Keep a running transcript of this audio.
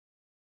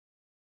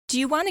Do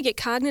you want to get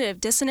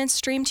cognitive dissonance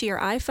streamed to your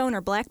iPhone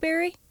or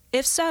BlackBerry?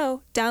 If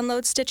so,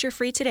 download Stitcher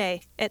free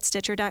today at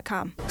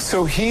Stitcher.com.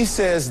 So he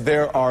says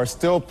there are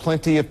still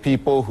plenty of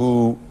people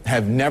who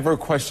have never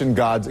questioned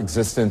God's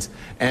existence,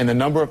 and the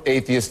number of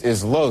atheists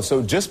is low.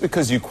 So just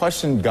because you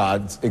question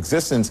God's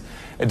existence,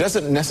 it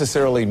doesn't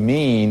necessarily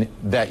mean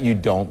that you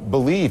don't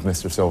believe,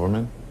 Mr.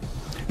 Silverman.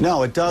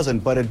 No, it doesn't,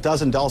 but it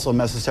doesn't also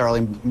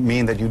necessarily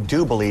mean that you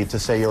do believe to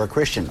say you're a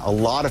Christian. A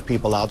lot of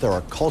people out there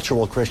are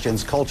cultural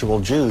Christians, cultural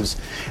Jews,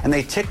 and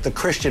they tick the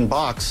Christian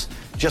box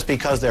just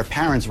because their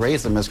parents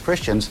raised them as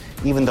Christians,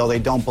 even though they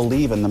don't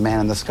believe in the man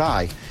in the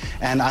sky.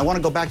 And I want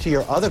to go back to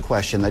your other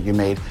question that you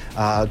made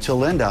to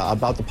Linda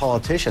about the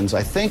politicians.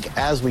 I think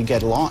as we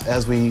get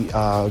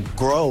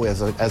grow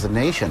as a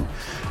nation,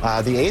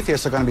 the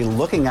atheists are going to be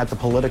looking at the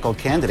political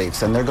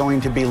candidates, and they're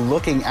going to be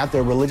looking at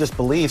their religious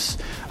beliefs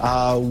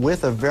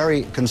with a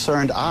very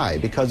concerned eye.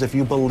 Because if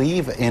you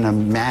believe in a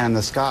man in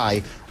the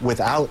sky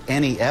without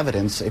any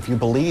evidence, if you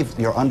believe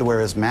your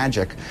underwear is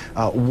magic,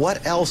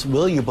 what else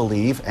will you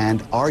believe,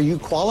 and are you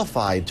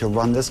qualified to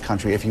run this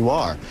country if you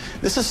are?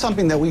 This is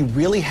something that we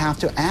really have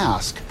to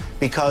ask,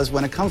 because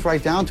when it comes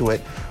right down to it,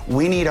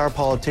 we need our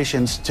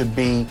politicians to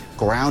be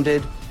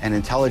grounded and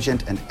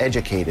intelligent and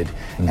educated,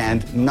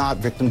 and not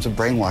victims of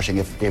brainwashing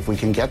if we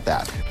can get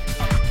that.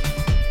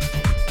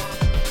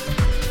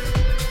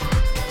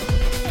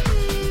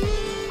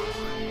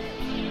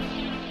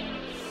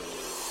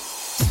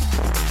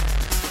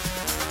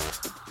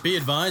 Be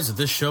advised that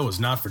this show is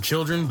not for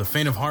children, the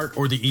faint of heart,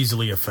 or the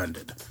easily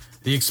offended.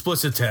 The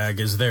explicit tag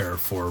is there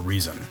for a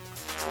reason.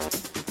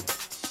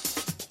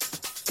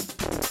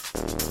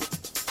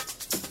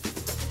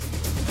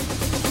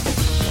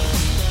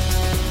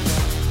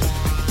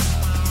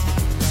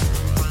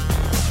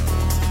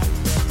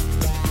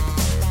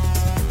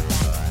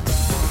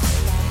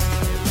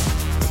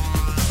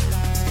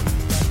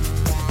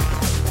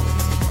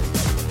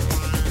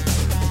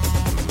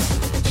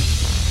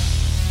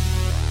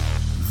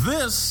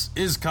 This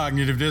is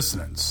Cognitive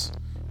Dissonance.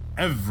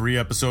 Every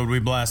episode we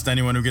blast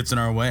anyone who gets in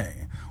our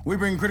way. We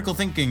bring critical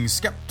thinking,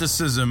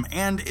 skepticism,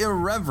 and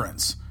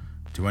irreverence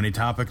to any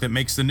topic that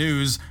makes the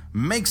news,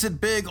 makes it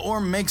big,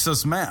 or makes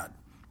us mad.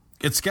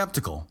 It's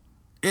skeptical,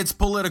 it's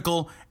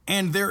political,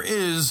 and there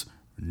is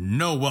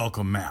no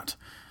welcome mat.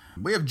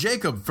 We have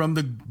Jacob from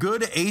the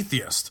Good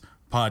Atheist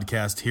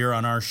podcast here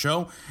on our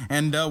show,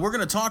 and we're going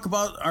to talk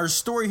about our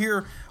story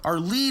here, our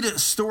lead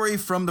story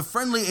from the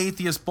Friendly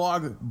Atheist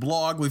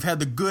blog. We've had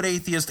the Good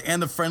Atheist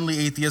and the Friendly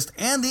Atheist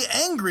and the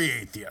Angry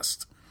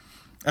Atheist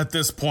at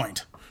this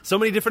point. So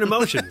many different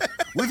emotions.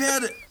 We've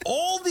had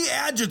all the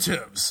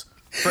adjectives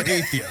for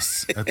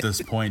atheists at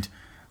this point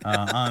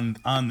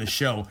on the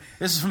show.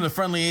 This is from the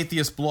Friendly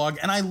Atheist blog,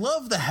 and I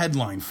love the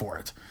headline for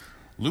it.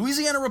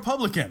 Louisiana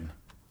Republican.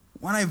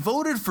 When I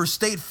voted for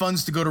state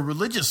funds to go to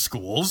religious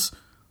schools,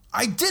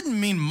 I didn't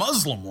mean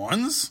Muslim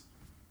ones.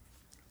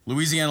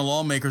 Louisiana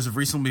lawmakers have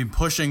recently been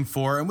pushing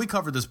for, and we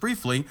covered this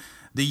briefly,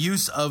 the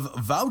use of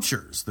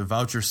vouchers. The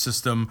voucher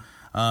system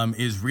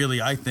is really,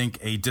 I think,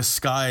 a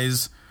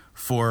disguise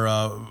for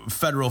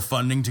federal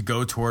funding to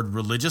go toward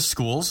religious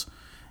schools,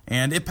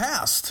 and it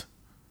passed.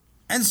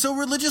 And so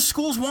religious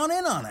schools want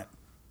in on it,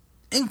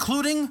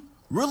 including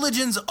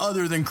religions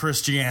other than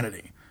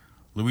Christianity.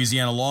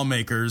 Louisiana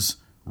lawmakers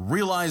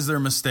realize their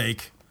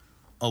mistake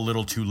a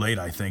little too late,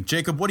 I think.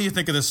 Jacob, what do you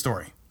think of this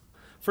story?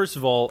 First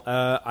of all,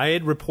 I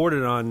had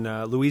reported on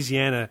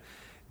Louisiana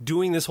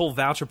doing this whole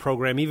voucher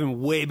program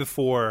even way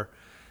before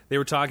they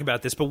were talking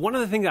about this. But one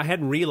of the things I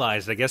hadn't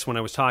realized, I guess, when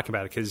I was talking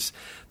about it, because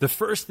the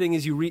first thing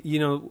is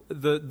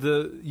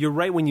you're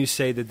right when you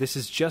say that this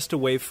is just a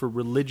way for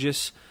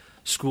religious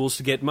schools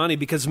to get money,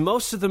 because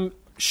most of them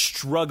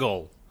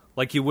struggle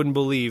like you wouldn't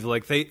believe.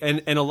 Like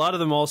and a lot of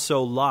them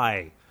also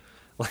lie.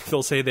 Like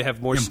they'll say they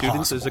have more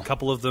students. There's a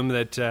couple of them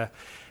that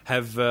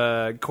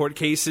have court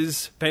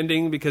cases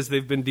pending because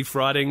they've been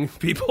defrauding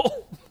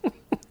people.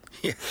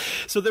 Yeah.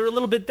 So they're a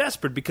little bit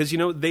desperate because,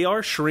 they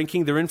are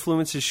shrinking. Their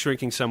influence is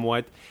shrinking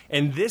somewhat.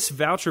 And this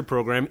voucher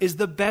program is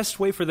the best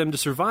way for them to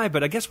survive.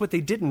 But I guess what they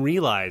didn't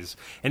realize,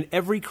 and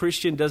every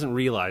Christian doesn't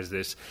realize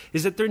this,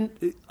 is that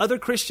other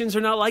Christians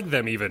are not like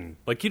them even.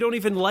 Like, you don't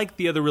even like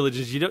the other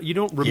religions. You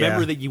don't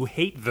remember that you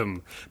hate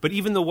them. But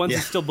even the ones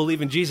that still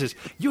believe in Jesus,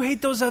 you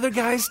hate those other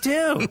guys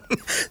too.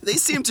 They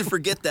seem to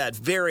forget that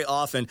very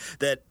often,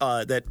 that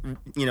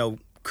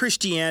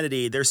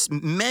Christianity, there's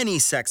many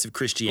sects of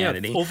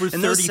Christianity. Yeah, over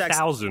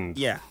 30,000.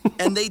 Yeah,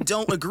 and they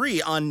don't agree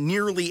on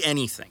nearly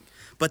anything.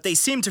 But they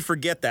seem to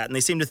forget that, and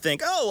they seem to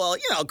think,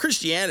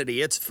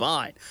 Christianity, it's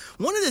fine.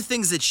 One of the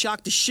things that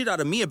shocked the shit out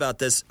of me about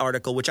this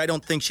article, which I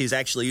don't think she's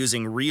actually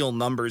using real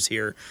numbers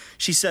here,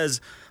 she says,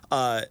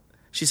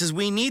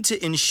 we need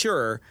to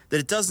ensure that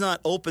it does not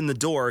open the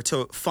door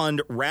to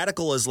fund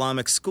radical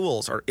Islamic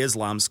schools, or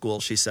Islam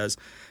schools, she says.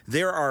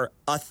 There are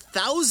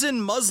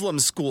 1,000 Muslim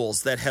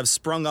schools that have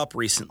sprung up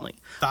recently.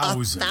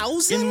 1,000?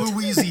 1,000? In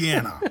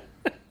Louisiana.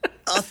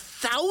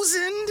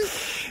 1,000?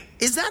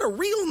 Is that a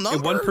real number?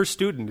 And one per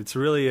student. It's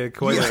really a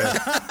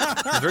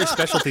very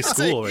specialty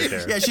school right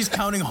there. Yeah, she's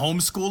counting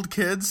homeschooled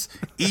kids,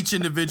 each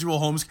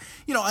individual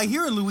I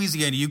hear in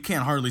Louisiana you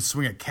can't hardly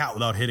swing a cat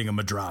without hitting a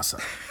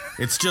madrasa.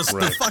 It's just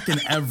they're fucking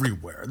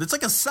everywhere. It's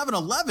like a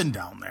 7-Eleven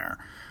down there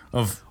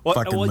of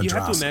fucking madrasas. You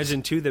have to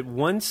imagine, too, that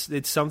once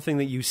it's something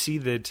that you see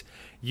that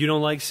you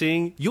don't like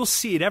seeing, you'll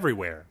see it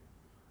everywhere.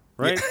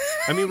 Right? Yeah.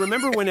 I mean,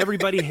 remember when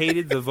everybody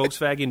hated the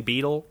Volkswagen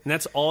Beetle, and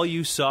that's all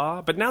you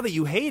saw? But now that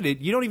you hate it,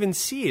 you don't even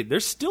see it. They're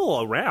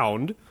still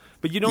around,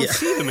 but you don't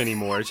see them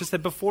anymore. It's just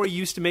that before you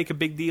used to make a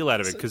big deal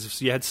out of it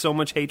because you had so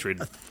much hatred.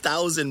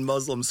 1,000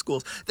 Muslim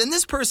schools. Then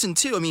this person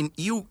too. I mean,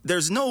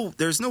 there's no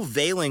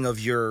veiling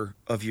of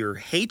your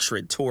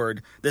hatred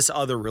toward this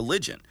other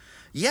religion.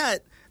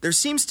 Yet there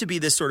seems to be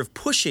this sort of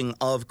pushing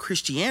of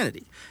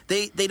Christianity.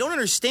 They don't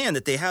understand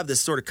that they have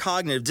this sort of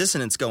cognitive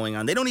dissonance going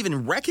on. They don't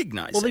even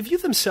recognize it. Well, they view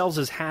themselves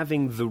as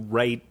having the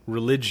right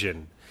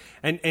religion.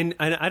 And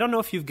I don't know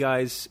if you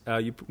guys,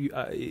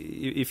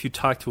 if you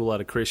talk to a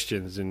lot of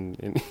Christians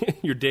in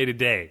your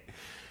day-to-day,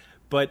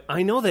 but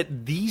I know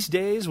that these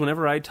days,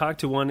 whenever I talk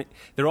to one,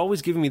 they're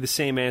always giving me the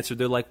same answer.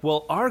 They're like,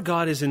 well, our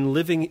God is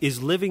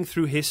living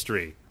through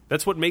history.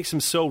 That's what makes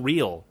him so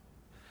real.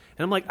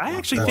 And I'm like, I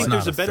actually think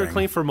there's a better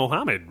claim for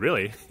Muhammad,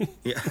 really.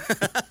 Yeah.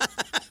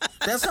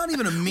 That's not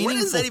even a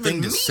meaningful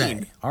thing to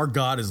say. Our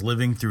God is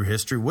living through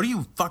history. What are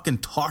you fucking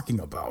talking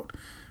about?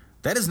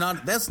 That's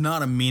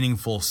not a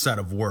meaningful set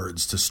of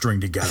words to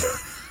string together.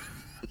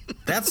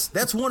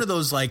 That's one of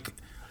those like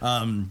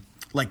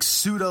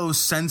pseudo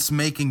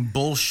sense-making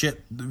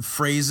bullshit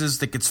phrases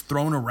that gets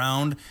thrown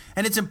around,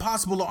 and it's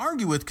impossible to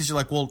argue with because you're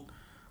like, well,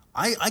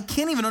 I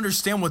can't even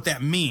understand what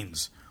that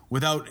means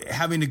without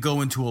having to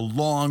go into a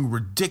long,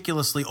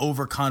 ridiculously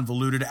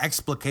over-convoluted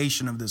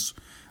explication of this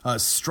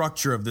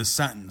structure of this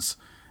sentence.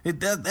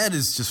 That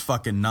is just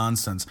fucking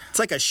nonsense. It's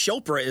like a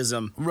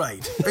Chopra-ism.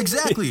 Right.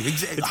 Exactly.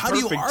 How do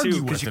you argue with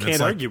it? Because you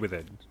can't argue with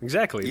it.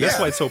 Exactly. Yeah. That's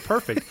why it's so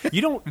perfect.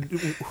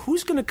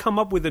 Who's going to come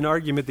up with an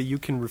argument that you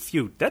can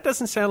refute? That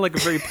doesn't sound like a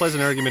very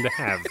pleasant argument to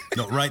have.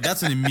 No, right.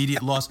 That's an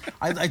immediate loss.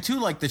 I too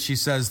like that she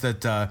says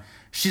that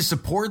she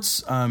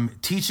supports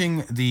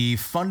teaching the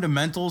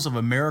fundamentals of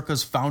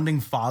America's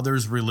founding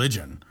fathers'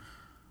 religion.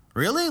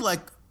 Really?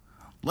 Like,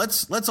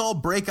 let's all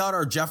break out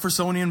our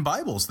Jeffersonian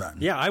Bibles then.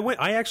 Yeah,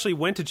 I actually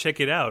went to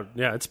check it out.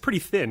 Yeah, it's pretty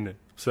thin.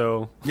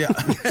 So yeah,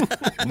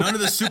 none of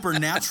the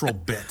supernatural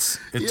bits.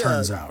 It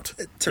turns out.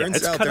 It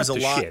turns out there's a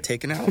lot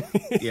taken out.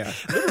 Yeah,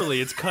 literally,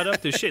 it's cut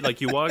up to shit.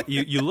 Like you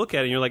look at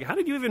it, and you're like, how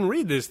did you even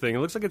read this thing? It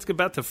looks like it's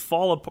about to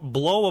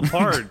blow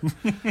apart.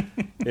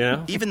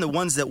 Yeah, even the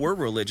ones that were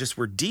religious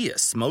were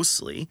deists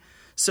mostly.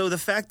 So the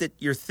fact that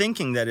you're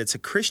thinking that it's a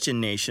Christian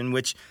nation,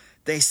 which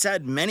they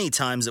said many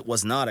times it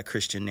was not a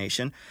Christian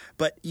nation,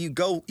 but you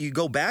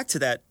go back to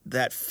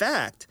that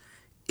fact.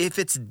 If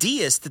it's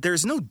deist,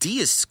 there's no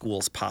deist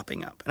schools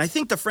popping up. And I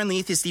think the Friendly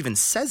Atheist even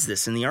says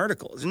this in the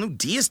article. There's no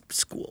deist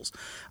schools.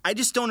 I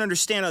just don't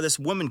understand how this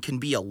woman can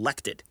be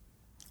elected.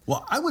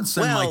 Well, I would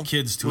send my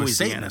kids to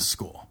Louisiana. A Satanist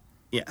school.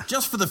 Yeah.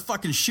 Just for the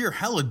fucking sheer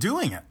hell of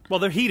doing it. Well,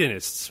 they're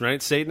hedonists, right?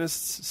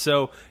 Satanists.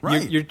 So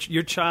right.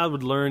 your child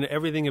would learn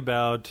everything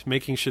about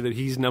making sure that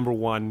he's number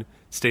one,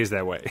 stays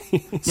that way.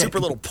 Super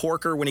little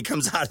porker when he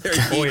comes out of there.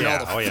 Oh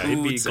yeah,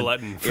 he'd be a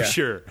glutton for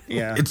sure.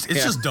 Yeah, it's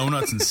just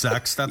donuts and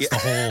sex. That's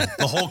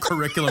the whole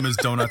curriculum is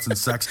donuts and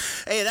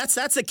sex. Hey,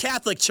 that's a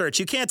Catholic church.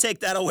 You can't take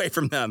that away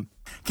from them.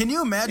 Can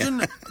you imagine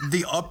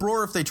the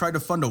uproar if they tried to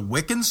fund a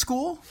Wiccan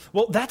school?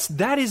 Well, that's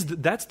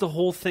the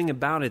whole thing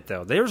about it,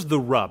 though. There's the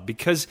rub,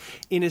 because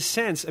in a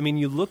sense, I mean,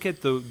 you look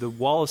at the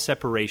wall of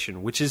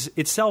separation, which is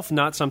itself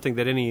not something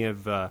that any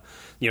of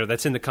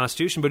that's in the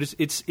Constitution, but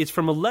it's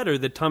from a letter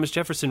that Thomas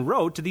Jefferson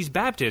wrote to these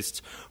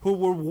Baptists who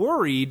were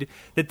worried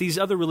that these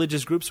other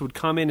religious groups would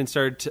come in and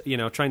start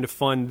trying to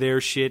fund their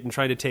shit and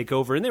try to take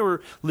over, and they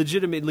were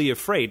legitimately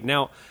afraid.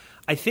 Now,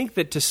 I think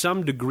that to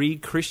some degree,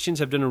 Christians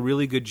have done a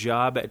really good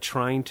job at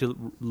trying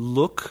to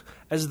look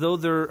as though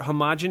they're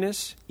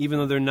homogenous, even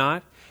though they're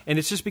not. And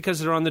it's just because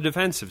they're on the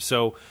defensive.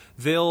 So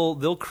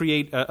they'll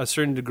create a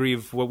certain degree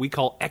of what we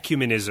call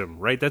ecumenism,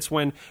 right? That's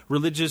when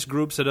religious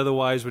groups that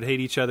otherwise would hate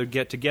each other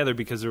get together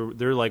because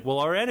they're like, well,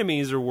 our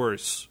enemies are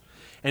worse.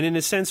 And in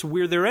a sense,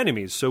 we're their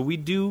enemies. So we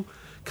do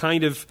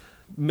kind of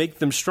make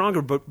them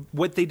stronger. But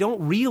what they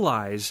don't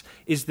realize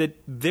is that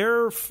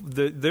their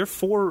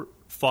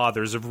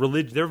forefathers of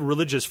religion, their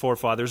religious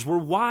forefathers, were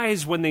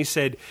wise when they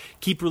said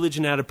keep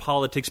religion out of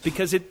politics,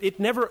 because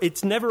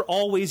it's never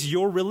always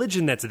your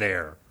religion that's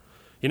there.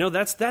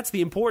 That's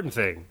the important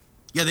thing.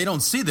 Yeah, they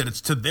don't see that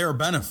it's to their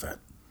benefit.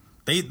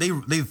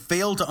 They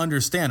fail to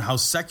understand how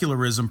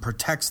secularism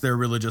protects their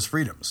religious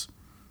freedoms.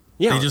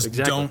 Yeah, they just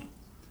exactly.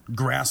 don't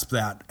grasp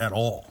that at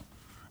all.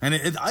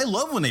 And I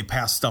love when they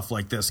pass stuff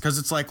like this, because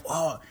it's like,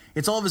 oh,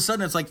 it's all of a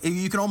sudden, it's like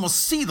you can almost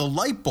see the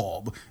light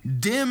bulb,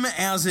 dim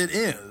as it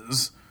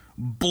is,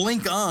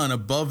 blink on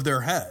above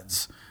their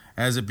heads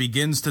as it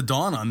begins to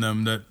dawn on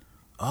them that,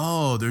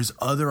 oh, there's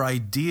other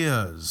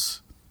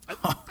ideas.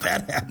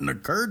 That hadn't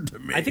occurred to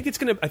me. I think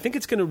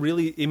it's gonna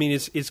really. I mean,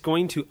 it's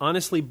going to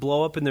honestly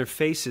blow up in their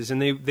faces,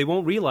 and they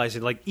won't realize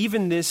it. Like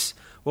even this.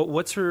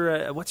 What's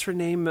her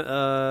name?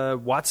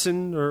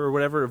 Watson or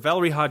whatever.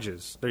 Valerie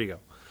Hodges. There you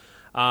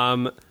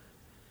go.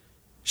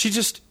 She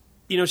just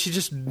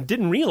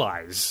didn't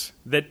realize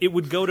that it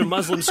would go to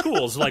Muslim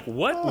schools. Like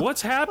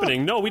what's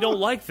happening? No, we don't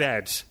like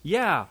that.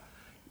 Yeah.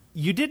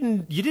 You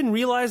didn't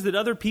realize that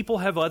other people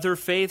have other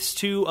faiths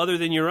too, other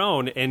than your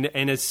own. And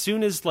as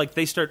soon as like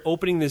they start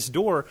opening this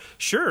door,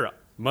 sure,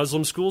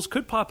 Muslim schools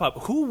could pop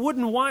up. Who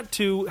wouldn't want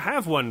to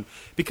have one?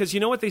 Because you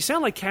know what? They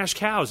sound like cash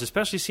cows,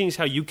 especially seeing as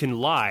how you can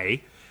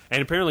lie.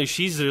 And apparently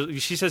she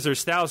says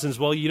there's thousands.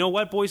 Well, you know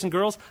what, boys and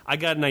girls? I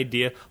got an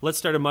idea. Let's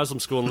start a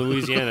Muslim school in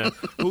Louisiana.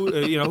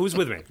 Who's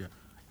with me?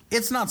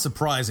 It's not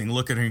surprising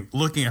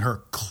looking at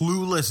her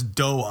clueless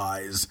doe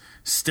eyes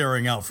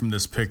staring out from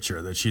this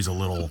picture that she's a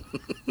little,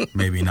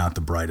 maybe not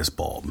the brightest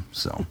bulb.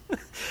 So,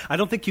 I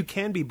don't think you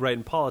can be bright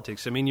in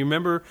politics. I mean, you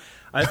remember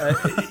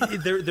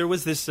there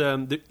was this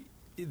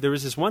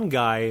one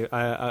guy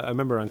I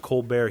remember on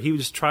Colbert. He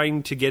was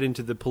trying to get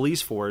into the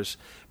police force,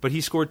 but he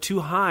scored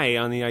too high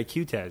on the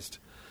IQ test.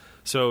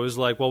 So it was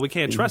like, well, we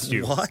can't trust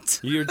you. What?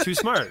 You're too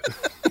smart.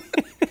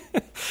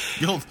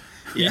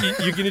 You're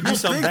going to do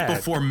something bad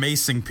before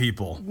macing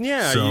people.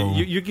 Yeah, so.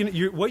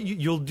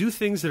 you'll do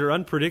things that are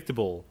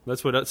unpredictable.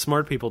 That's what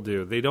smart people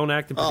do. They don't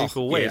act in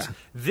predictable ways. Yeah.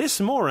 This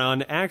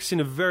moron acts in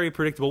a very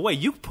predictable way.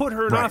 You put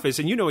her in office,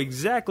 and you know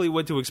exactly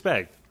what to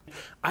expect.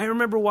 I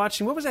remember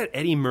watching, what was that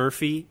Eddie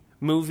Murphy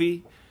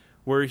movie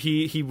where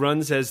he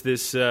runs as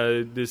this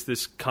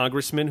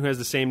congressman who has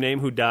the same name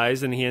who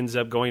dies, and he ends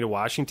up going to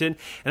Washington.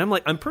 And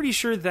I'm pretty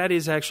sure that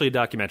is actually a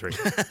documentary.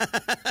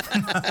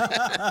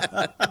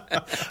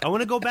 I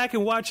want to go back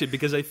and watch it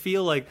because I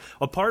feel like,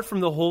 apart from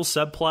the whole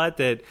subplot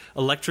that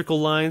electrical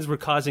lines were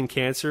causing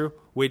cancer,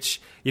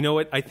 which, you know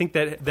what, I think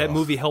that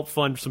movie helped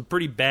fund some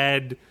pretty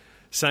bad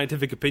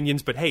scientific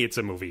opinions, but hey, it's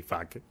a movie.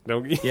 Fuck.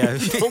 Don't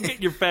get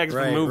your facts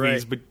from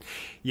movies. Right. But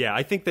yeah,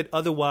 I think that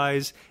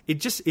otherwise,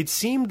 it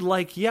seemed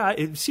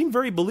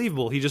very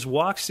believable. He just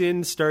walks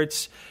in,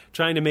 starts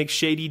trying to make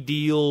shady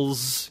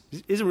deals,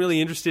 isn't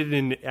really interested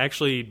in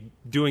actually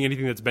doing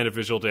anything that's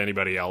beneficial to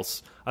anybody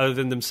else other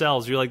than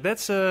themselves. You're like,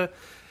 that's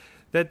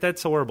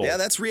horrible. Yeah,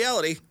 that's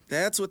reality.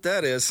 That's what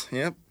that is.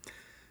 Yep.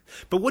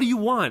 But what do you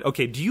want?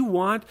 Okay, do you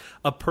want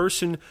a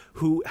person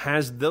who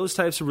has those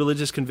types of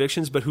religious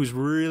convictions but who's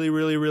really,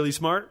 really, really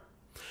smart?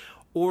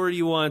 Or do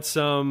you want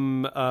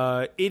some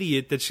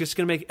idiot that's just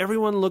going to make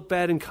everyone look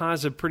bad and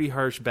cause a pretty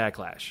harsh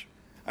backlash?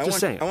 I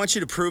want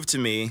you to prove to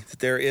me that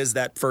there is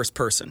that first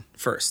person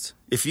first.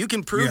 If you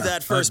can prove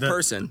that first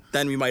person,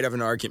 then we might have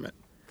an argument.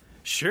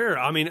 Sure.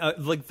 I mean,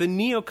 like the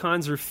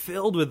neocons are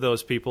filled with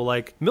those people.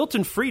 Like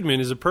Milton Friedman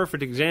is a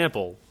perfect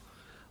example.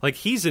 Like,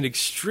 he's an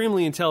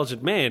extremely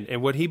intelligent man,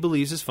 and what he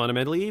believes is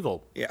fundamentally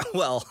evil. Yeah,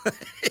 well,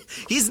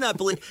 he's not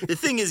the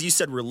thing is, you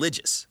said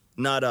religious,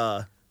 not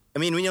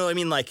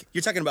like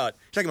you're talking about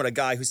a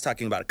guy who's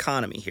talking about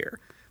economy here,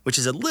 which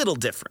is a little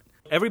different.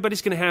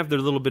 Everybody's going to have their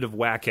little bit of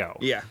wacko.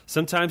 Yeah.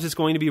 Sometimes it's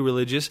going to be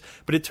religious,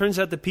 but it turns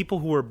out that people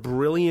who are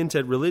brilliant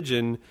at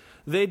religion,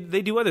 they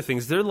do other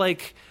things. They're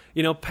like,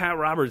 Pat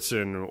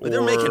Robertson or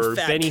they're making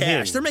fat Benny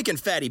cash. Hinn. They're making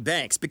fatty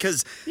banks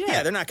because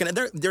they're not going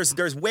to.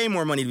 There's way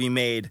more money to be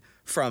made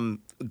from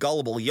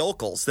gullible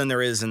yokels than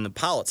there is in the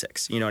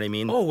politics. You know what I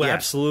mean? Oh,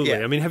 absolutely. Yeah.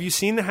 I mean, have you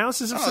seen the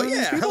houses of some of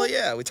these people? Hell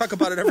yeah. We talk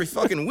about it every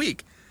fucking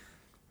week.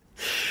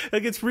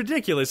 Like, it's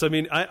ridiculous. I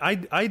mean,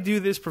 I do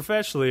this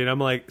professionally, and I'm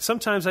like,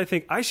 sometimes I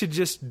think I should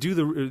just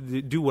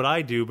do what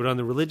I do, but on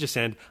the religious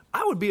end,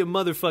 I would be a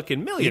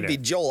motherfucking millionaire. You'd be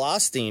Joel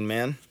Osteen,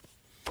 man.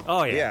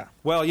 Oh, yeah.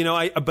 Well,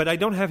 but I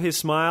don't have his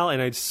smile,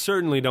 and I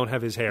certainly don't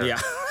have his hair.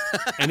 Yeah.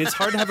 And it's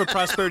hard to have a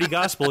prosperity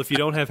gospel if you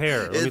don't have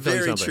hair. Let me tell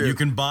you something. True. You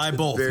can buy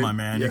both, my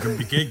man. You can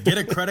get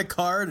a credit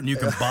card, and you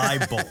can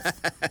buy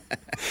both.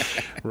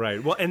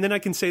 Right. Well, and then I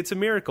can say it's a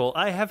miracle.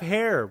 I have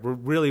hair.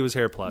 Really, it was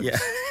hair plugs. Yeah.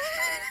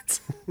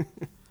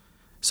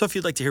 So if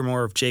you'd like to hear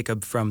more of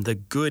Jacob from the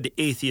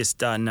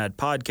GoodAtheist.net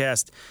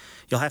podcast,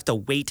 you'll have to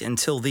wait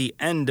until the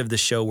end of the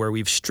show where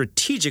we've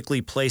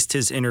strategically placed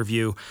his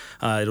interview.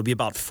 It'll be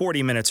about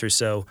 40 minutes or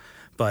so,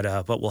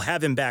 but we'll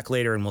have him back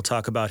later and we'll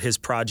talk about his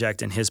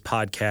project and his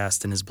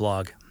podcast and his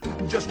blog.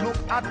 Just look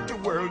at the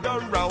world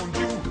around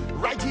you,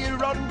 right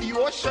here on the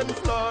ocean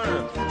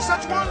floor.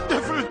 Such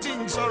wonderful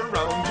things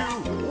around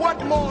you.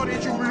 What more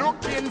are you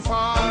looking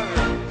for?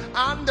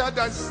 Under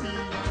the sea,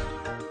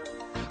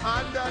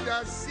 under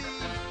the sea.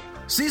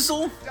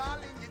 Cecil,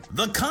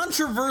 the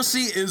controversy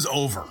is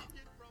over.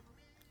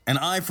 And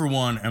I, for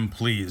one, am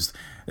pleased.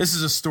 This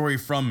is a story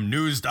from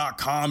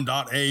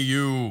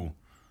news.com.au.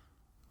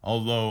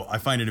 Although I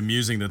find it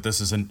amusing that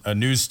this is a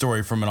news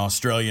story from an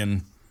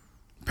Australian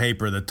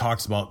paper that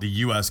talks about the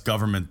U.S.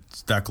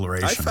 government's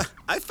declaration.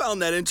 I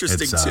found that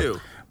interesting, too.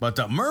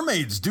 But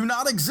mermaids do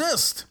not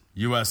exist,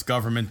 U.S.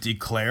 government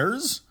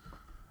declares.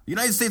 The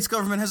United States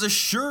government has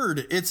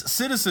assured its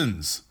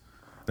citizens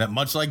that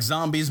much like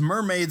zombies,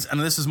 mermaids, and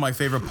this is my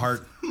favorite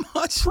part,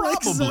 much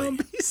like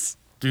zombies.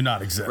 do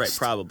not exist. Right,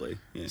 probably.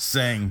 Yeah.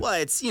 Saying, well,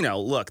 it's,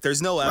 look,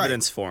 there's no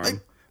evidence for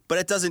them, but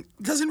it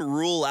doesn't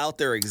rule out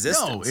their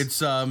existence. No,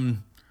 it's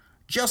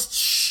just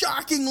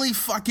shockingly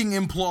fucking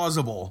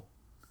implausible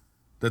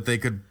that they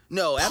could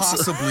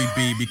possibly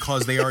be,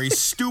 because they are a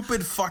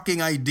stupid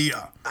fucking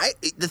idea.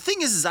 The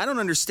thing is I don't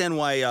understand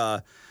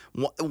why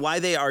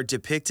they are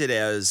depicted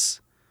as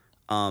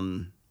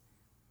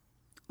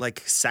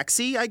like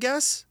sexy, I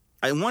guess.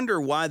 I wonder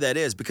why that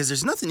is, because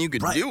there's nothing you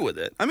could do with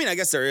it. I mean, I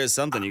guess there is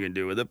something you can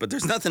do with it, but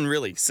there's nothing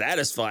really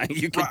satisfying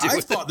you can do with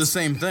it. I thought the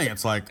same thing.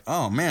 It's like,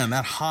 oh man,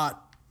 that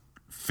hot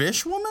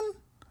fish woman?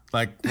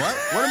 Like, what?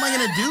 What am I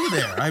going to do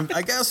there?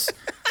 I guess,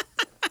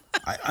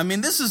 I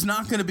mean, this is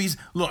not going to be,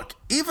 look,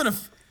 even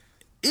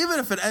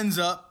if it ends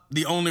up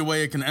the only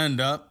way it can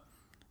end up,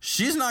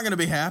 she's not going to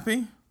be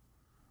happy,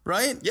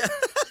 right? Yeah.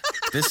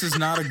 This is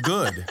not a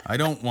good. I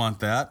don't want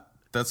that.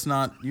 That's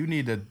not,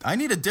 I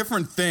need a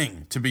different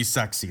thing to be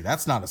sexy.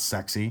 That's not a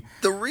sexy.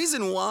 The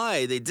reason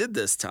why they did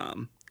this,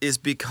 Tom, is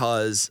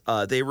because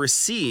they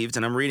received,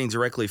 and I'm reading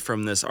directly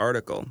from this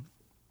article,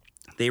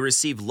 they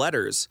received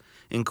letters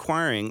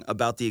inquiring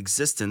about the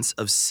existence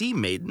of sea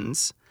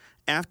maidens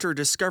after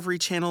Discovery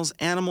Channel's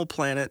Animal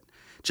Planet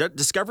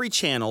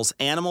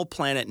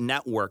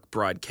Network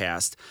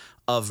broadcast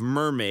of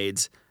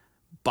mermaids'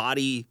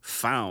 body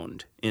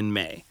found in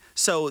May.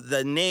 So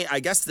the name,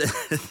 I guess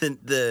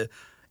the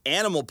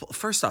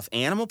first off,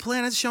 Animal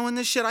Planet's showing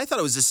this shit? I thought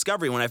it was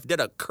Discovery. When I did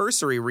a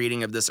cursory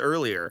reading of this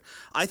earlier,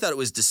 I thought it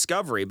was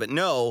Discovery, but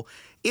no,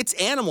 it's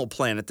Animal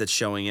Planet that's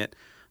showing it.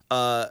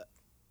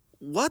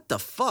 What the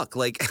fuck?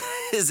 Like,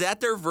 is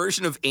that their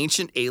version of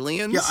Ancient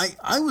Aliens? Yeah,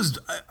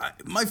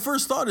 my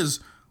first thought is,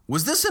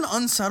 was this an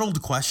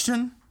unsettled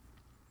question?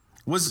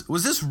 Was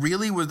this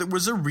really,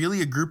 was there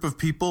really a group of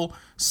people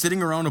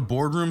sitting around a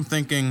boardroom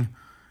thinking,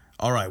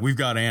 all right, we've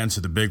got to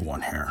answer the big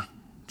one here.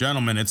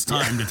 Gentlemen, it's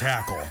time to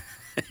tackle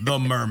the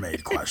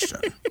mermaid question.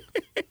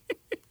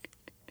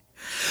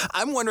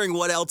 I'm wondering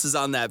what else is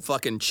on that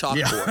fucking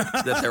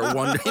chalkboard that they're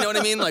wondering. You know what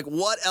I mean? Like,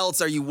 what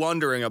else are you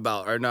wondering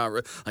about or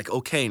not? Like,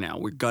 okay, now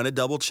we're going to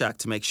double check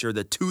to make sure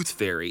the Tooth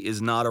Fairy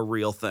is not a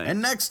real thing.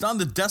 And next on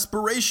the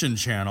Desperation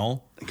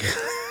Channel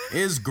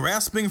is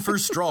Grasping for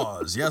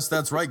Straws. Yes,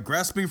 that's right.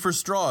 Grasping for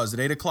Straws at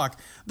 8 o'clock.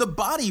 The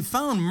body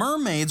found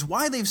mermaids.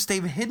 Why they've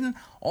stayed hidden.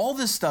 All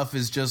this stuff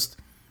is just...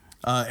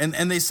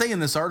 and they say in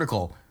this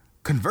article...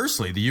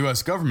 Conversely, the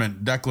U.S.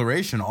 government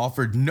declaration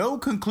offered no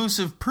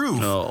conclusive proof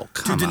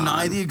to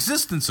deny the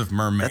existence of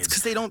mermaids.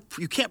 That's because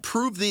you can't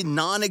prove the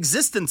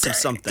non-existence of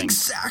something.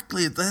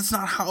 Exactly. That's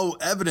not how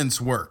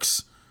evidence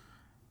works.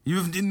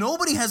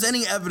 Nobody has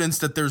any evidence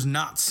that there's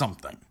not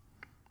something.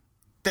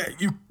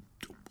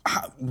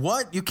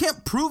 What? You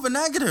can't prove a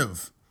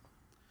negative.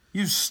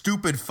 You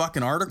stupid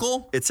fucking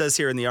article. It says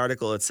here in the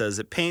article,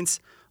 it paints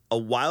a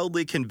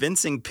wildly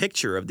convincing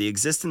picture of the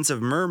existence of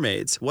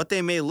mermaids, what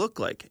they may look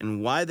like,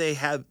 and why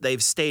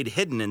they've stayed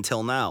hidden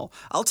until now.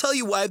 I'll tell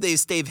you why they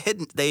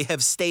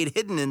have stayed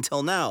hidden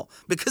until now.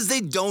 Because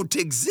they don't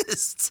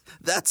exist.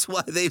 That's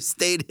why they've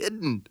stayed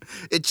hidden.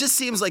 It just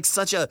seems like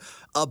such a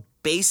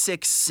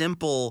basic,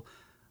 simple...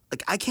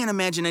 Like, I can't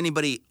imagine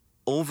anybody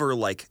over,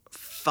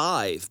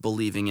 5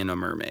 believing in a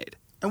mermaid.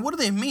 And what do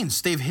they mean,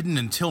 stayed hidden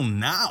until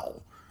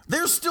now?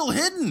 They're still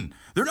hidden.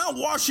 They're not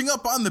washing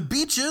up on the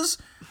beaches.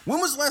 When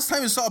was the last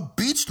time you saw a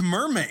beached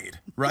mermaid,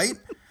 right?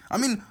 I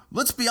mean,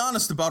 let's be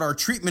honest about our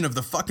treatment of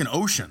the fucking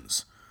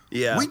oceans.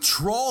 Yeah. We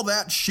trawl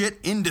that shit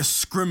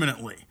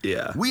indiscriminately.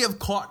 Yeah. We have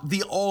caught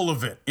all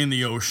of it in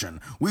the ocean.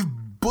 We've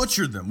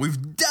butchered them.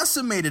 We've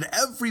decimated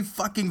every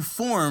fucking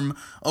form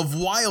of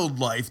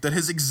wildlife that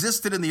has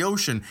existed in the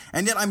ocean.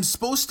 And yet I'm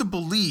supposed to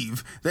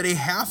believe that a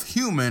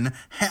half-human,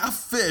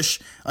 half-fish,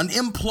 an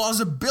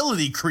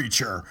implausibility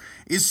creature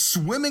is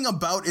swimming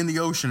about in the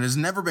ocean, has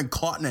never been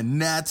caught in a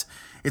net.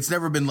 It's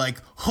never been,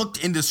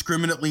 hooked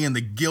indiscriminately in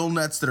the gill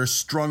nets that are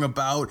strung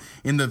about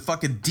in the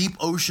fucking deep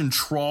ocean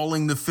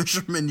trawling the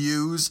fishermen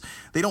use.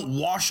 They don't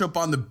wash up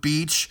on the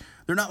beach.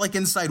 They're not,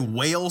 inside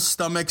whale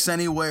stomachs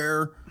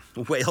anywhere.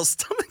 Whale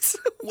stomachs?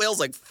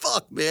 Whale's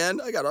fuck, man,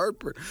 I got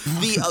heartburn.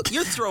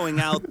 You're throwing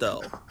out,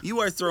 though.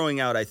 You are throwing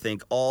out, I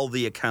think, all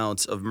the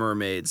accounts of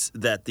mermaids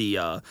that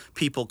the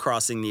people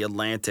crossing the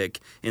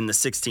Atlantic in the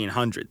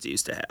 1600s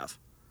used to have.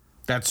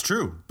 That's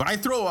true. But I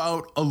throw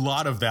out a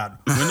lot of that.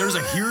 When there's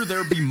a Here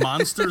There Be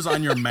Monsters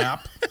on your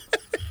map.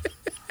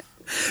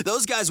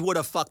 Those guys would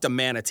have fucked a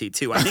manatee,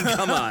 too. I mean,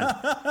 come on.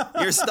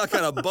 You're stuck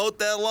on a boat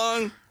that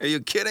long? Are you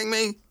kidding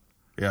me?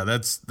 Yeah,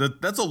 that's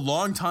a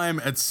long time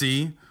at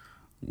sea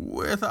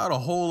without a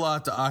whole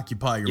lot to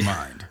occupy your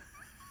mind.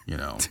 You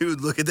know.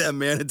 Dude, look at that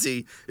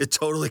manatee. It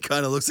totally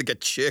kind of looks like a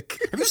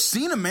chick. Have you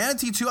seen a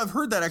manatee, too? I've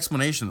heard that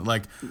explanation.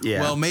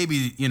 Well,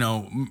 maybe,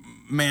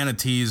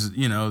 manatees,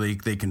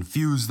 they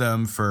confuse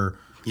them for...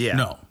 Yeah.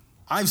 No,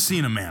 I've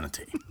seen a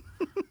manatee.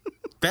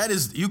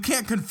 You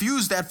can't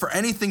confuse that for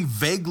anything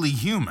vaguely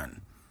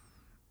human.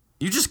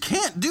 You just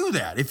can't do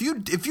that. If you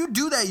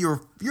do that,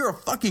 you're a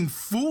fucking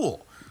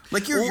fool.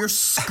 Your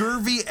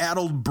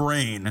scurvy-addled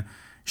brain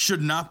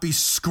should not be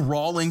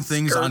scrawling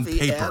things on Scurvy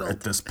paper adult.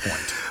 at this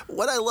point.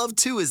 What I love,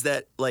 too, is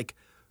that, like,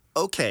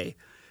 okay,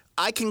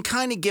 I can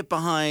kind of get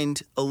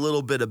behind a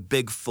little bit of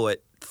Bigfoot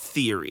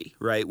theory,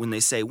 right? When they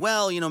say,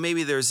 well,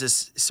 maybe there's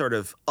this sort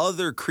of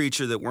other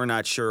creature that we're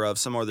not sure of,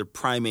 some other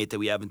primate that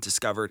we haven't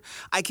discovered.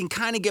 I can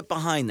kind of get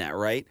behind that,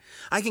 right?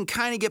 I can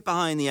kind of get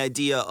behind the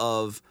idea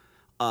of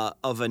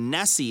a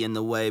Nessie in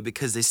the way,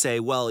 because they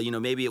say, well,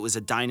 maybe it was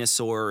a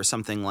dinosaur or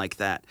something like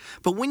that.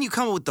 But when you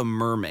come up with the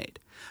mermaid,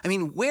 I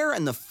mean, where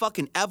in the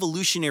fucking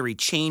evolutionary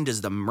chain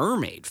does the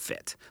mermaid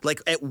fit? Like,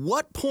 at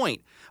what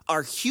point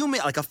are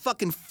human, like a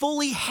fucking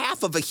fully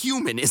half of a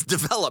human is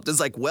developed? It's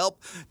like, well,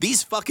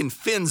 these fucking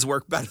fins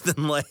work better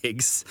than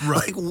legs.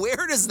 Right. Like,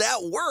 where does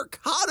that work?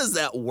 How does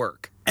that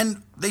work?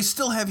 And they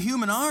still have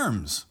human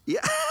arms.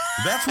 Yeah.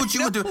 That's what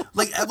you would do.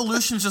 Like,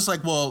 evolution is just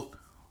like, well,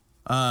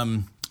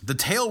 the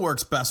tail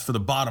works best for the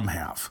bottom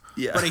half.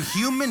 Yeah. But a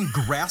human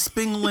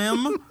grasping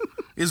limb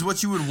is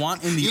what you would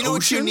want in the ocean. You know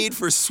what you need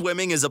for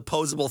swimming is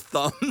opposable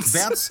thumbs.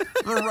 That's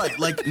right.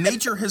 Like,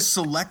 nature has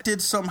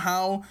selected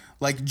somehow,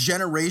 like,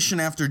 generation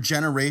after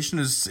generation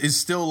is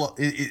still,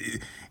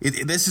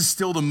 this is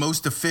still the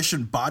most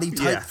efficient body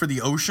type for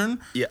the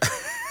ocean. Yeah.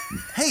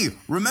 Hey,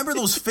 remember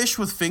those fish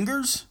with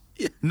fingers?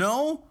 Yeah.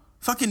 No?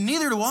 Fucking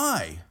neither do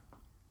I.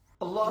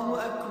 Allahu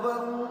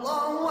Akbar,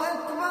 Allahu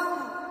Akbar.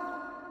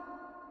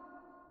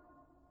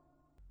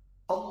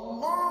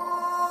 Allahu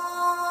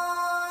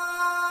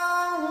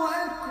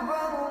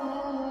Akbar,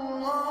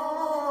 Allahu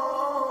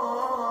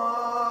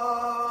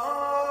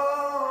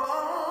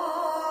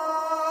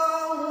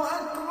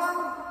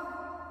Akbar.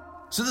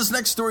 So this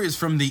next story is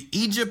from the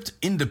Egypt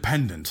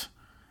Independent.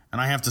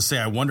 And I have to say,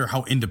 I wonder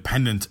how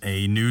independent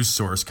a news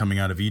source coming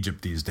out of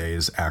Egypt these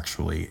days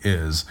actually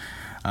is.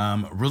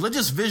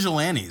 Religious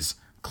vigilantes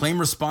claim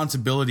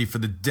responsibility for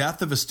the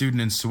death of a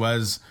student in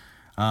Suez,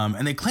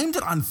 and they claimed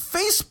it on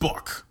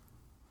Facebook.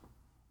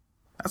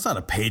 That's not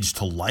a page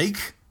to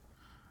like.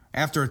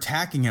 After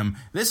attacking him,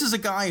 this is a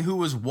guy who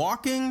was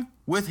walking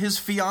with his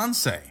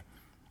fiancée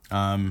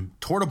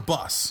toward a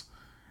bus,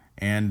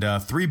 and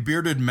 3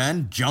 bearded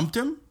men jumped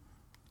him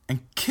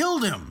and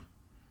killed him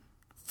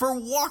for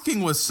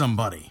walking with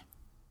somebody.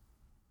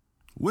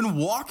 When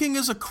walking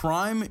is a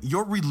crime,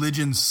 your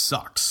religion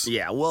sucks.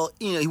 Yeah, well,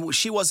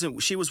 she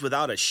was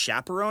without a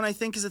chaperone, I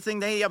think is the thing.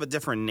 They have a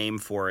different name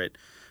for it.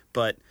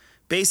 But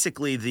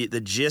basically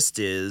the gist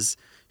is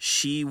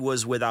she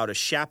was without a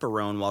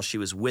chaperone while she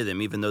was with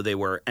him, even though they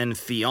were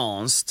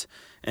enfianced.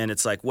 And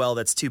it's like, well,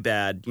 that's too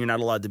bad. You're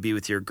not allowed to be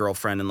with your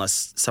girlfriend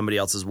unless somebody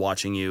else is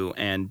watching you,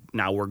 and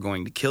now we're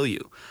going to kill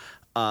you.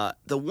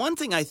 The one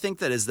thing I think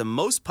that is the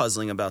most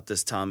puzzling about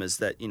this, Tom, is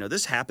that,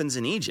 this happens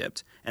in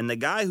Egypt, and the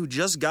guy who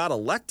just got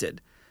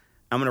elected,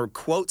 I'm going to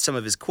quote some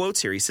of his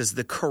quotes here. He says,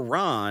 "The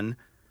Quran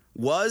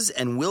was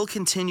and will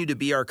continue to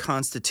be our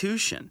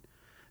constitution.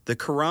 The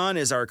Quran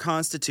is our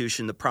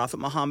constitution, the Prophet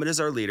Muhammad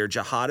is our leader,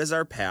 jihad is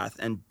our path,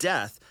 and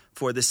death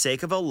for the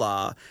sake of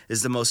Allah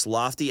is the most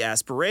lofty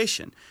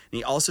aspiration." And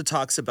he also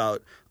talks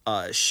about,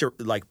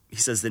 he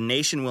says, the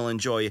nation will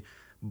enjoy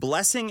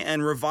blessing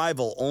and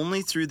revival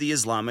only through the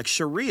Islamic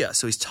Sharia.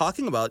 So he's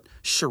talking about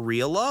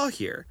Sharia law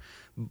here.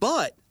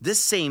 But this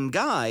same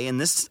guy in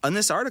this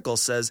article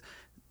says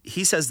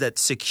that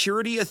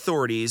security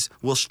authorities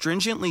will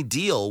stringently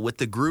deal with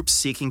the groups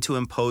seeking to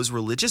impose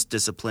religious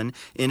discipline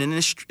in an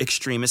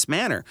extremist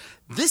manner.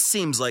 This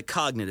seems like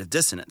cognitive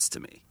dissonance to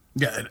me.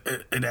 Yeah,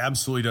 it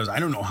absolutely does. I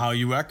don't know how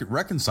you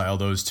reconcile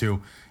those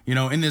two.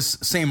 In this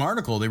same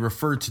article, they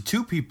referred to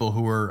 2 people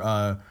who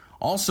were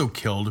also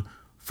killed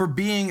for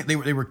being,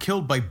 they were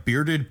killed by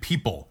bearded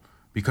people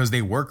because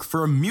they work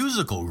for a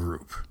musical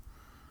group.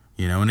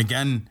 And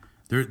again,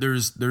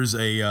 there's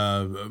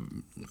a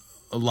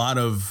lot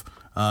of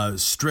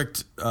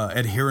strict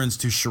adherence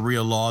to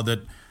Sharia law that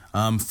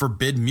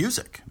forbid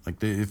music.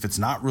 Like, if it's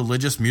not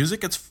religious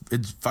music, it's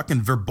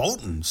fucking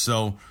verboten.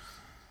 So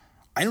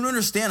I don't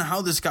understand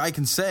how this guy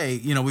can say,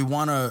 we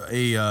want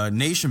a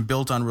nation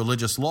built on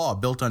religious law,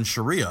 built on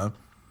Sharia,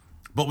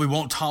 but we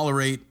won't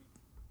tolerate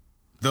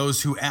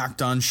those who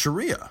act on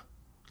Sharia.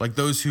 Like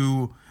those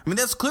who,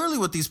 that's clearly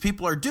what these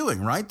people are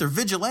doing, right? They're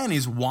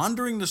vigilantes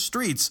wandering the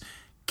streets,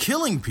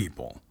 killing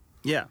people.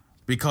 Yeah.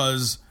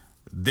 Because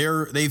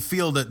they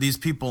feel that these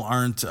people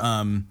aren't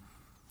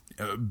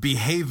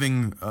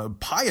behaving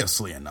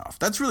piously enough.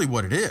 That's really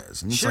what it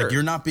is. And it's like,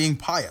 you're not being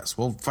pious.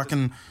 Well,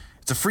 fucking,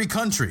 it's a free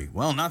country.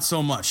 Well, not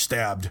so much.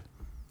 Stabbed.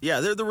 Yeah,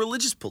 they're the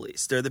religious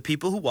police. They're the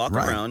people who walk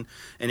around,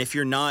 and if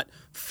you're not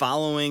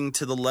following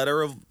to the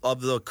letter of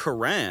the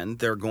Quran,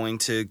 they're going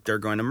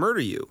to murder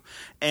you.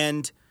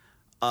 And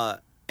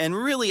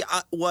really,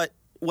 what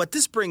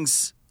this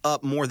brings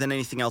up more than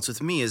anything else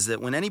with me is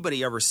that when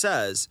anybody ever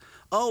says,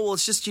 "Oh, well,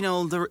 it's just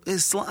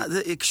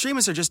the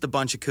extremists are just a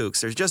bunch of kooks.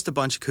 There's just a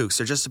bunch of kooks.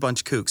 They're just a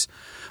bunch of kooks."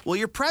 Well,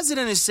 your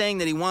president is saying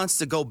that he wants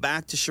to go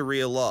back to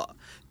Sharia law.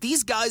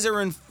 These guys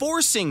are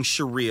enforcing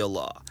Sharia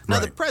law. Now,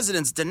 the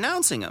president's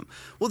denouncing them.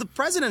 Well, the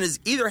president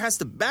either has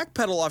to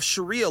backpedal off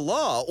Sharia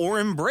law or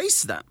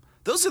embrace them.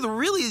 Those are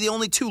really the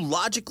only two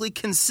logically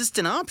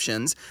consistent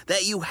options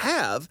that you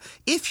have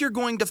if you're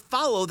going to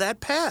follow that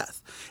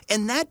path.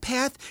 And that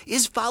path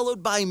is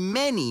followed by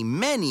many,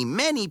 many,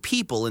 many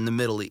people in the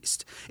Middle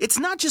East. It's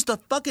not just a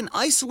fucking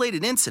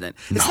isolated incident.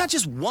 It's not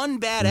just one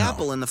bad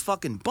apple in the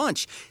fucking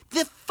bunch.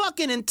 The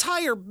fucking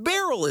entire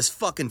barrel is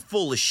fucking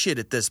full of shit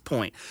at this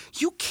point.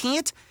 You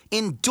can't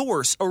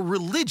endorse a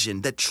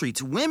religion that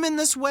treats women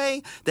this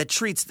way, that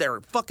treats their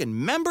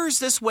fucking members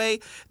this way,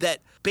 that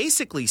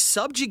basically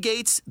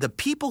subjugates the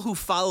people who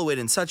follow it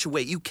in such a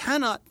way. You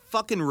cannot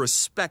fucking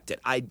respect it.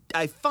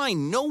 I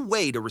find no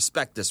way to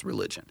respect this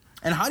religion.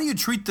 And how do you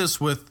treat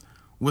this with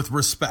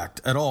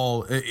respect at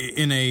all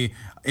in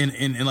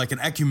like an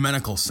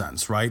ecumenical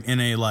sense, right?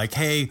 In a like,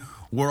 hey,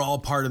 we're all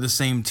part of the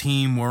same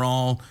team. We're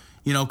all,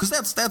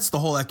 because that's the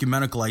whole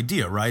ecumenical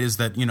idea, right? Is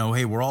that,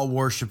 hey, we're all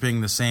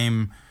worshiping the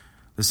same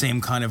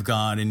kind of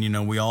God,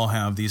 and we all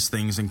have these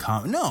things in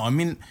common. No, I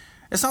mean,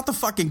 it's not the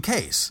fucking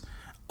case.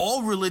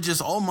 All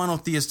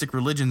monotheistic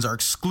religions are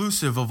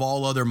exclusive of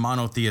all other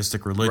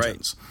monotheistic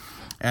religions. Right.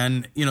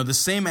 And, the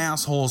same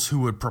assholes who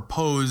would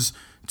propose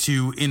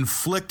to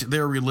inflict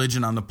their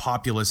religion on the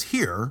populace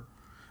here,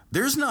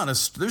 there's not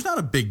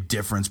a big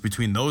difference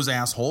between those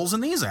assholes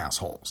and these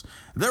assholes.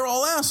 They're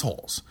all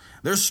assholes.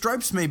 Their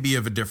stripes may be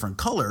of a different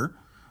color,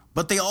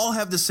 but they all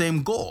have the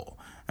same goal.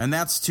 And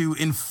that's to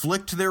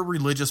inflict their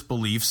religious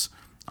beliefs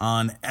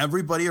on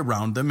everybody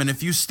around them. And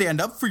if you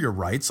stand up for your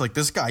rights, like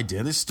this guy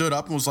did, he stood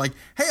up and was like,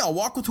 hey, I'll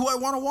walk with who I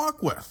want to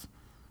walk with.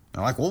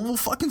 They're like, well, we'll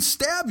fucking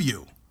stab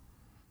you.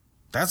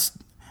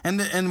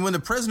 And when the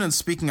president's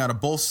speaking out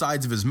of both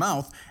sides of his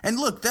mouth, and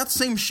look, that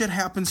same shit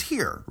happens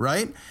here,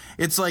 right?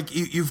 It's like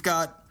you've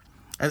got,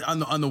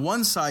 on the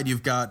one side,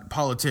 you've got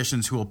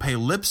politicians who will pay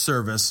lip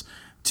service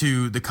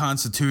to the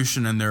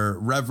Constitution and their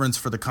reverence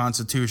for the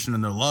Constitution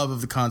and their love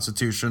of the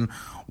Constitution,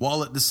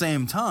 while at the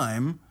same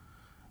time,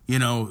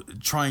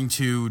 trying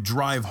to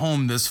drive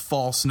home this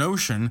false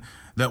notion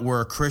that we're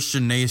a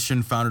Christian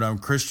nation founded on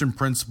Christian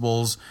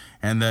principles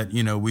and that,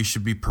 we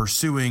should be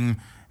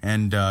pursuing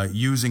and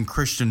using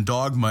Christian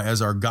dogma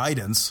as our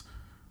guidance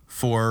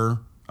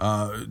for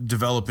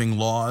developing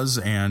laws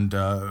and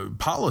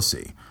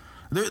policy.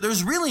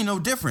 There's really no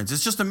difference.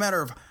 It's just a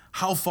matter of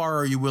how far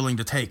are you willing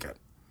to take it.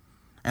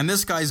 And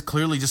this guy's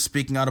clearly just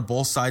speaking out of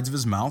both sides of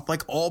his mouth,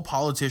 like all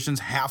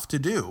politicians have to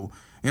do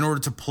in order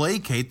to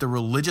placate the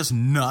religious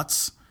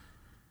nuts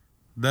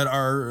that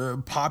are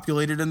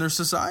populated in their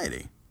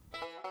society.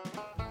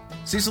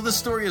 See, so this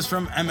story is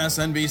from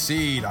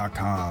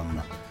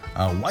MSNBC.com.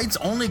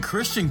 Whites-only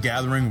Christian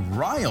gathering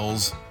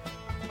riles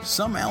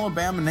some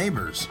Alabama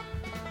neighbors.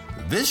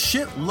 This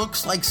shit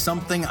looks like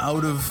something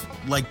out of,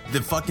 like,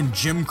 the fucking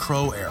Jim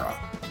Crow era.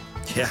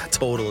 Yeah,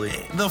 totally.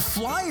 The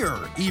flyer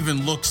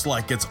even looks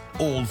like it's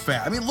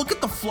old-fashioned. I mean, look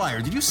at the flyer.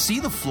 Did you see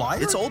the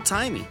flyer? It's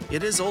old-timey.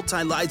 It is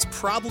old-timey. It's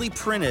probably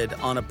printed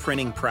on a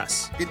printing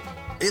press.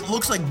 It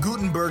looks like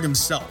Gutenberg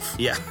himself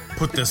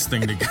put this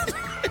thing together.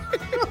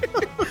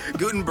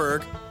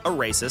 Gutenberg, a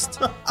racist.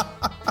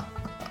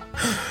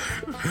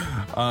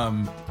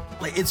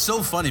 It's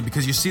so funny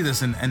because you see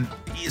this and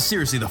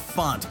seriously, the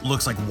font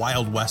looks like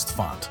Wild West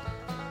font.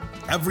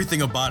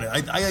 Everything about it.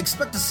 I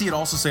expect to see it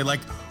also say, like,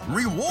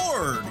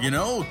 reward,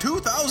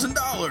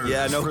 $2,000.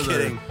 Yeah, no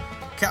kidding.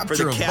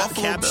 Capture of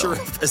Buffalo capture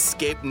Bill. of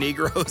escaped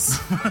Negroes.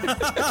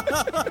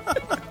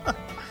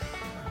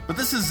 But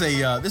this is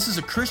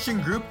a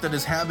Christian group that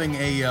is having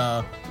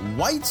a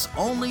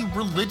whites-only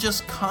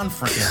religious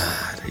conference,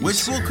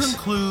 which will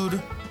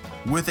conclude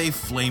with a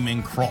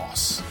flaming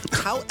cross.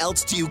 How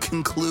else do you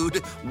conclude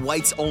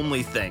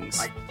whites-only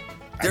things?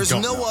 There's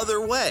don't no know.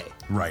 other way.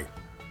 Right.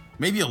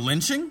 Maybe a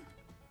lynching?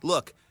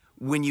 Look,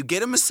 when you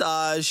get a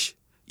massage,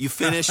 you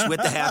finish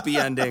with the happy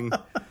ending.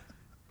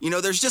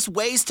 There's just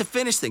ways to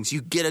finish things.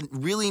 You get a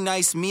really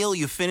nice meal,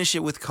 you finish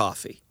it with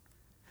coffee.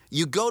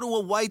 You go to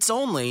a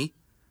whites-only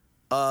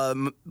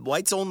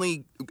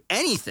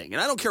anything,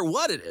 and I don't care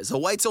what it is, a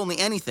whites-only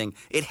anything,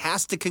 it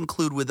has to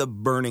conclude with a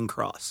burning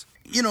cross.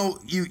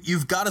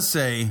 You've got to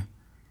say,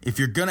 if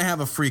you're going to have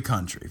a free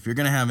country, if you're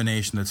going to have a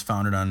nation that's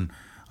founded on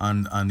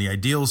the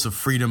ideals of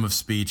freedom of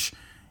speech,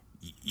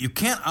 you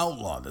can't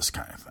outlaw this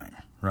kind of thing.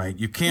 Right?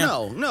 You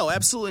can't. No,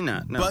 absolutely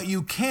not. No. But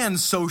you can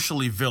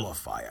socially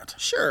vilify it.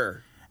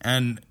 Sure.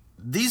 And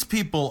these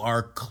people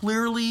are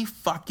clearly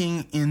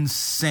fucking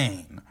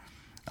insane.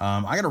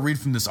 I got to read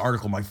from this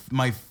article.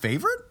 My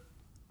favorite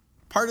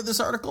part of this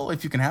article,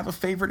 if you can have a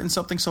favorite in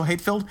something so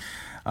hate-filled,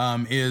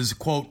 is,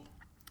 quote,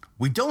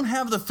 we don't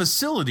have the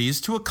facilities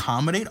to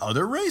accommodate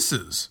other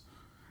races.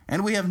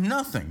 And we have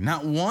nothing,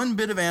 not one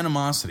bit of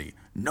animosity,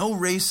 no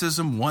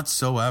racism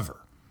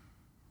whatsoever.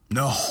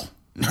 No.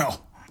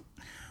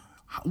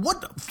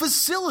 What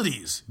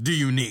facilities do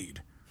you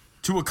need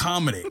to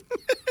accommodate?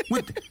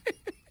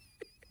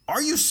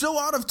 Are you so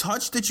out of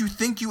touch that you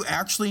think you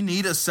actually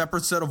need a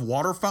separate set of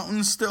water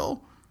fountains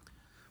still?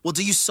 Well,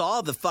 do you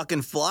saw the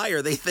fucking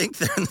flyer? They think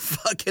they're in the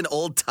fucking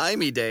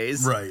old-timey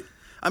days. Right.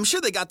 I'm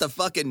sure they got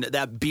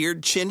that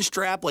beard chin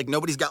strap, like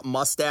nobody's got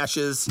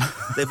mustaches.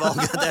 They've all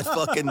got that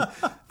fucking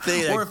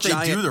Or if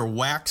they do, they're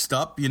waxed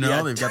up, you know?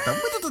 Yeah. They've got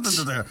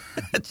the...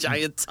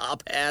 giant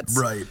top hats.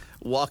 Right.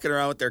 Walking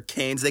around with their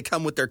canes. They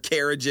come with their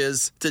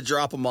carriages to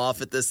drop them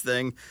off at this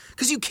thing.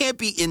 Because you can't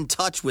be in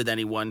touch with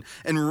anyone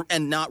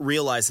and not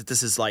realize that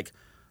this is like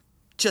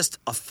just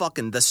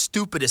the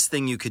stupidest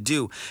thing you could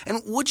do.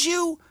 And would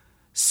you,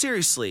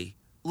 seriously,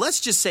 let's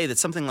just say that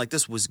something like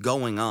this was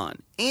going on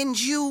and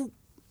you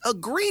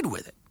agreed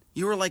with it.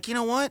 You were like, you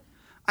know what?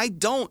 I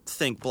don't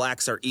think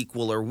blacks are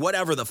equal or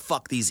whatever the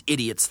fuck these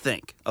idiots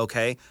think,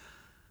 okay?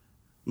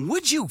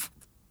 Would you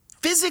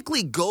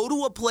physically go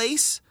to a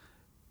place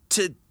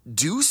to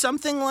do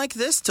something like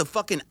this, to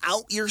fucking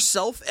out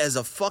yourself as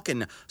a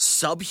fucking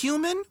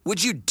subhuman?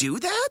 Would you do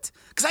that?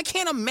 Because I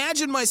can't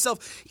imagine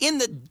myself in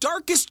the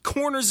darkest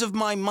corners of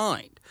my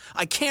mind.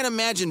 I can't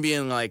imagine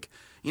being like,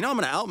 you know, I'm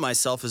going to out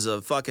myself as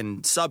a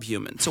fucking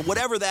subhuman. So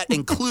whatever that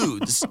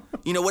includes,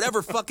 you know,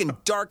 whatever fucking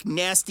dark,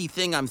 nasty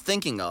thing I'm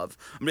thinking of,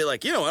 I'm going to be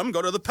like, you know, I'm going to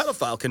go to the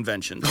pedophile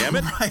convention, damn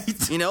it.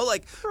 Right. You know,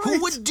 like,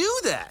 who would do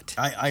that?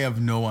 I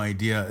have no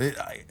idea.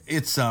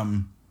 It's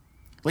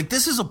like,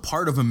 this is a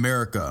part of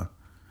America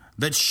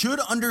that should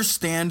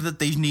understand that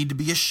they need to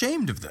be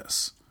ashamed of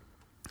this.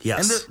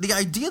 Yes. And the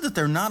idea that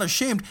they're not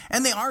ashamed,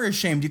 and they are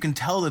ashamed, you can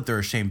tell that they're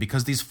ashamed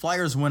because these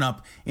flyers went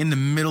up in the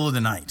middle of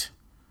the night,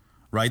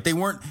 right?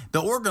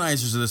 The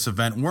organizers of this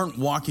event weren't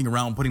walking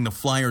around putting the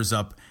flyers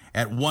up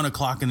at 1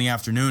 o'clock in the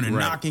afternoon and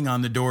knocking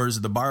on the doors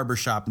of the barber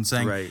shop and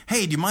saying,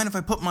 hey, do you mind if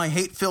I put my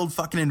hate-filled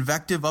fucking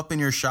invective up in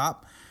your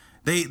shop?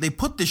 They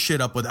put this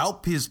shit up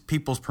without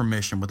people's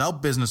permission,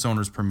 without business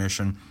owners'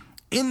 permission,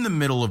 in the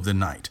middle of the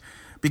night.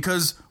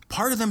 Because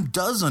part of them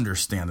does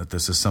understand that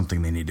this is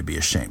something they need to be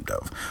ashamed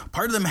of.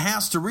 Part of them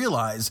has to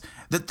realize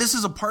that this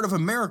is a part of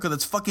America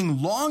that's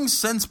fucking long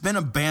since been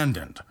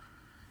abandoned.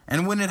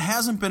 And when it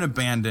hasn't been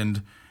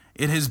abandoned,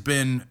 it has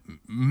been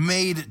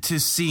made to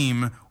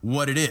seem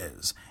what it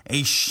is.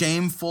 A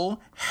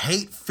shameful,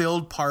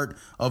 hate-filled part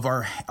of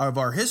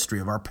our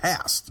history, of our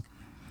past.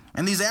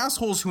 And these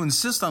assholes who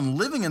insist on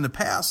living in the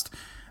past,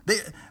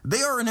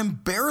 they are an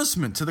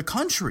embarrassment to the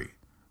country.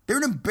 They're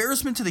an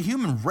embarrassment to the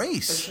human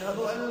race.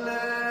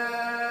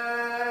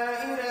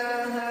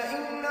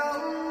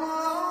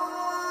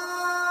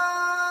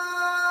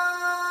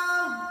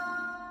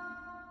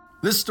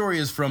 This story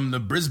is from the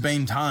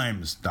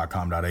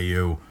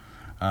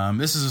BrisbaneTimes.com.au.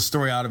 This is a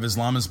story out of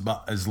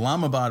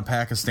Islamabad,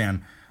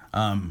 Pakistan.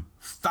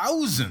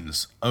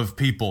 Thousands of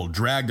people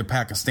dragged a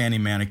Pakistani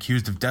man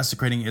accused of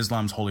desecrating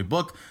Islam's holy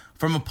book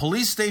from a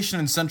police station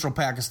in central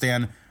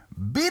Pakistan,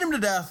 beat him to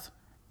death,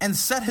 and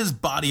set his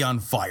body on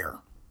fire.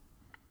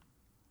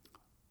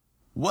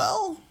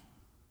 Well,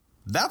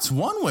 that's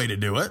one way to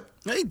do it.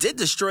 He did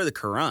destroy the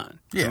Quran.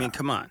 Yeah. I mean,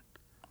 come on.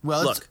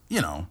 Well, look,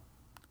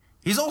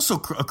 he's also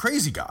a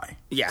crazy guy.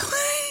 Yeah,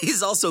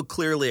 he's also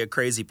clearly a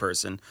crazy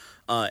person.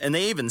 And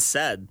they even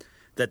said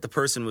that the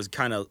person was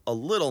kind of a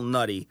little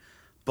nutty,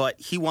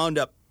 but he wound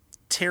up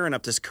tearing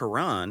up this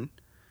Quran,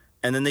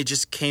 and then they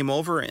just came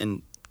over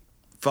and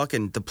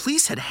fucking, the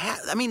police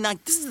I mean,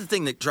 like, this is the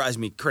thing that drives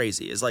me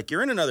crazy, is like,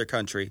 you're in another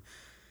country,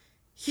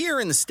 here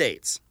in the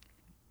States,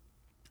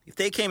 if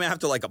they came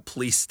after like a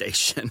police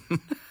station,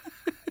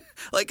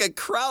 like a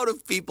crowd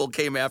of people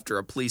came after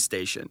a police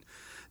station,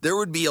 there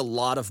would be a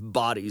lot of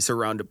bodies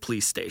around a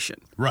police station.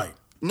 Right.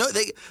 No,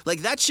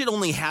 that shit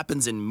only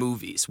happens in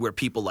movies where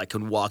people like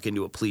can walk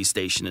into a police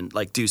station and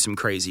like do some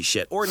crazy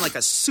shit, or in like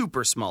a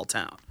super small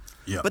town.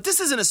 Yeah. But this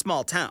isn't a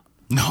small town.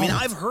 No. I mean,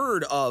 I've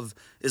heard of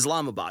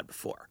Islamabad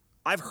before.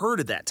 I've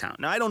heard of that town.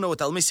 Now, I don't know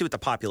let me see what the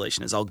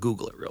population is. I'll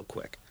Google it real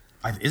quick.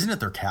 Isn't it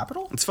their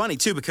capital? It's funny,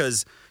 too,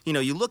 because,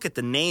 you look at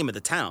the name of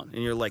the town,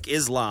 and you're like,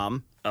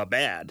 Islam,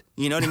 bad.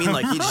 You know what I mean?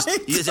 Like,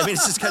 it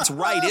just cuts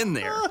right in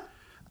there.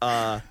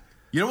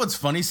 You know what's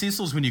funny,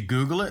 Cecil, is when you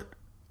Google it,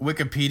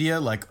 Wikipedia,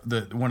 like,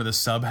 one of the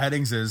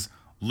subheadings is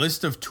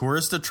list of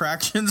tourist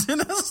attractions in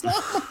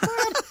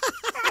Islamabad.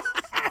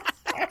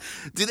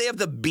 Do they have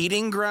the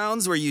beating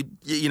grounds where you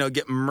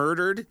get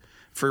murdered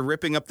for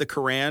ripping up the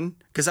Quran?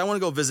 Because I want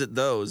to go visit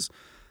those.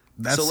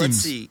 Let's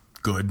see.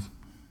 Good.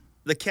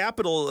 The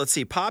capital,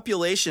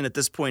 population at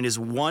this point is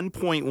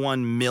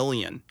 1.1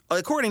 million,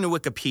 according to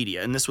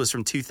Wikipedia, and this was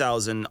from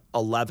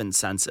 2011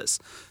 census.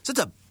 So it's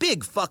a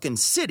big fucking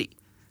city.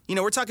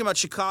 We're talking about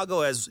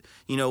Chicago as,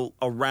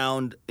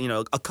 around,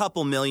 a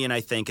couple million, I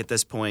think, at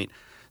this point.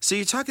 So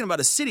you're talking about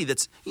a city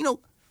that's,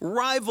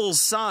 rivals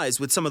size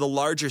with some of the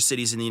larger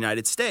cities in the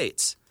United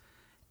States.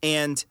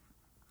 And,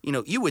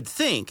 you would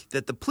think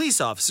that the police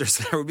officers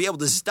there would be able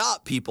to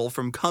stop people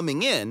from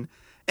coming in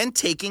and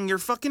taking your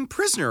fucking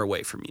prisoner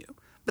away from you.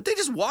 But they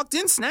just walked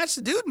in, snatched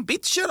the dude, and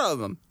beat the shit out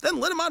of him. Then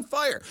lit him on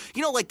fire.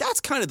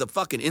 That's kind of the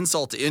fucking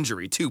insult to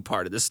injury, too,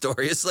 part of this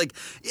story. It's like,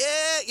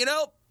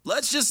 yeah,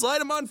 let's just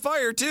light him on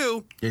fire,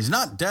 too. He's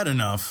not dead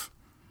enough.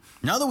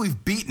 Now that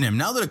we've beaten him,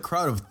 now that a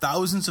crowd of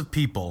thousands of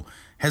people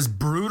has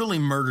brutally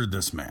murdered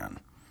this man,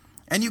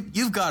 and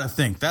you've got to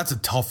think, that's a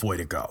tough way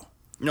to go.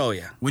 Oh,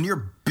 yeah. When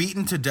you're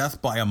beaten to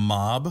death by a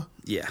mob,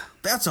 yeah,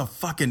 that's a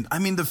fucking,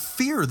 the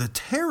fear, the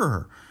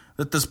terror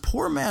that this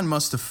poor man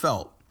must have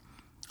felt.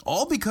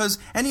 All because,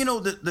 and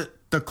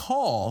the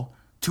call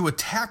to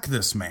attack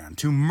this man,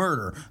 to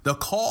murder, the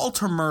call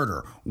to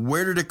murder,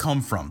 where did it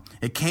come from?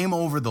 It came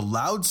over the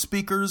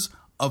loudspeakers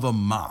of a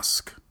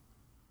mosque.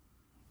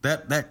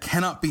 That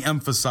cannot be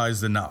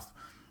emphasized enough.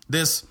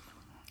 This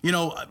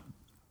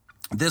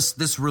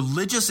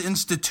religious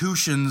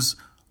institution's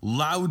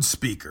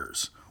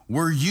loudspeakers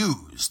were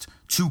used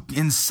to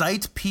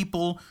incite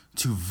people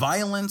to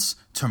violence,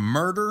 to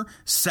murder.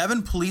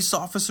 7 police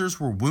officers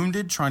were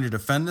wounded trying to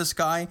defend this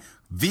guy.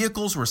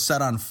 Vehicles were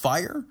set on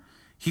fire.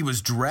 He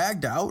was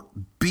dragged out,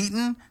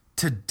 beaten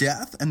to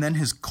death, and then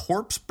his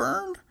corpse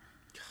burned.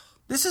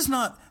 These are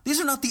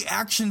not the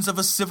actions of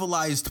a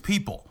civilized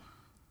people.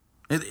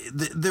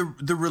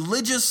 The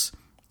religious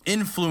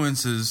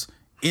influences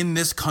in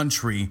this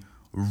country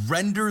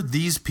render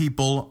these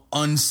people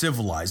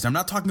uncivilized. I'm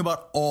not talking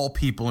about all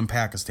people in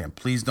Pakistan.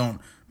 Please don't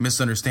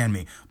misunderstand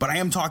me. But I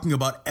am talking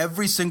about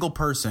every single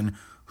person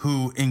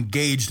who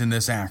engaged in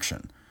this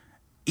action.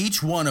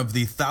 Each one of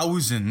the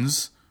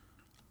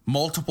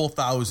multiple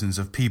thousands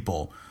of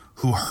people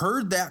who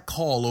heard that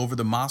call over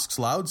the mosque's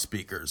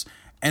loudspeakers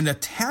and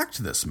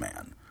attacked this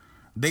man.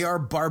 They are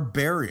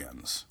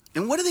barbarians.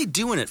 And what are they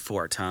doing it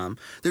for, Tom?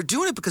 They're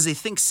doing it because they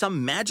think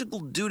some magical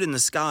dude in the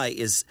sky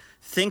is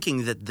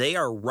thinking that they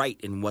are right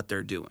in what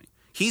they're doing.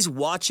 He's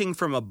watching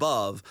from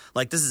above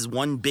like this is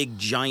one big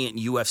giant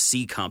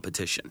UFC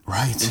competition.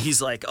 Right. And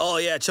he's like, oh,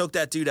 yeah, choke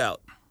that dude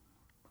out.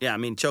 Yeah, I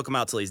mean, choke him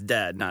out till he's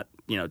dead, not,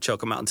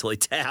 choke him out until he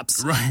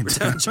taps. Right.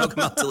 Choke him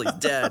out till he's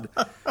dead,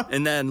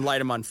 and then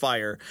light him on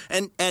fire.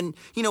 And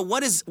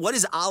what is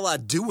Allah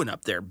doing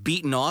up there?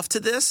 Beating off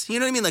to this? You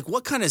know what I mean? Like,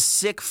 what kind of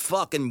sick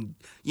fucking,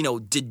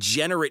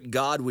 degenerate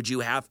God would you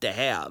have to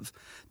have?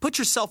 Put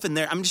yourself in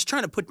there. I'm just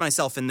trying to put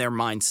myself in their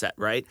mindset,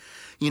 right?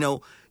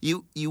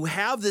 You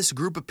have this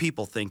group of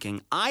people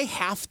thinking, I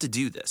have to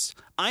do this.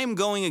 I am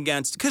going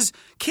against, because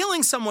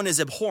killing someone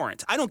is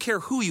abhorrent. I don't care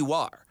who you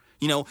are.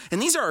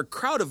 And these are a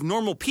crowd of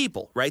normal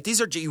people, right?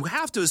 You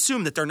have to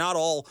assume that they're not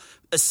all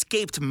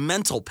escaped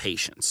mental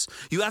patients.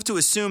 You have to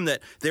assume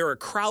that they're a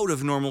crowd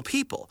of normal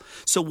people.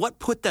 So what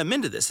put them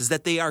into this is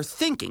that they are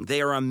thinking,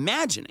 they are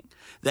imagining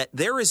that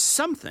there is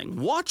something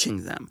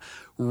watching them,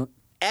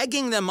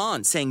 egging them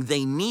on, saying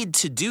they need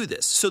to do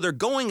this. So they're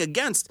going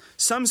against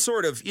some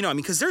sort of,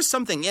 because there's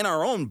something in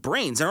our own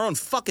brains, our own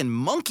fucking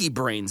monkey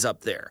brains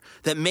up there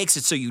that makes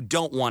it so you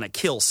don't want to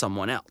kill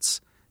someone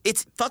else.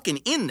 It's fucking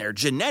in there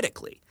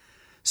genetically.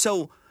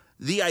 So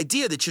the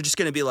idea that you're just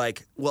going to be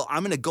like, well,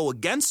 I'm going to go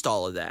against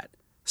all of that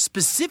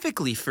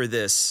specifically for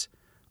this,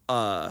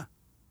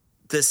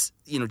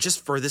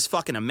 just for this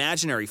fucking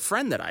imaginary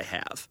friend that I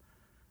have,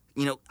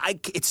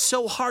 it's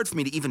so hard for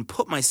me to even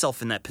put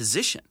myself in that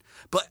position.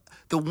 But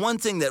the one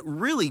thing that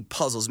really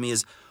puzzles me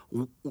is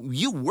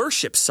you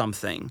worship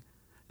something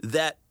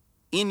that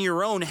in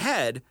your own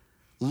head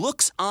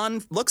looks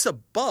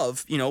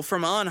above,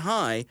 from on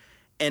high,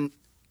 and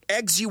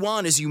eggs you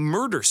on as you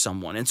murder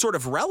someone and sort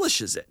of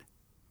relishes it.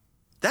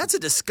 That's a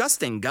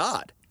disgusting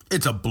God.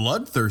 It's a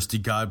bloodthirsty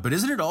God, but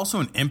isn't it also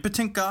an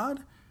impotent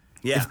God?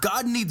 Yeah. If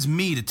God needs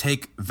me to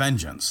take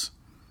vengeance,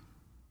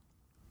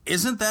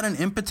 isn't that an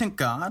impotent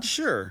God?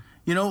 Sure.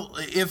 You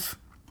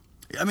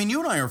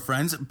and I are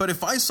friends, but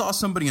if I saw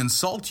somebody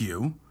insult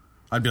you,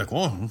 I'd be like,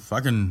 well,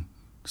 fucking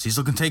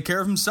Cecil can take care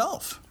of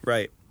himself.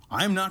 Right.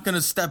 I'm not going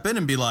to step in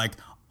and be like,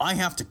 I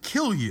have to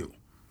kill you.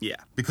 Yeah.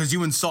 Because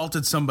you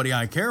insulted somebody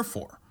I care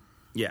for.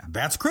 Yeah.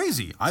 That's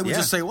crazy. I would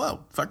just say,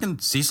 well, fucking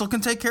Cecil can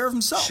take care of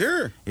himself.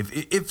 Sure.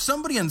 If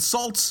somebody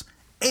insults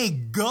a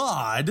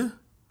god,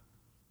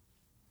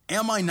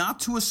 am I not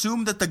to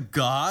assume that the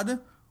god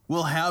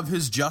will have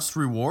his just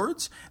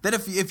rewards? That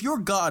if your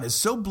God is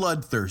so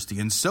bloodthirsty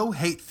and so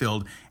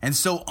hate-filled and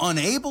so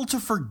unable to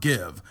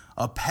forgive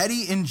a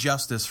petty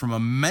injustice from a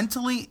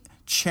mentally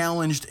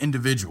challenged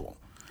individual,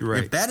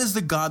 right. If that is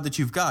the God that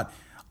you've got,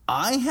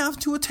 I have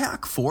to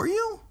attack for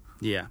you?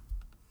 Yeah.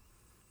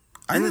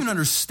 I don't even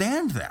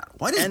understand that.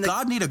 Why does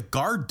God need a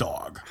guard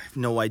dog? I have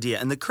no idea.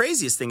 And the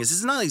craziest thing is,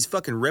 it's not like he's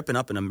fucking ripping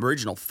up an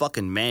original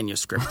fucking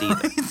manuscript either.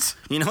 Right? It's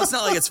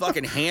not like it's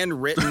fucking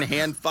handwritten,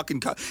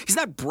 he's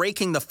not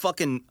breaking the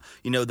fucking,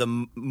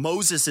 the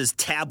Moses'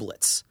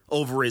 tablets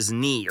over his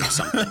knee or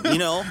something,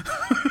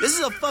 This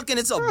is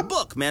it's a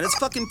book, man. It's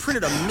fucking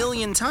printed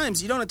 1,000,000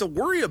 times. You don't have to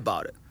worry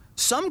about it.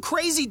 Some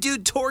crazy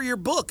dude tore your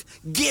book.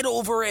 Get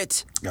over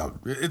it. No,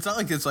 it's not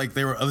like it's like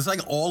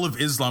all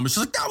of Islam. It's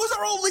just like, that was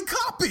our only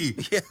copy.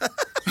 Yeah.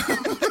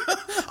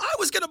 I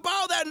was going to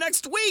borrow that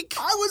next week.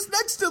 I was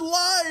next in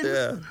line.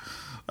 Yeah.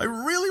 I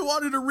really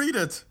wanted to read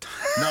it.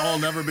 Now I'll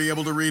never be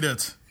able to read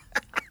it.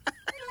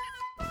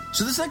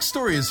 So this next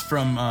story is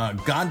from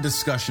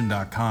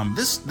GodDiscussion.com.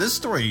 This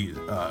story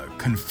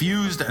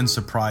confused and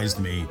surprised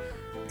me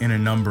in a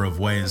number of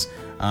ways.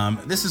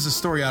 This is a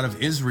story out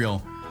of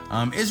Israel.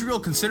 Israel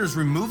considers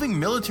removing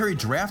military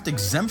draft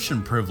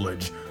exemption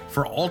privilege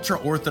for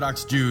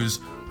ultra-Orthodox Jews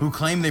who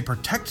claim they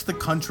protect the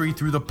country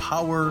through the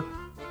power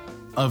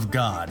of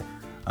God.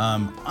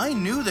 I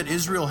knew that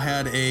Israel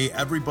had a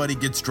everybody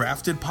gets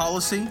drafted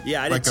policy.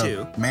 Yeah, I did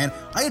too. Man,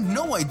 I had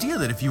no idea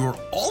that if you were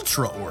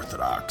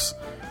ultra-Orthodox,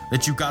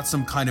 that you got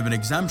some kind of an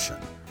exemption.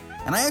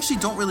 And I actually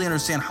don't really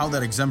understand how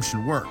that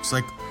exemption works.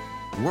 Like,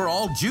 we're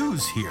all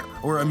Jews here.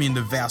 Or, I mean,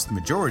 the vast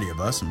majority of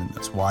us. I mean,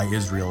 that's why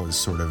Israel is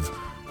sort of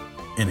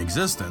in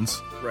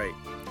existence. Right.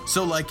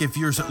 So, like, if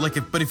you're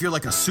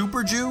like a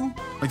super Jew,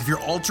 like if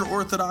you're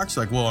ultra-Orthodox,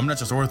 like, well, I'm not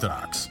just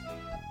Orthodox.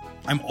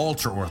 I'm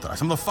ultra-Orthodox.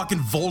 I'm the fucking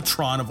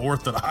Voltron of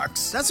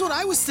Orthodox. That's what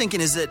I was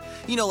thinking, is that,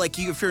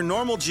 if you're a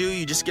normal Jew,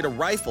 you just get a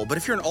rifle. But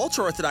if you're an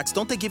ultra-Orthodox,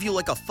 don't they give you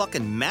like a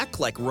fucking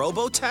mech, like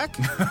Robotech?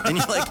 And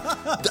you're like,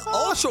 the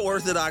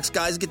ultra-Orthodox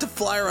guys get to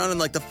fly around in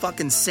like the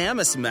fucking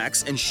Samus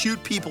mechs and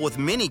shoot people with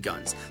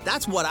miniguns.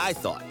 That's what I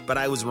thought, but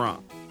I was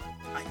wrong.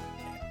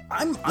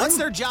 What's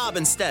their job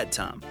instead,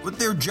 Tom? But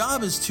their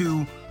job is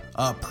to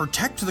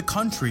protect the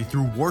country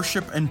through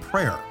worship and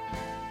prayer.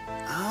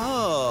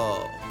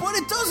 Oh. But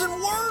it doesn't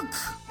work.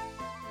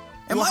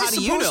 Am Well, I how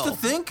do you supposed know? to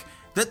think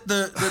that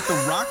the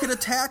rocket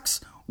attacks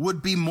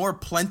would be more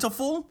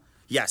plentiful?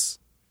 Yes.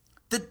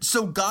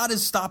 So God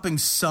is stopping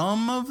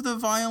some of the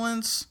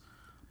violence,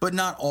 but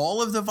not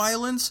all of the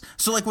violence?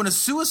 So like when a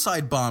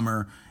suicide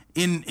bomber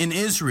in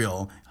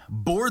Israel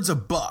boards a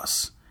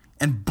bus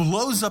and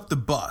blows up the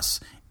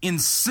bus,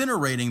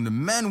 incinerating the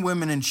men,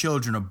 women, and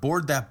children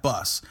aboard that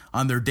bus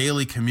on their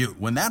daily commute,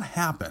 when that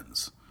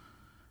happens,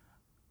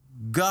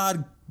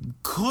 God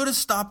could have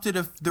stopped it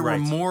if there were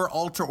more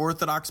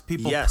ultra-Orthodox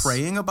people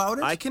praying about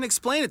it? I can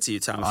explain it to you,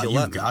 Tom, if you'll You've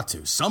let me. got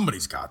to.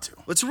 Somebody's got to.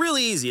 It's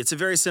really easy. It's a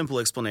very simple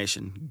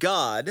explanation.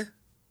 God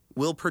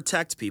will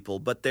protect people,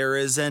 but there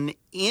is an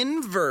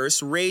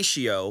inverse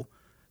ratio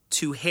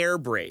to hair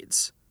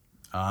braids.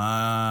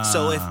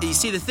 So if you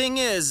see, the thing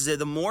is,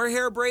 the more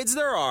hair braids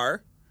there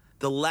are,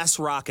 the less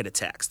rocket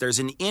attacks. There's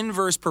an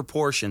inverse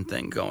proportion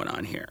thing going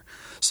on here.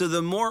 So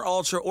the more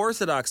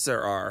ultra-Orthodox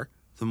there are,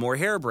 the more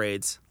hair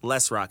braids,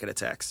 less rocket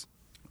attacks.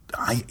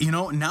 Now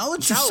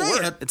that you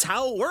say it, it's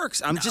how it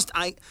works. I'm not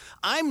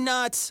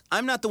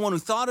the one who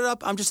thought it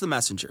up. I'm just the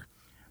messenger.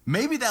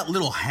 maybe that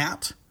little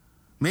hat,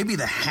 maybe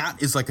the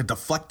hat is like a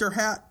deflector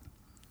hat.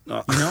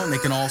 And they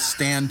can all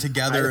stand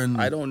together.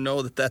 I don't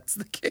know that that's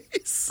the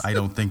case. I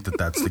don't think that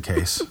that's the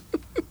case.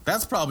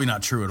 That's probably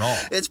not true at all.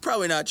 It's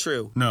probably not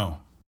true. No.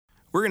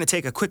 We're going to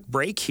take a quick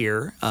break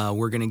here.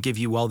 We're going to give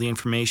you all the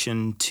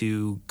information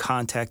to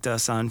contact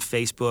us on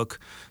Facebook,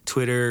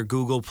 Twitter,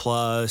 Google+,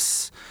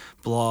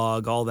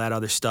 blog, all that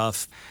other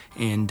stuff,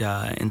 and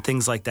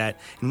things like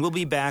that. And we'll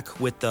be back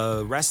with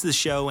the rest of the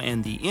show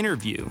and the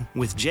interview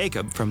with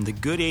Jacob from the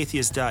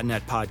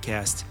GoodAtheist.net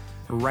podcast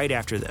right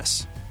after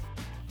this.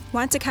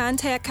 Want to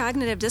contact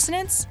Cognitive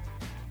Dissonance?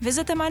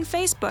 Visit them on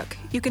Facebook.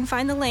 You can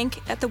find the link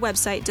at the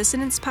website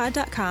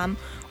dissonancepod.com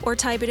or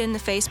type it in the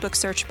Facebook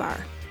search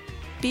bar.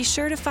 Be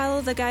sure to follow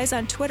the guys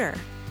on Twitter.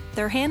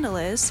 Their handle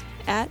is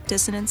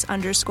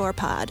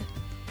 @dissonance_pod.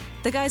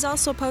 The guys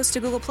also post to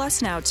Google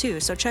Plus now,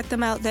 too, so check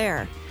them out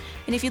there.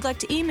 And if you'd like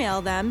to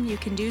email them, you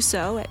can do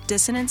so at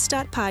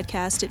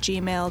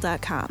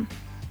dissonance.podcast@gmail.com.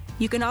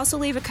 You can also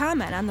leave a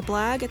comment on the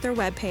blog at their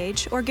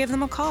webpage or give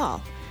them a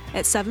call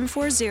at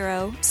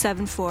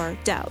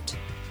 740-74-DOUBT.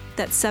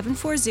 That's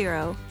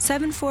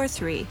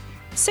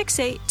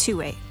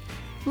 740-743-6828.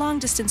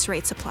 Long-distance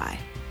rates apply.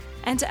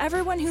 And to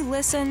everyone who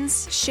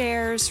listens,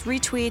 shares,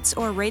 retweets,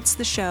 or rates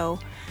the show,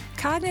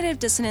 Cognitive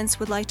Dissonance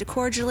would like to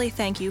cordially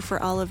thank you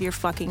for all of your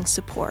fucking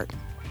support.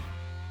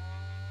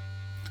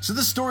 So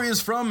this story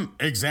is from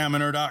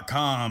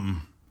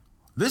Examiner.com.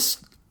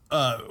 This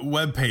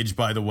webpage,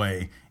 by the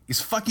way,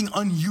 is fucking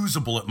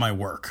unusable at my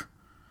work.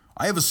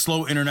 I have a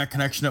slow internet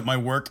connection at my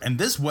work, and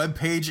this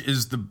webpage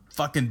is the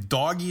fucking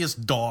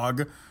doggiest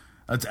dog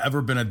that's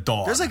ever been a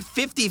dog. There's like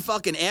 50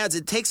 fucking ads.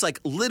 It takes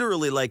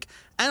literally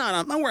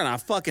I'm wearing a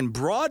fucking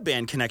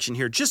broadband connection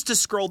here just to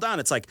scroll down.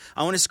 It's like,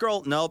 I want to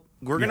scroll. Nope.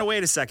 We're going to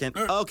wait a second.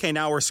 Okay,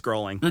 now we're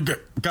scrolling. Okay,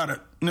 got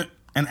it.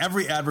 And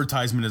every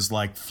advertisement is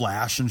like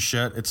flash and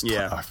shit.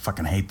 I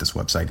fucking hate this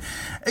website.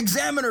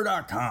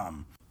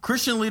 Examiner.com.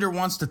 Christian leader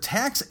wants to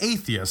tax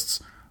atheists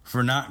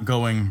for not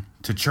going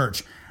to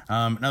church.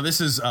 Now,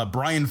 this is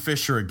Brian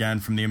Fisher again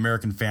from the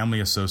American Family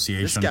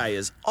Association. This guy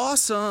is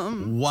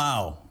awesome.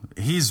 Wow.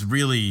 He's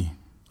really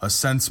a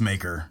sense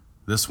maker,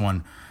 this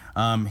one.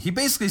 He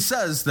basically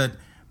says that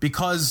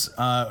because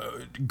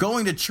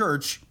going to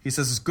church, he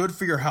says, is good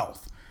for your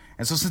health.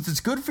 And so since it's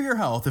good for your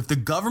health, if the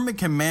government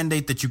can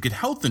mandate that you get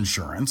health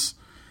insurance,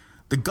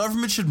 the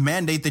government should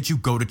mandate that you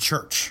go to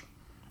church.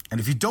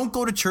 And if you don't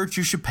go to church,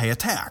 you should pay a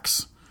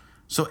tax.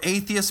 So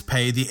atheists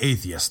pay the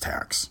atheist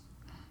tax.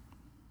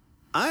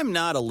 I'm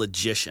not a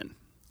logician,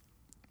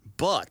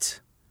 but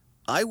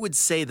I would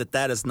say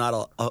that is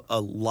not a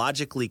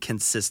logically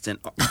consistent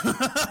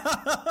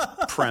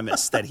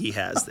premise that he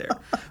has there.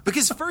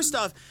 Because first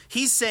off,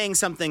 he's saying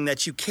something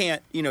that you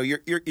can't,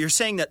 you're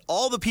saying that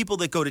all the people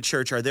that go to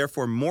church are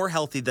therefore more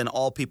healthy than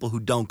all people who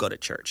don't go to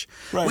church.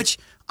 Right. Which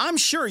I'm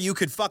sure you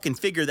could fucking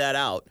figure that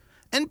out.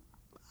 And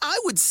I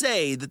would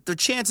say that the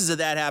chances of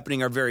that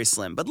happening are very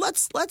slim. But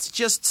let's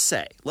just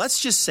say,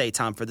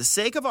 Tom, for the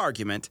sake of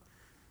argument,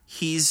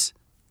 he's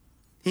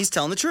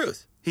telling the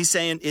truth. He's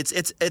saying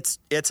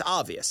it's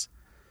obvious.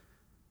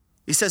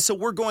 He says, so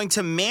we're going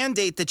to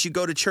mandate that you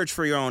go to church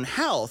for your own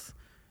health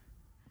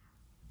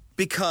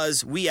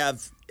because we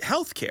have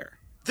health care.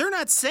 They're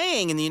not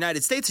saying in the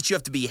United States that you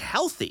have to be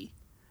healthy.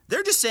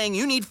 They're just saying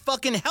you need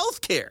fucking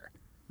health care.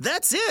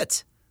 That's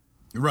it.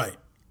 Right.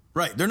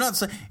 They're not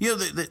saying,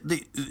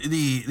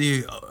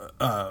 the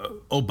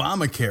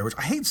Obamacare, which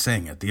I hate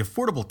saying it, the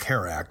Affordable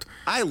Care Act.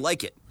 I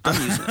like it.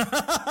 I'm using it.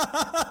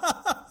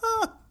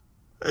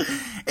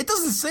 It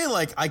doesn't say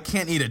like I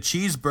can't eat a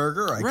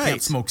cheeseburger, or I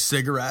can't smoke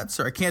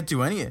cigarettes, or I can't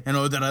do any,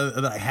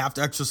 that I have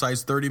to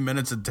exercise 30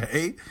 minutes a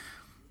day.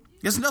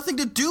 It has nothing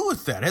to do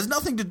with that. It has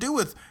nothing to do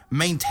with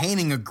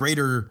maintaining a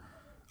greater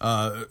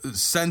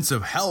sense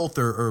of health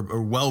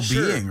or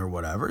well-being or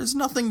whatever. It's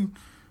nothing.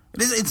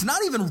 It's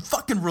not even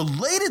fucking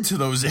related to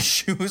those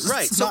issues.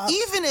 Right. So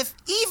even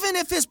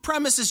if his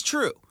premise is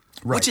true,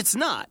 which it's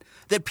not,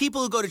 that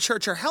people who go to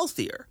church are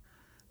healthier,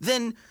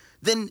 then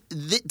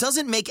it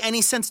doesn't make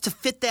any sense to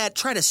fit that,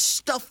 try to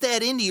stuff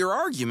that into your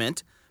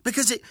argument,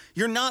 because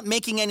you're not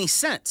making any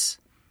sense.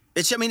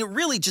 It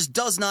really just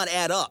does not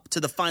add up to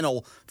the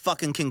final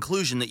fucking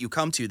conclusion that you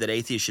come to, that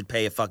atheists should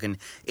pay a fucking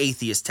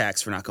atheist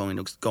tax for not going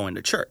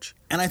to church.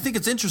 And I think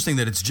it's interesting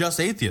that it's just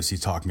atheists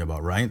he's talking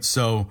about, right?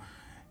 So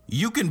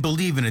you can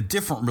believe in a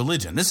different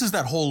religion. This is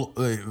that whole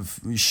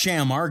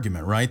sham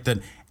argument, right? That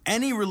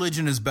any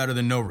religion is better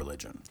than no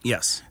religion.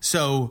 Yes.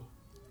 So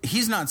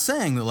he's not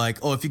saying that, like,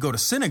 if you go to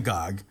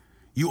synagogue,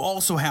 you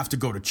also have to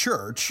go to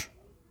church.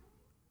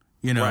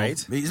 Right.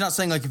 He's not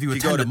saying, like, if you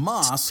attend a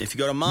mosque, if you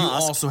go to mosque,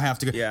 you also have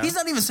to go. Yeah. He's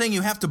not even saying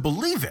you have to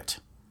believe it,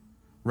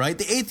 right?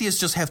 The atheists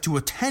just have to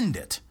attend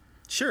it.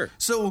 Sure.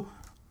 So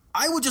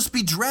I would just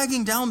be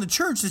dragging down the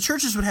church. The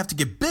churches would have to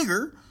get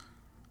bigger.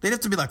 They'd have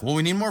to be like, well,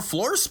 we need more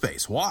floor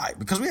space. Why?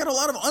 Because we had a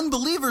lot of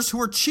unbelievers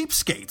who are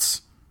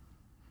cheapskates.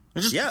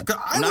 I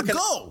would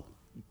go.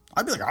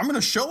 I'd be like, I'm going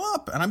to show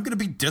up, and I'm going to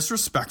be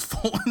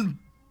disrespectful.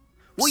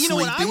 Well, you know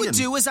what I would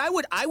do is I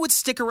would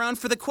stick around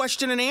for the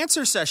question and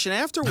answer session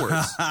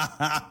afterwards.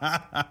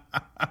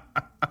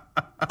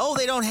 Oh,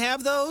 they don't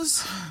have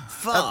those?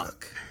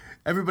 Fuck.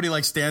 Everybody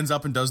like stands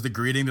up and does the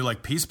greeting. They're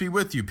like, peace be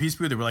with you, peace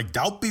be with you. We're like,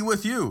 doubt be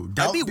with you,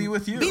 doubt be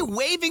with you. Be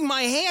waving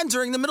my hand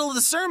during the middle of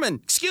the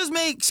sermon. Excuse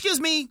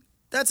me.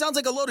 That sounds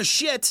like a load of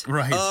shit.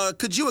 Right.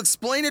 Could you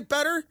explain it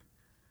better?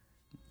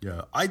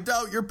 Yeah, I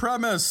doubt your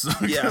premise.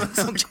 Yeah,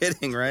 no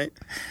kidding, right?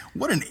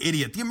 What an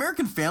idiot. The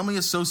American Family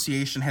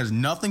Association has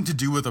nothing to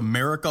do with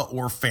America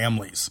or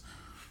families.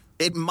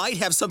 It might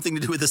have something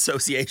to do with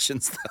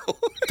associations, though.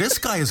 This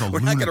guy is a We're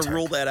lunatic. not going to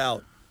rule that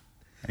out.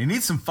 And he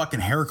needs some fucking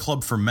hair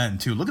club for men,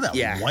 too. Look at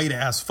that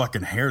white-ass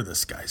fucking hair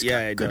this guy's got.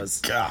 Yeah, it Good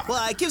does. God.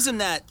 Well, it gives him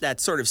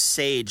that sort of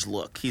sage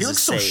look. He looks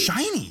so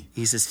shiny.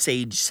 He's a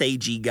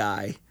sagey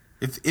guy.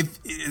 If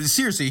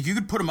seriously, if you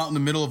could put him out in the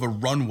middle of a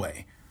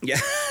runway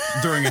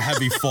during a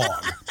heavy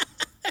fog.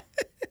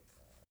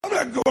 I'm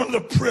not going to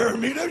the prayer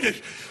meeting. I'm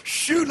just,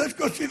 let's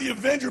go see the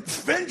Avengers.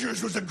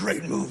 Avengers was a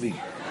great movie.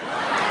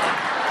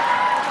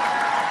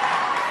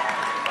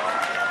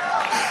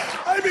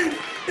 I mean,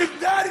 if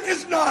that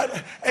is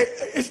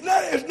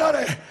not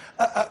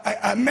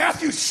a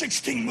Matthew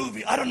 16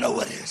 movie, I don't know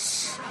what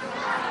is.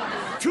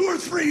 2 or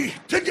 3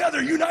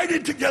 together,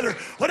 united together,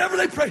 whatever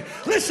they pray.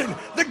 Listen,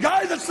 the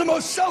guy that's the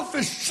most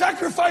selfish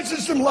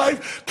sacrifices his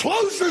life,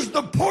 closes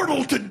the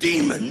portal to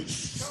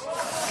demons.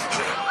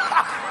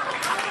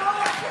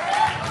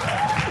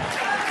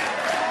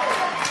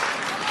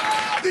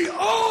 The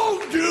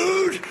old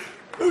dude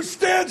who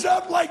stands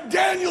up like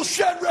Daniel,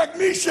 Shadrach,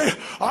 Meshach.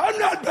 I'm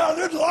not bound.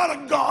 There's a lot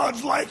of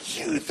gods like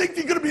you. Think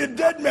you're going to be a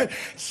dead man.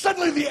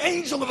 Suddenly the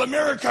angel of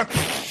America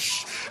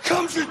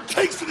comes and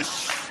takes it.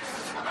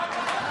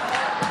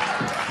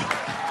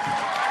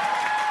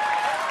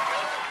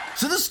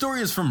 So this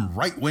story is from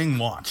Right Wing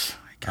Watch.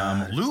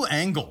 Lou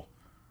Angle.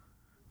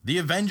 The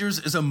Avengers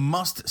is a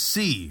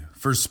must-see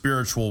for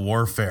spiritual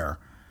warfare.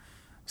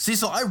 See,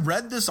 so I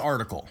read this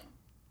article,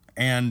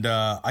 and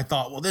I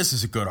thought, well, this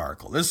is a good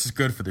article. This is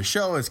good for the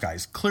show. This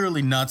guy's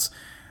clearly nuts.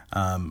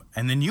 And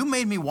then you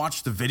made me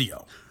watch the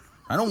video.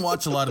 I don't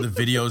watch a lot of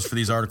the videos for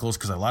these articles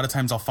because a lot of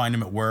times I'll find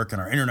them at work,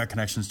 and our internet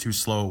connection's too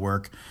slow at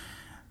work.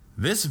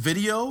 This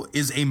video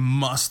is a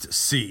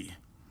must-see.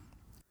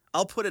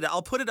 I'll put it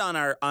on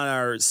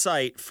our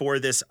site for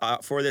this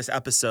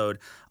episode.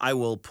 I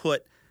will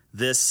put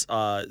this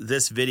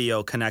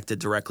video connected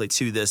directly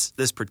to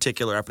this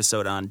particular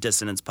episode on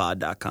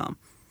dissonancepod.com.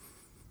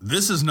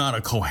 This is not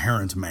a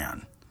coherent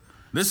man.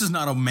 This is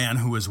not a man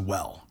who is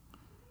well.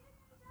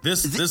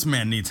 This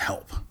man needs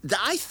help.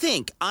 I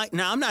think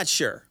now I'm not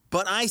sure,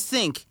 but I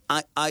think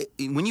I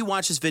when you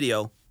watch this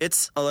video,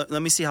 it's let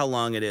me see how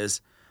long it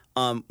is.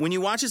 When you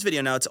watch this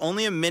video now, it's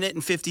only 1 minute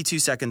and 52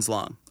 seconds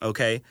long.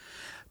 Okay.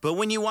 But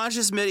when you watch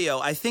this video,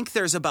 I think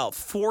there's about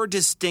 4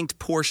 distinct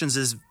portions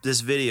of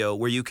this video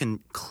where you can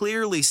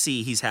clearly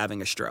see he's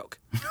having a stroke.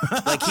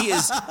 Like he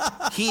is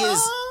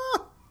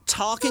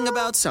talking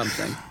about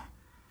something.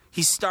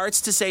 He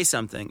starts to say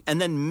something, and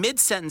then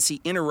mid-sentence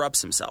he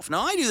interrupts himself.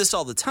 Now, I do this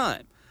all the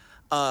time.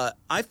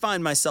 I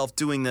find myself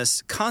doing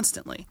this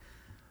constantly.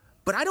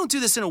 But I don't do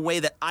this in a way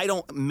that I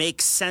don't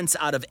make sense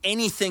out of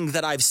anything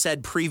that I've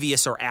said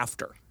previous or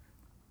after.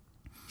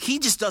 He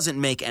just doesn't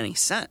make any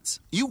sense.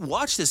 You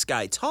watch this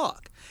guy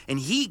talk, and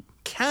he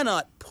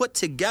cannot put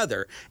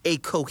together a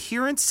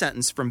coherent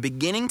sentence from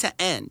beginning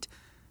to end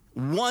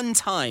one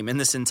time in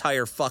this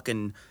entire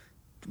fucking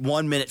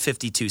 1 minute,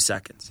 52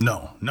 seconds.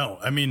 No.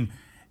 I mean,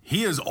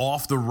 he is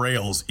off the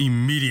rails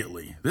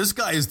immediately. This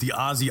guy is the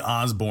Ozzy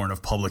Osbourne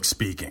of public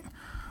speaking.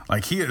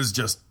 Like, he is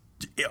just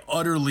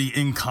utterly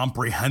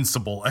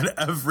incomprehensible at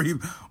every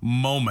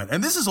moment.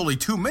 And this is only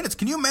 2 minutes.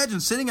 Can you imagine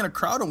sitting in a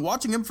crowd and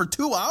watching him for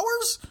 2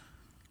 hours?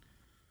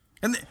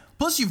 And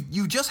plus,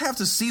 you just have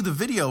to see the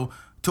video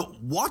to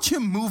watch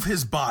him move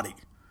his body.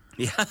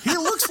 Yeah. He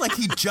looks like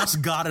he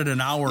just got it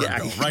an hour ago,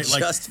 right? He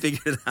just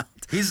figured it out.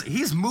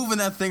 He's moving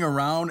that thing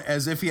around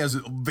as if he has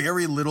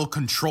very little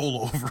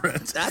control over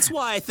it. That's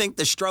why I think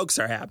the strokes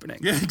are happening.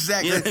 Yeah,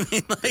 exactly. You know what I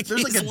mean? Like,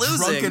 there's like a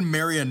drunken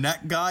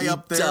marionette guy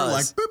up there. Does.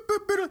 Like, boop,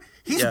 boop, boop.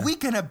 He's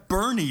Weekend at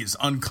Bernie's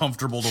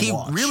uncomfortable to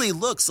watch. He really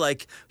looks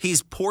like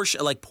he's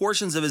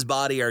portions of his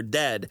body are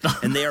dead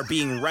and they are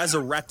being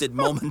resurrected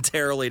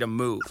momentarily to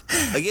move.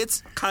 Like,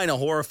 it's kind of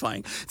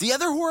horrifying. The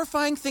other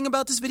horrifying thing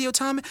about this video,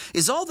 Tom,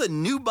 is all the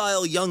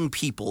nubile young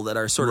people that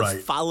are sort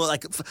of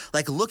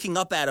like looking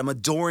up at him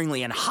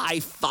adoringly and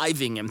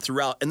high-fiving him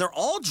throughout, and they're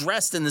all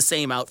dressed in the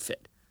same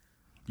outfit.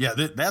 Yeah,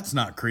 that's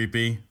not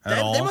creepy at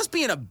all. They must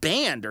be in a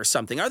band or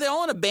something. Are they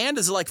all in a band?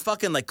 Is it like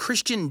fucking like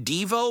Christian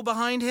Devo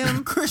behind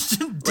him?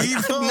 Christian Devo?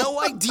 Like, I have no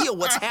idea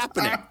what's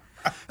happening.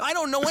 I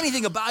don't know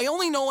anything about.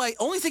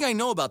 Only thing I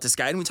know about this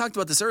guy, and we talked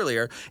about this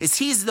earlier, is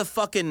he's the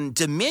fucking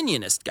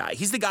dominionist guy.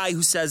 He's the guy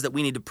who says that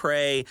we need to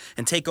pray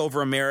and take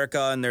over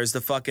America, and there's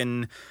the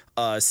fucking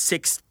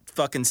 6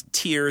 fucking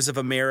tiers of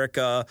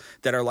America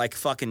that are like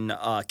fucking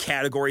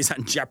categories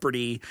on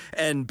Jeopardy,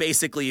 and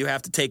basically you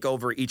have to take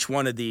over each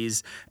one of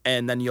these,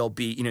 and then you'll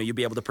be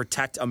able to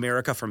protect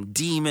America from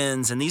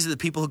demons. And these are the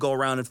people who go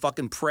around and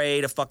fucking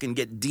pray to fucking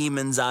get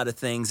demons out of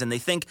things, and they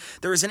think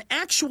there is an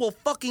actual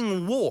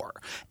fucking war,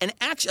 and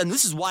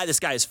this is why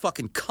this guy is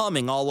fucking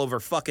coming all over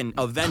fucking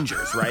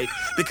Avengers, right?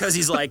 Because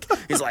he's like,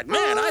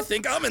 man, I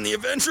think I'm in the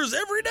Avengers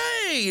every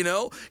day, you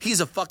know? He's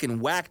a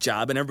fucking whack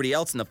job, and everybody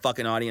else in the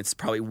fucking audience is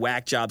probably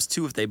whack jobs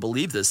too if they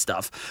believe this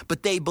stuff.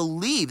 But they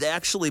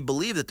actually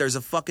believe that there's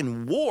a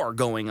fucking war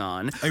going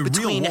on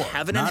between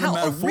heaven and hell.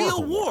 A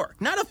real war.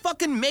 Not a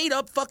fucking made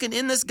up fucking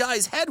in this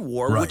guy's head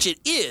war, which it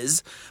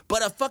is,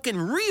 but a fucking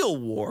real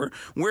war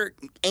where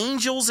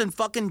angels and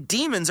fucking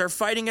demons are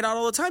fighting it out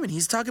all the time. And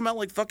he's talking about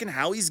like fucking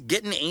how he's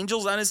getting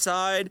angels on his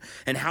side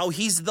and how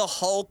he's the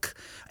Hulk.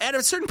 At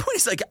a certain point,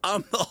 he's like,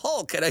 I'm the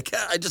Hulk. And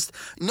I just,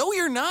 no,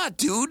 you're not,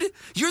 dude.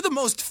 You're the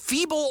most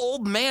feeble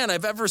old man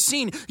I've ever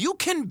seen. You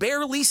can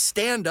barely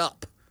stand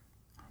up.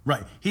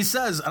 Right. He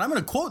says, and I'm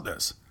going to quote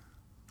this,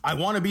 I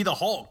want to be the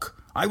Hulk.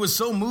 I was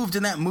so moved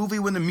in that movie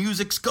when the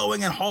music's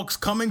going and Hulk's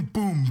coming.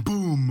 Boom,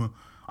 boom.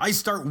 I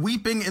start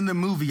weeping in the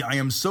movie. I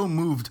am so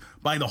moved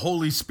by the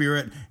Holy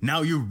Spirit.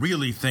 Now you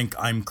really think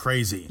I'm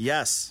crazy.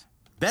 Yes.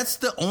 That's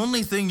the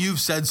only thing you've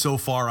said so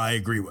far I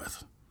agree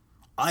with.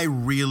 I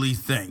really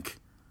think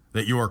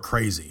that you're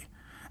crazy.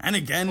 And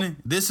again,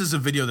 this is a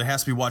video that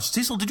has to be watched.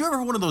 Cecil, did you ever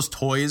have one of those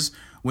toys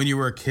when you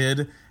were a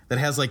kid that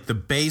has like the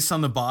base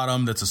on the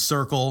bottom that's a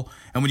circle,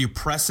 and when you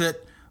press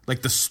it,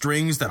 like the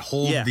strings that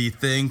hold the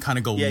thing kind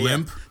of go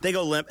limp? Yeah. They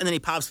go limp, and then he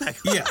pops back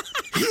up. Yeah.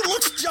 He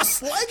looks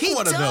just like he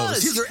one does. of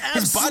those. You're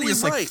his body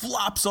is like right.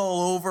 flops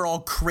all over,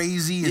 all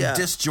crazy and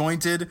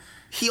disjointed.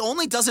 He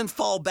only doesn't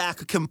fall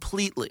back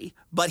completely,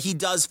 but he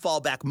does fall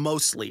back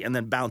mostly and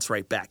then bounce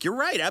right back. You're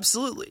right,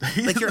 absolutely.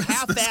 Like you're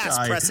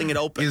half-assed pressing it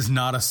open. Is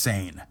not a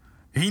sane.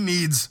 He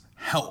needs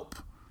help.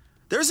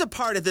 There's a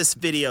part of this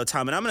video,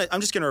 Tom, and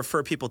I'm just going to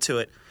refer people to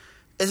it.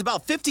 It's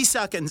about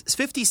 57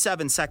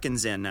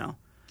 seconds in now.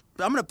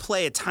 I'm going to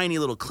play a tiny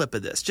little clip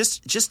of this.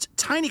 Just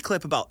tiny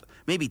clip, about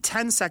maybe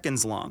 10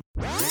 seconds long.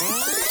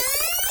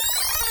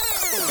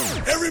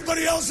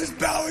 Everybody else is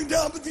bowing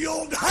down with the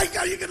old hike.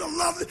 Are you going to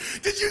love it?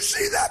 Did you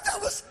see that?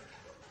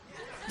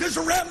 Does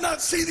a ram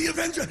not see the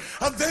Avenger?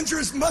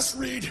 Avengers must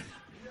read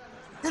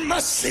or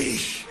must see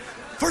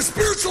for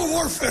spiritual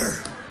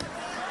warfare.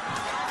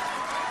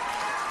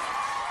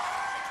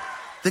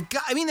 The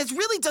guy, I mean, it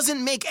really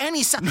doesn't make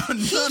any sense. Not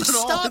at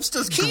all. It's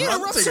just He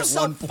interrupts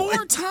himself 4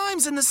 point.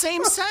 times in the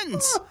same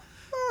sentence.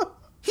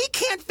 He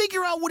can't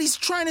figure out what he's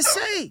trying to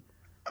say.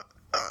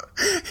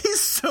 He's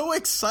so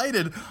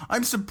excited.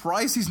 I'm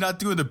surprised he's not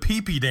doing the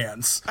pee-pee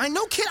dance. I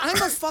know, kid. I'm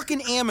a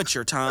fucking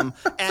amateur, Tom,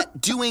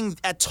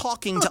 at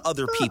talking to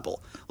other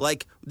people.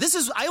 Like,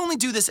 I only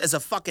do this as a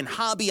fucking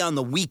hobby on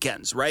the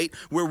weekends, right?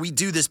 Where we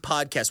do this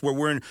podcast,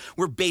 where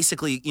we're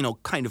basically,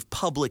 kind of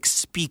public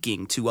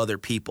speaking to other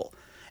people.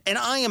 And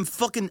I am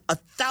fucking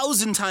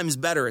 1,000 times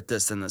better at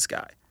this than this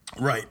guy.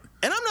 Right.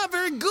 And I'm not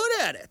very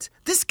good at it.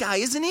 This guy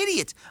is an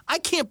idiot. I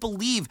can't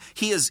believe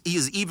he is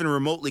even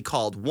remotely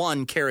called,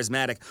 1,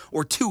 charismatic,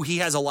 or 2, he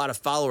has a lot of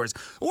followers,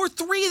 or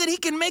 3, that he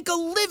can make a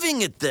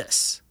living at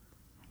this.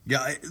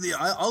 Yeah,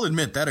 I'll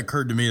admit that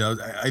occurred to me.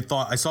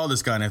 I saw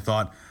this guy and I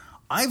thought,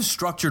 I've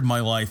structured my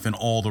life in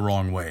all the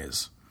wrong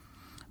ways.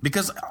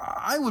 Because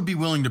I would be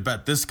willing to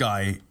bet this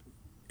guy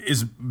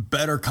is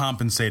better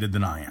compensated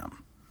than I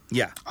am.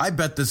 Yeah. I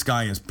bet this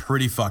guy is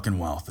pretty fucking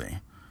wealthy.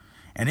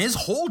 And his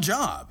whole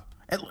job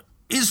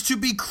is to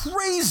be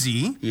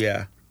crazy.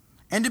 Yeah.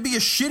 And to be a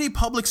shitty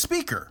public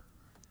speaker.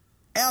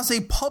 As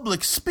a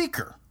public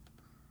speaker.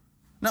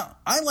 Now,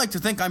 I like to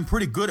think I'm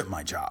pretty good at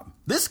my job.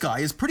 This guy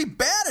is pretty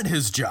bad at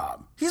his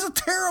job. He's a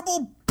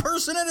terrible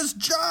person at his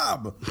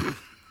job.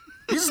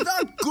 He's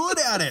not good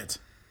at it.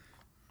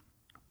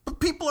 But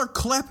people are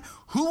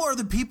Who are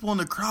the people in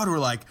the crowd who are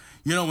like,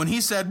 when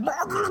he said,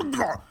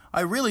 that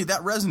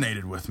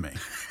resonated with me.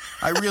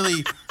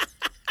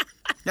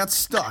 That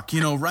stuck,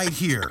 right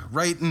here,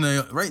 right in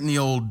the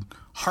old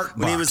heart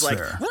when box he was like,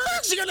 there.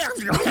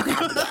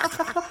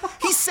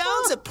 He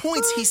sounds at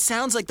points. He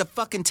sounds like the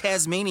fucking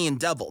Tasmanian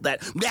devil.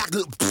 That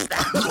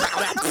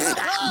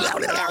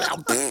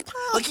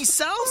like he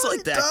sounds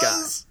like that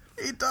guy.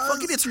 He does.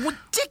 Fucking, it's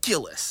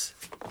ridiculous.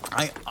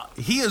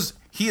 He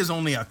is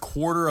only a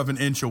quarter of an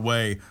inch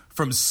away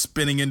from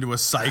spinning into a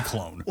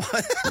cyclone.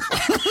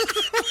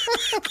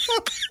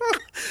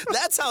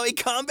 That's how he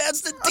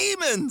combats the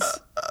demons.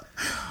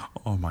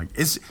 Oh my!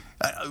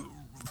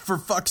 For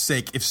fuck's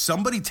sake, if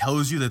somebody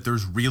tells you that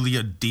there's really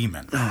a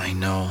demon, I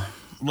know,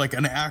 like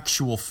an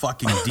actual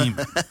fucking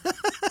demon,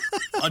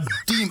 a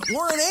demon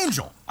or an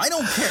angel, I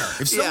don't care.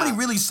 If somebody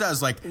really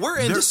says like we're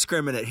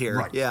indiscriminate here,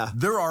 right, yeah,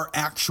 there are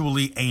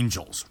actually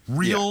angels,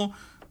 real,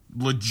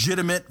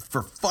 legitimate,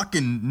 for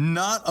fucking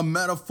not a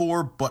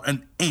metaphor, but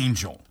an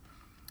angel.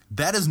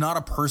 That is not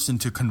a person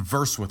to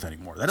converse with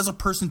anymore. That is a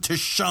person to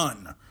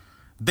shun.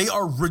 They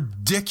are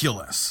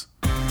ridiculous.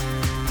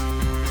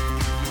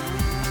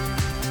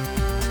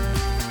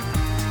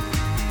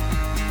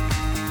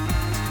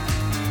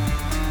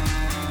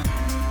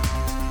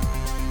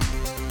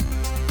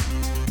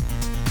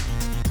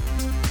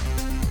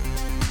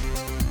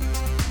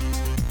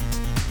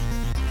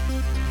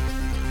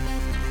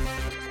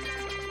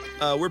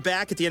 We're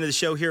back at the end of the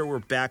show here. We're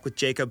back with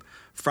Jacob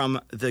from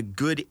the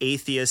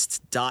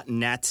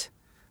GoodAtheist.net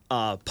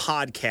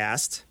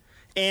podcast.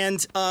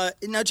 And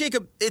now,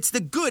 Jacob, it's the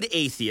Good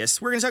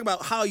Atheist. We're going to talk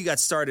about how you got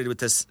started with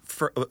this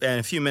in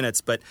a few minutes.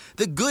 But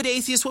the Good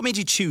Atheist, what made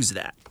you choose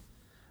that?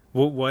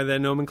 Well, why that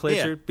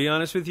nomenclature? Yeah. Be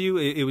honest with you,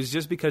 it was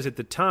just because at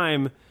the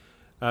time,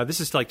 this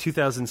is like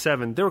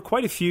 2007, there were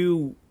quite a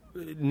few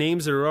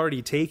names that were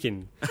already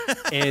taken.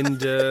 And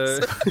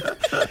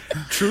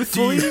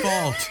truthfully...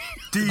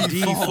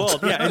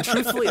 Default. Yeah, and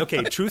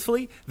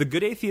truthfully, the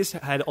Good Atheist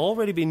had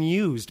already been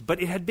used,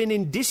 but it had been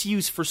in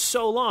disuse for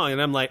so long,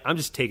 and I'm like, I'm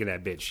just taking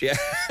that bitch. Yeah,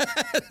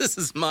 this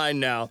is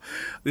mine now.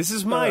 This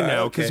is mine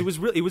now, because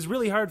okay. it was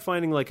really hard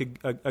finding like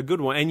a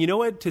good one. And you know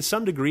what? To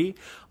some degree,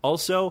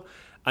 also,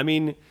 I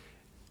mean,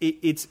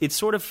 it's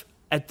sort of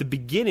at the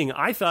beginning,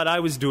 I thought I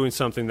was doing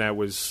something that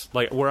was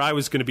like where I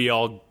was going to be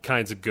all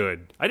kinds of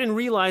good. I didn't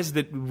realize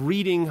that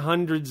reading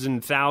hundreds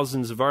and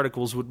thousands of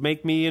articles would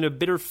make me in a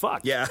bitter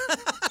fuck. Yeah.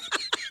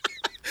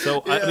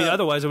 So, yeah. I mean,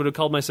 otherwise I would have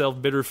called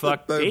myself bitter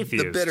fuck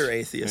atheist. The bitter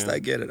atheist. Yeah. I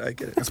get it.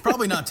 It's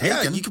probably not taken.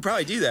 Yeah, you could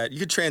probably do that. You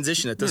could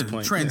transition at this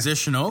point.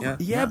 Transition over.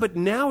 Yeah, but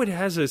now it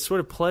has a sort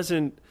of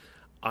pleasant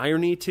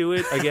irony to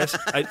it, I guess.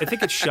 I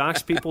think it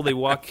shocks people. They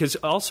walk, because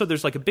also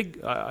there's like a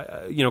big,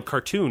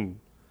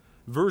 cartoon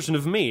version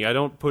of me. I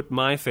don't put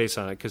my face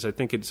on it because I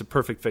think it's a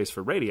perfect face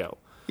for radio.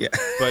 Yeah.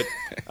 But,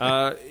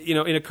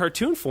 in a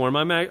cartoon form,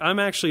 I'm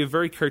actually a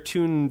very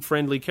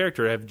cartoon-friendly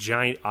character. I have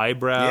giant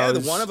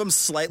eyebrows. Yeah, one of them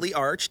slightly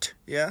arched.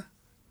 Yeah.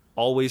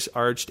 Always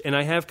arched. And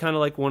I have kind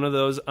of like one of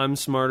those I'm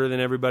smarter than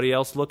everybody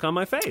else look on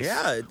my face.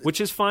 Yeah. Which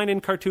is fine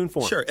in cartoon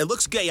form. Sure. It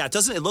looks good. Yeah, it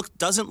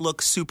doesn't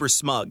look super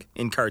smug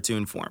in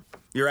cartoon form.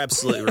 You're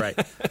absolutely right.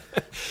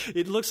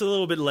 It looks a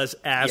little bit less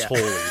assholey.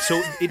 Yeah.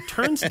 So it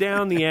turns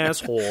down the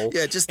asshole.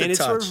 Yeah, just a and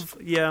touch. Sort of,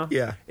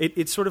 yeah.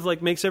 It sort of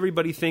like makes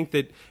everybody think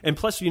that, and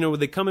plus, when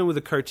they come in with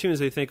the cartoons,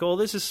 they think, oh,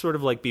 this is sort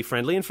of like be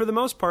friendly. And for the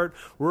most part,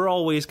 we're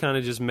always kind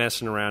of just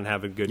messing around,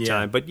 having a good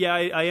time. But yeah,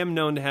 I am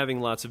known to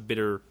having lots of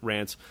bitter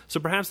rants. So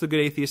perhaps the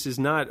Good Atheist is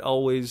not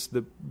always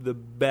the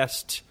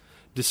best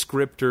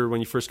descriptor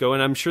when you first go.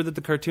 And I'm sure that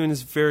the cartoon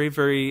is very,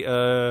 very...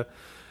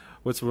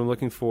 what's what I'm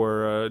looking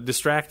for?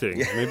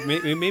 Distracting.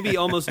 Maybe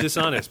almost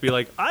dishonest. Be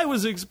like, I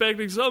was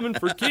expecting something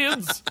for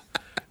kids.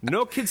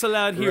 No kids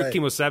allowed here, right.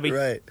 Kimosabi.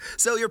 Right.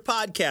 So your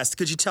podcast,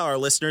 could you tell our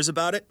listeners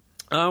about it?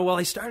 Well,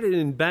 I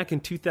started back in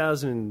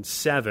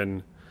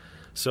 2007.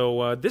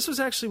 So this was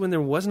actually when there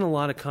wasn't a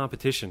lot of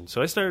competition.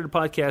 So I started a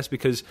podcast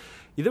because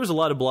there was a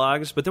lot of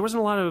blogs, but there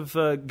wasn't a lot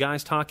of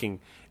guys talking.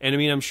 And I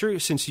mean, I'm sure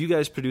since you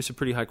guys produce a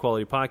pretty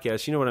high-quality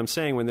podcast, you know what I'm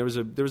saying, when there was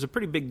a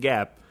pretty big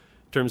gap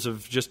in terms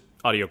of just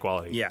audio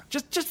quality. Yeah.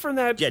 Just from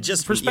that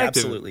perspective. Yeah,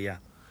 absolutely, yeah.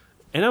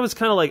 And I was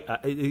kind of like,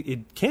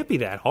 it can't be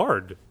that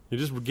hard. You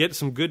just get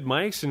some good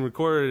mics and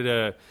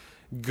record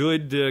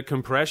good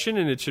compression,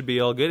 and it should be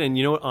all good. And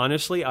you know what?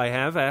 Honestly, I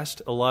have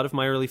asked a lot of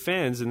my early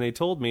fans, and they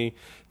told me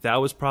that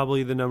was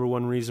probably the number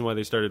one reason why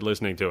they started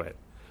listening to it.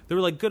 They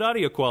were like, good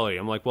audio quality.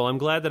 I'm like, well, I'm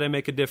glad that I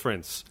make a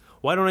difference.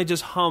 Why don't I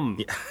just hum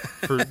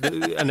for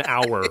an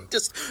hour?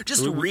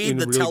 Just read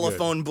the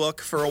telephone book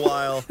for a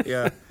while.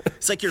 Yeah.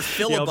 It's like you're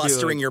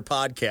filibustering your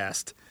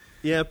podcast.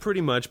 Yeah,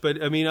 pretty much.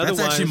 But I mean, that's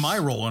otherwise, actually my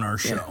role in our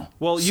show.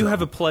 Well, you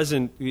have a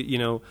pleasant,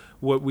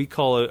 what we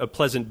call a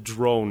pleasant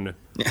drone.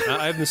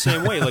 I have the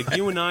same way. Like,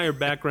 you and I are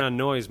background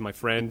noise, my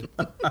friend.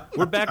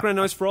 We're background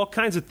noise for all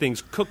kinds of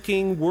things: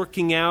 cooking,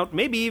 working out,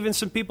 maybe even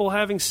some people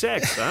having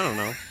sex. I don't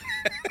know.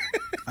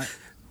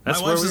 My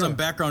wife says I'm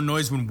background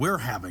noise when we're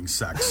having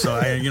sex, so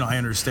I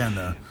understand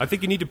that. I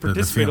think you need to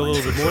participate a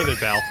little bit more than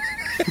pal.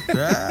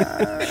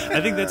 I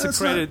think that's a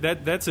credit.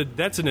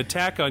 That's an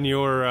attack on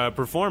your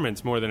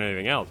performance more than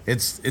anything else.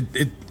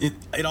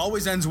 It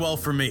always ends well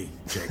for me,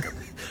 Jacob.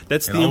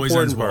 That's the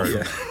important part.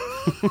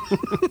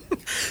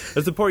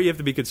 That's the part you have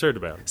to be concerned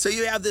about. So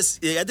you had this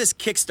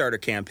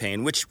Kickstarter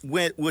campaign, which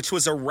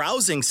was a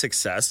rousing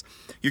success.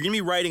 You're going to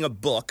be writing a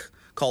book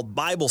called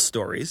Bible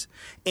Stories,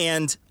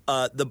 and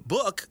the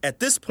book at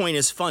this point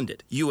is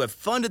funded. You have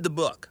funded the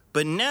book,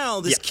 but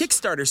now this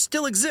Kickstarter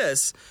still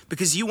exists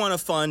because you want to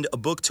fund a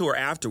book tour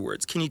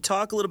afterwards. Can you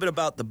talk a little bit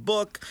about the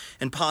book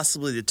and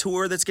possibly the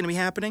tour that's going to be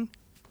happening?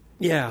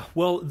 Yeah,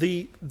 well,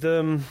 the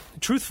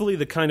truthfully,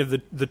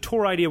 the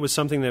tour idea was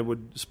something that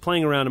was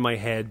playing around in my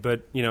head,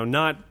 but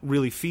not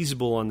really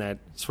feasible on that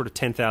sort of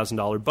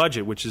 $10,000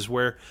 budget, which is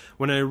where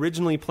when I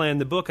originally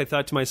planned the book, I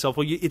thought to myself,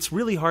 well, it's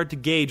really hard to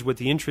gauge what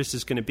the interest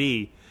is going to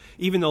be,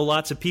 even though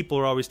lots of people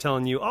are always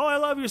telling you, oh, I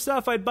love your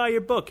stuff, I'd buy your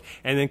book,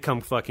 and then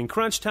come fucking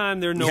crunch time,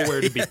 they're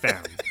nowhere to be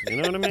found. You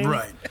know what I mean?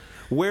 Right.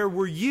 Where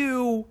were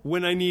you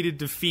when I needed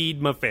to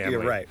feed my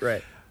family? Yeah,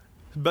 right.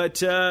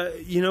 But,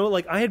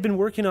 I had been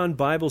working on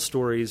Bible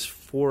stories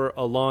for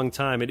a long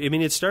time.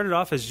 It started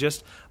off as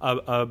just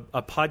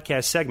a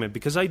podcast segment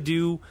because I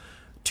do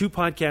 2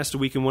 podcasts a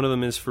week, and one of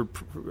them is for,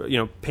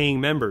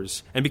 paying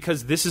members. And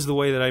because this is the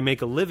way that I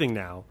make a living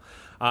now,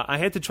 I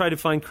had to try to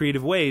find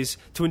creative ways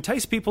to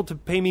entice people to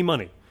pay me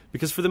money.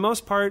 Because for the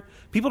most part,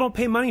 people don't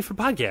pay money for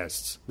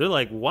podcasts. They're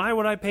like, why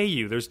would I pay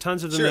you? There's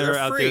tons of them that are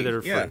out there that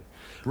are free.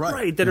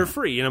 Right, that are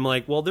free. And I'm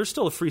like, well, there's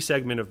still a free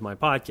segment of my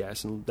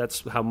podcast, and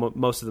that's how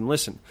most of them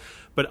listen.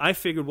 But I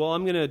figured, well,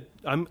 I'm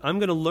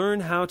gonna learn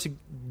how to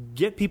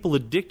get people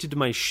addicted to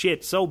my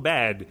shit so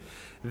bad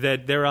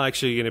that they're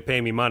actually going to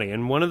pay me money.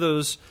 And one of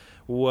those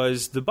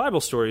was the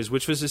Bible Stories,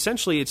 which was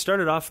essentially, it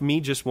started off me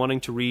just wanting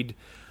to read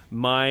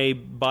my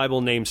Bible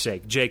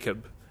namesake,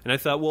 Jacob. And I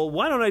thought, well,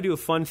 why don't I do a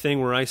fun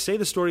thing where I say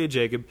the story of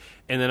Jacob,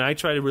 and then I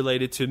try to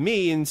relate it to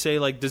me and say,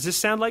 like, does this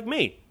sound like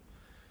me?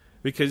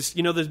 Because,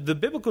 the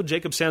biblical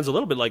Jacob sounds a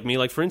little bit like me.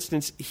 Like, for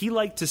instance, he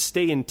liked to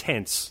stay in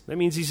tents. That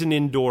means he's an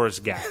indoors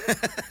guy.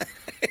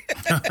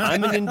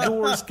 I'm an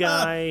indoors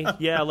guy.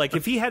 Yeah, like,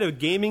 if he had a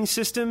gaming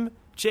system,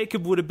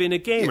 Jacob would have been a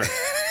gamer.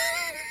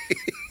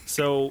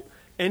 So,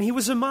 and he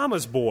was a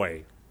mama's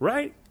boy,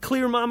 right?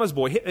 Clear mama's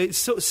boy.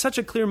 Such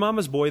a clear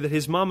mama's boy that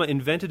his mama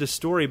invented a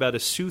story about a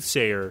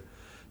soothsayer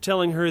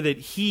telling her that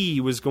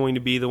he was going to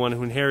be the one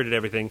who inherited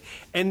everything,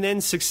 and then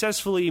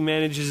successfully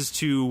manages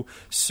to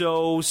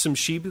sew some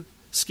sheep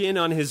skin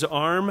on his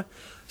arm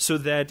so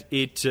that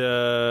it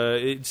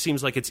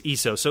seems like it's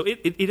Esau. So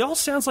it all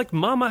sounds like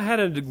Mama had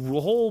a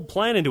whole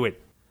plan into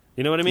it.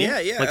 You know what I mean?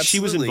 Yeah, like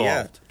she was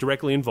involved,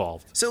 directly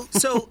involved. So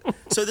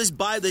this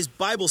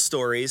Bible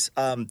Stories,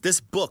 this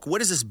book. What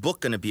is this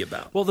book going to be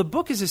about? Well, the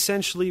book is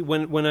essentially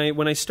when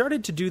I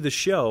started to do the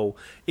show,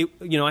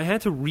 I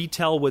had to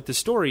retell what the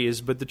story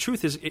is. But the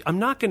truth is, I'm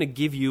not going to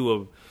give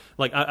you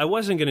I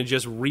wasn't going to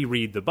just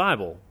reread the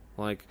Bible.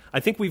 Like,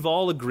 I think we've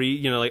all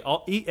agreed,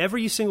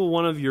 every single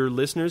one of your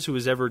listeners who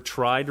has ever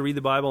tried to read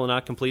the Bible and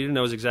not completed it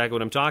knows exactly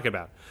what I'm talking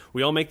about.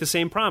 We all make the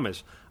same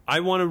promise.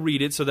 I want to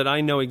read it so that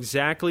I know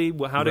exactly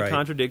how to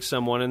contradict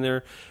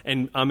someone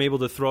and I'm able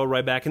to throw it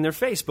right back in their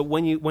face. But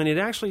when it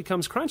actually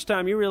comes crunch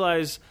time, you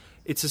realize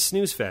it's a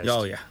snooze fest.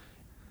 Oh, yeah.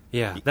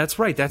 Yeah, that's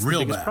right. That's the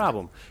biggest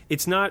problem.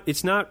 It's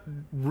not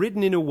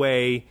written in a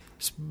way,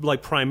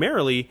 like,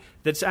 primarily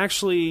that's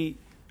actually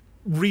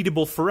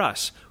readable for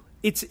us.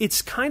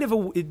 It's kind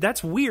of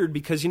that's weird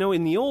because,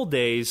 in the old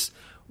days,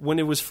 when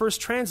it was first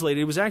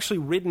translated, it was actually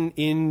written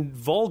in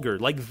vulgar.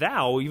 Like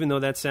thou, even though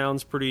that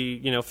sounds pretty,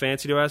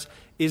 fancy to us,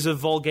 is a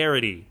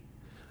vulgarity.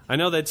 I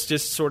know that's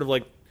just sort of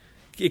like,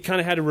 it kind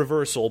of had a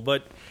reversal,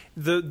 but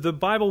the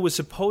Bible was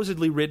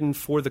supposedly written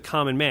for the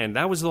common man.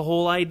 That was the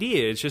whole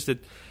idea. It's just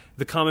that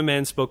the common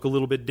man spoke a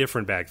little bit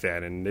different back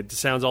then, and it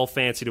sounds all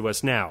fancy to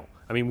us now.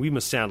 I mean, we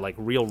must sound like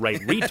real right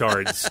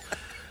retards.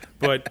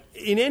 But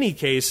in any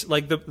case,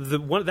 like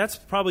that's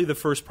probably the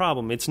first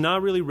problem. It's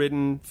not really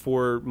written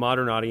for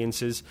modern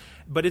audiences,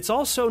 but it's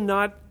also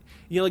not,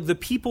 like the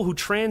people who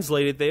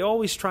translate it, they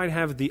always try to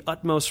have the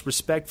utmost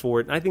respect for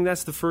it. And I think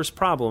that's the first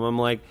problem. I'm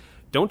like,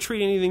 don't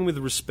treat anything with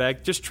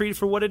respect. Just treat it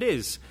for what it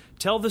is.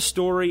 Tell the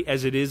story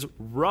as it is,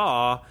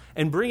 raw,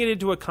 and bring it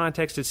into a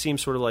context that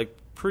seems sort of like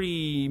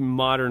pretty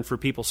modern for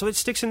people, so it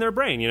sticks in their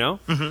brain,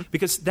 Mm-hmm.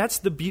 Because that's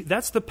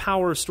the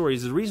power of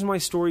stories. The reason why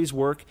stories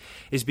work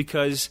is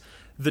because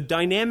the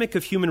dynamic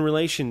of human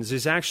relations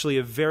is actually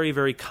a very,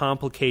 very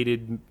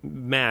complicated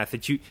math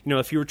that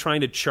if you were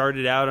trying to chart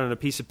it out on a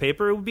piece of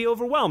paper, it would be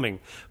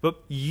overwhelming.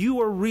 But you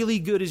are really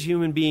good as a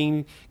human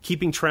being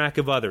keeping track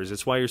of others.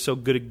 That's why you're so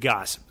good at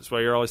gossip. That's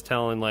why you're always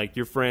telling like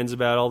your friends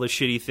about all the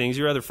shitty things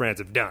your other friends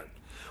have done.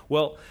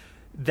 Well,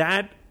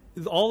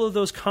 all of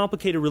those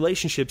complicated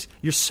relationships,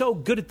 you're so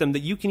good at them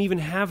that you can even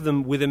have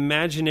them with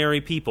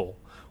imaginary people,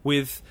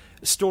 with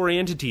story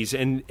entities,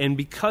 and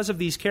because of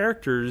these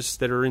characters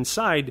that are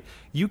inside,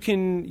 you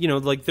can,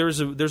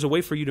 there's a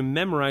way for you to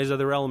memorize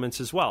other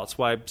elements as well. It's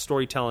why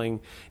storytelling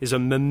is a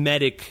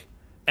mimetic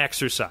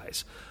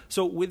exercise.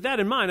 So with that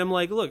in mind, I'm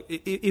like, look,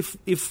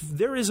 if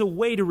there is a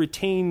way to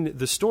retain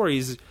the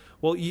stories,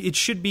 well, it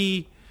should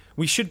be,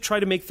 we should try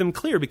to make them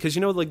clear, because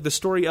like the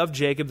story of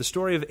Jacob, the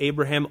story of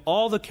Abraham,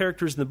 all the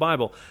characters in the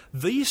Bible,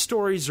 these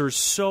stories are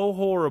so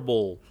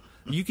horrible.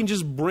 You can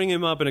just bring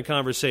him up in a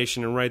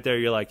conversation, and right there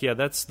you're like, yeah,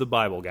 that's the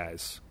Bible,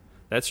 guys.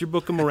 That's your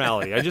book of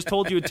morality. I just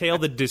told you a tale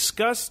that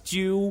disgusts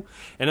you,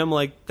 and I'm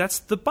like, that's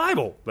the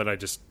Bible that I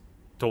just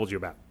told you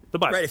about. The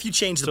Bible. Right, if you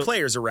change the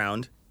players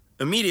around,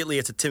 immediately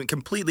it's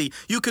completely...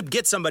 You could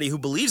get somebody who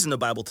believes in the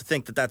Bible to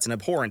think that that's an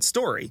abhorrent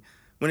story,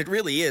 when it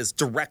really is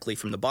directly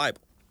from the Bible.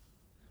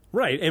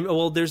 Right, and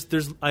well,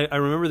 I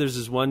remember there's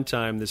this one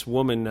time, this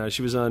woman,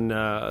 she was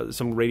on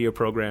some radio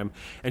program,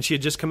 and she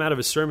had just come out of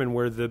a sermon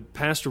where the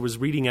pastor was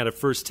reading out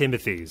of 1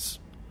 Timothy's.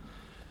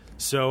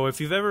 So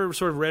if you've ever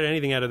sort of read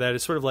anything out of that,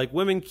 it's sort of like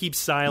women keep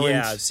silent.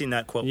 Yeah, I've seen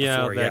that quote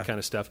before. That kind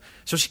of stuff.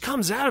 So she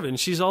comes out of it, and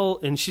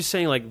she's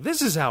saying like,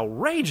 "This is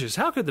outrageous.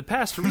 How could the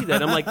pastor read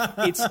that?" I'm like,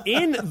 "It's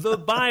in the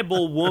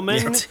Bible,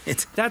 woman.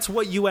 That's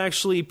what you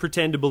actually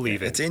pretend to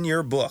believe in. It's in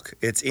your book.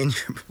 It's in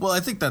your." Well, I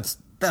think that's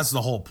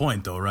the whole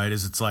point, though, right?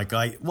 Is it's like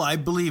I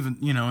believe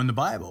in the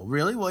Bible.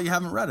 Really? Well, you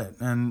haven't read it,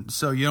 and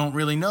so you don't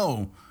really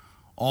know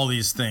all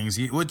these things.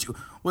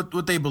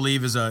 What they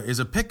believe is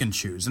a pick and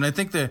choose, and I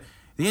think the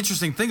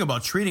interesting thing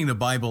about treating the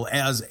Bible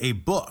as a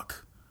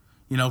book,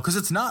 because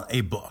it's not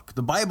a book.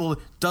 The Bible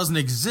doesn't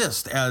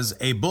exist as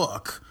a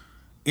book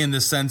in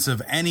the sense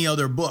of any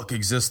other book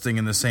existing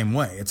in the same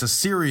way. It's a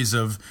series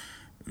of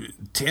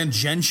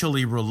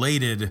tangentially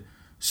related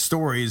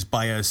stories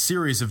by a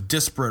series of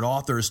disparate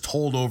authors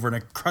told over an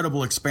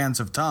incredible expanse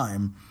of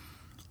time,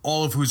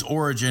 all of whose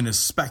origin is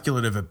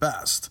speculative at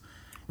best.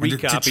 And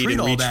Recopied to treat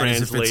and all that as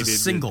if it's a retranslated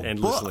single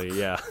endlessly, book.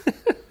 yeah.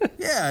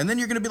 Yeah, and then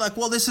you're going to be like,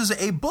 well, this is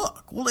a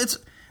book. Well, it's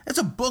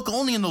a book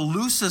only in the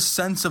loosest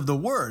sense of the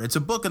word. It's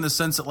a book in the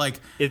sense that, like,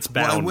 it's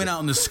bound. When I went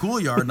out in the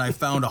schoolyard and I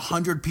found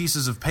 100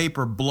 pieces of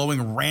paper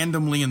blowing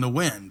randomly in the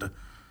wind,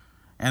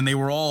 and they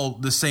were all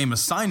the same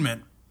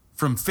assignment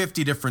from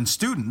 50 different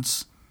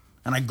students,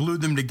 and I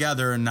glued them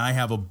together, and I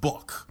have a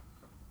book.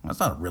 That's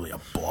not really a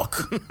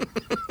book.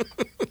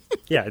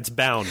 Yeah, it's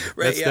bound.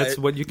 Right, that's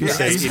what you can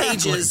say. It's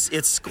pages,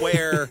 it's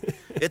square,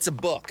 it's a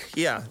book.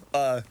 Yeah.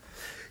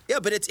 Yeah,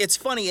 but it's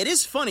funny. It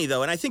is funny,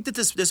 though, and I think that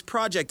this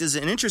project is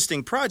an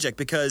interesting project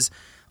because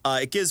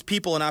it gives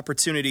people an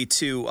opportunity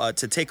to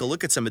take a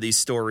look at some of these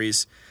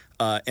stories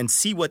and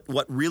see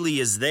what really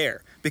is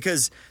there.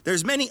 Because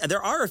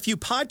there are a few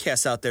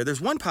podcasts out there. There's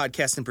one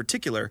podcast in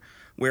particular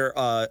where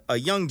a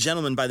young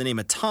gentleman by the name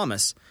of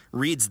Thomas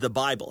reads the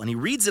Bible, and he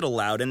reads it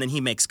aloud, and then he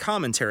makes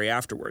commentary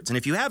afterwards. And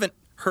if you haven't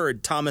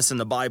heard Thomas and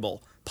the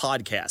Bible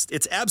podcast,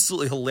 it's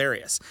absolutely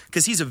hilarious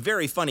because he's a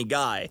very funny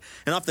guy,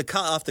 and off the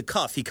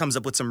cuff he comes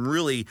up with some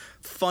really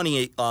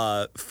funny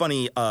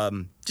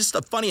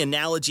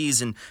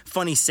analogies and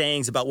funny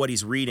sayings about what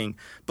he's reading.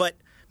 But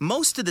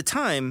most of the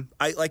time,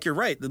 you're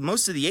right,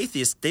 most of the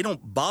atheists, they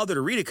don't bother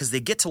to read it because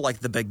they get to like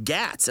the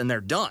begats and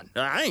they're done.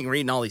 I ain't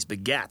reading all these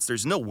begats.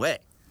 There's no way.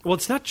 Well,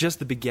 it's not just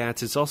the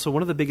begats. It's also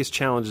one of the biggest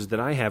challenges that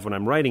I have when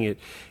I'm writing it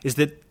is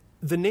that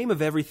the name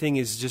of everything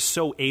is just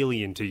so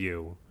alien to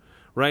you,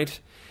 right?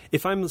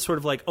 If I'm sort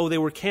of like, oh, they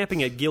were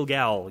camping at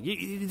Gilgal,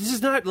 this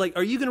is not like,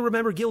 are you going to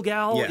remember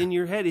Gilgal in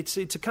your head? It's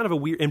a kind of a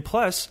weird, and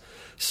plus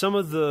some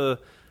of the,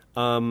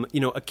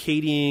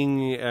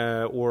 Akkadian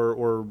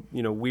or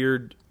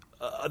weird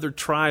other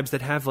tribes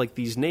that have like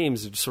these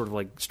names that sort of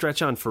like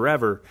stretch on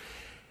forever.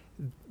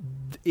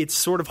 It's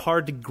sort of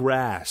hard to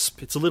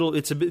grasp. It's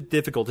a bit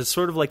difficult. It's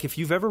sort of like if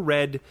you've ever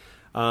read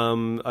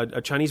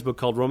a Chinese book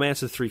called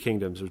Romance of the Three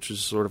Kingdoms, which is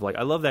sort of like,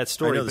 I love that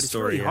story, but it's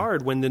really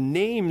hard when the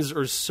names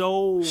are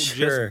so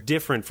just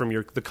different from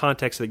the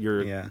context that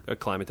you're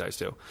acclimatized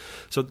to.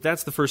 So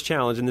that's the first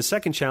challenge. And the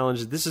second challenge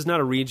is this is not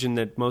a region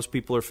that most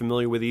people are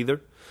familiar with either.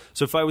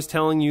 So if I was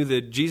telling you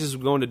that Jesus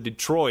was going to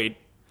Detroit,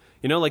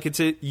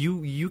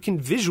 you can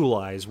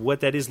visualize what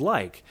that is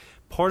like.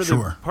 Part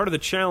of the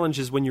challenge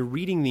is when you're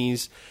reading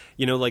these,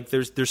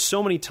 there's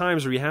so many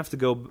times where you have to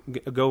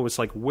go. It's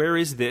like, where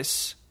is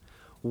this?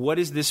 What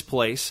is this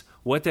place?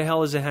 What the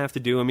hell does it have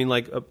to do? I mean,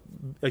 like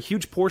a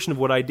huge portion of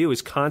what I do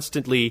is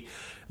constantly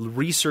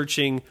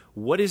researching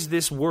what is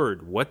this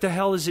word? What the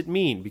hell does it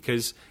mean?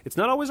 Because it's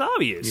not always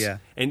obvious. Yeah.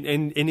 And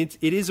it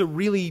is a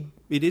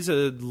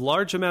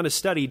large amount of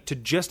study to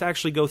just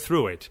actually go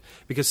through it,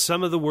 because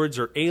some of the words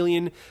are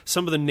alien.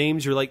 Some of the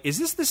names you're like, is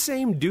this the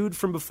same dude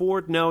from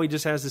before? No, he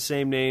just has the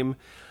same name.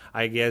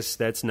 I guess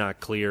that's not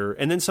clear.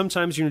 And then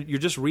sometimes you're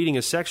just reading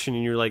a section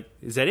and you're like,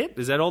 is that it?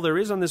 Is that all there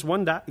is on this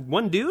one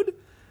dude?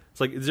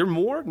 It's like, is there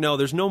more? No,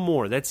 there's no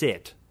more. That's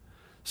it.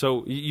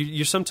 So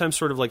you sometimes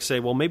sort of like say,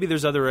 well, maybe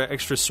there's other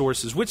extra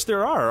sources, which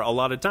there are a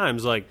lot of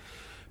times. Like,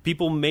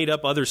 people made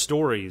up other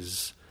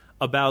stories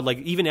about, like,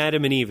 even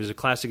Adam and Eve is a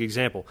classic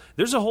example.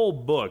 There's a whole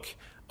book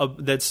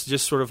that's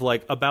just sort of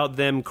like about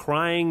them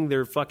crying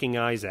their fucking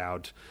eyes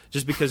out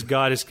just because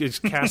God has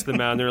cast them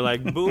out, and they're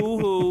like,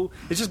 boo-hoo.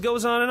 It just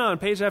goes on,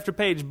 page after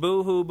page,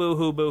 boo-hoo,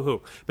 boo-hoo,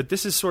 boo-hoo. But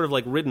this is sort of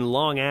like written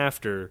long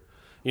after,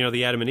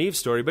 the Adam and Eve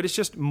story, but it's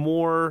just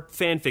more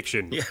fan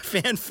fiction. Yeah,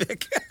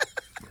 fanfic.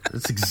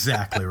 That's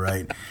exactly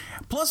right.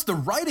 Plus, the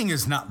writing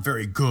is not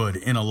very good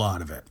in a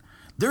lot of it.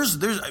 There's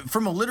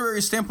from a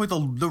literary standpoint,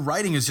 the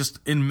writing is just,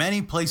 in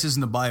many places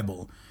in the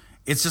Bible,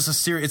 it's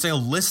just it's a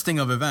listing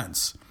of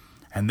events.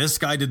 And this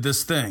guy did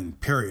this thing,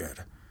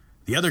 period.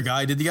 The other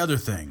guy did the other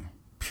thing,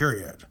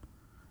 period.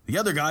 The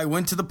other guy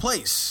went to the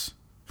place,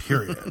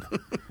 period.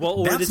 Well,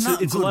 or it's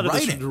a lot of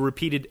writing. this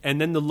repeated,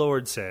 and then the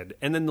Lord said,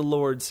 and then the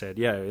Lord said.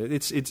 Yeah,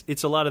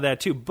 it's a lot of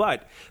that too.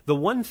 But the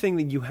one thing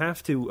that you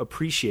have to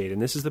appreciate,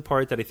 and this is the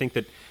part that I think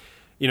that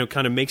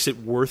kind of makes it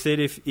worth it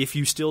if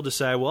you still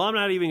decide, well, I'm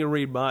not even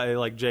going to read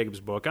like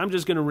Jacob's book. I'm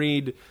just going to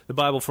read the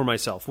Bible for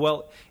myself.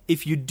 Well,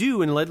 if you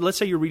do, and let's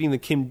say you're reading the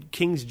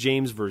King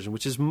James Version,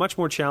 which is much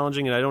more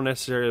challenging, and I don't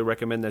necessarily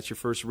recommend that's your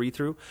first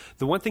read-through.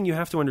 The one thing you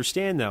have to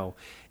understand, though,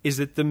 is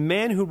that the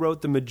man who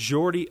wrote the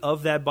majority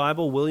of that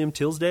Bible, William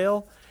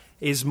Tisdale,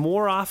 is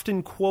more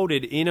often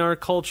quoted in our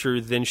culture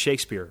than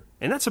Shakespeare.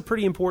 And that's a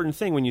pretty important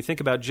thing when you think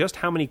about just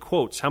how many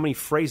quotes, how many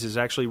phrases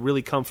actually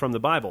really come from the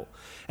Bible.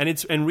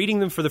 And reading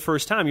them for the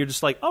first time, you're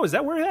just like, oh, is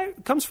that where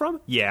that comes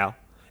from? Yeah.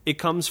 It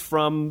comes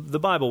from the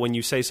Bible. When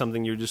you say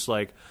something, you're just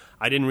like,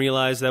 I didn't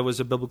realize that was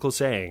a biblical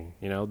saying.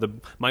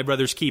 My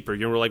brother's keeper.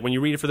 You're like, when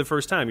you read it for the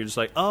first time, you're just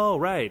like, oh,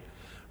 right.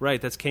 Right,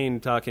 that's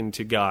Cain talking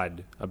to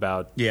God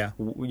about,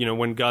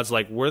 when God's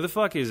like, where the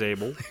fuck is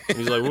Abel? And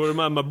he's like, what am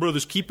I, my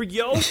brother's keeper,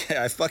 yo?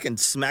 Yeah, I fucking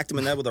smacked him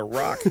in that with a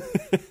rock.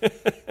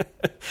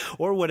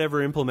 Or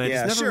whatever implement.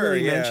 Yeah, he's never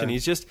really mentioned.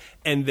 He's just,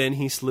 and then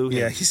he slew him.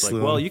 Yeah, he slew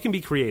him. Well, you can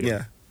be creative.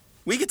 Yeah.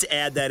 We get to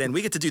add that in.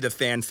 We get to do the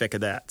fanfic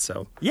of that,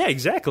 so. Yeah,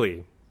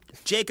 exactly.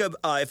 Jacob,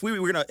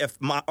 if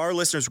our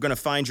listeners were going to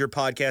find your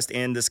podcast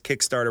and this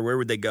Kickstarter, where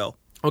would they go?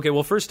 Okay,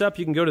 well, first up,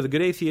 you can go to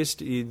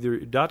thegoodatheist,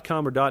 either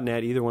 .com or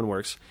 .net, either one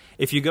works.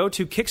 If you go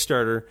to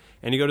Kickstarter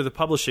and you go to the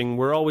publishing,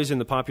 we're always in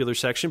the popular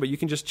section, but you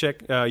can just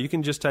check, you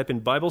can just type in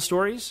Bible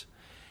stories,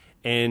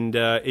 and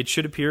it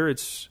should appear.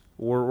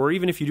 Or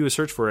even if you do a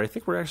search for it, I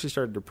think we're actually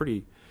starting to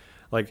pretty,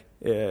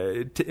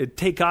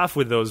 take off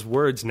with those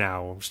words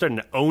now. We're starting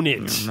to own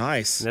it.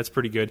 Nice. And that's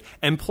pretty good.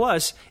 And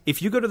plus,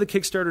 if you go to the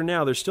Kickstarter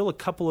now, there's still a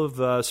couple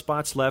of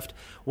spots left.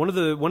 One of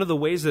the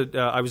ways that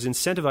I was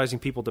incentivizing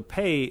people to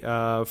pay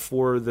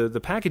for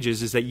the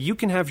packages is that you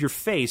can have your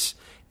face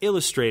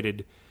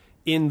illustrated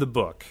in the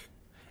book.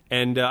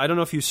 And I don't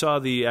know if you saw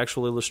the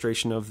actual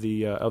illustration of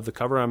the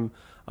cover.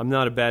 I'm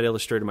not a bad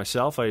illustrator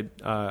myself,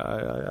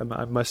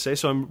 I must say.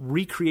 So I'm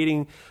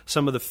recreating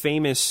some of the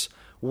famous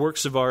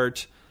works of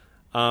art,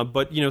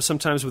 but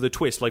sometimes with a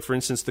twist. Like, for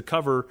instance, the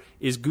cover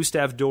is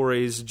Gustave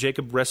Doré's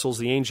Jacob Wrestles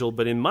the Angel,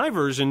 but in my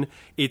version,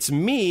 it's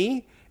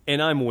me,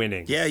 and I'm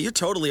winning. Yeah, you're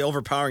totally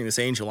overpowering this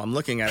angel. I'm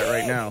looking at it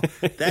right now.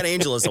 That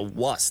angel is a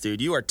wuss,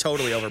 dude. You are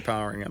totally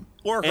overpowering him.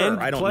 Or her, and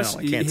I don't know.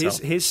 I can't tell.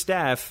 His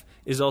staff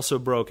is also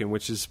broken,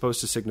 which is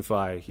supposed to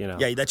signify, that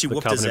you the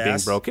whooped his covenant being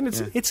ass. broken.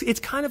 It's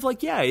kind of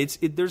like,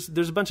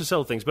 there's a bunch of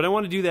subtle things, but I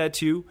want to do that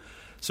too.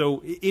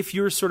 So if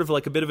you're sort of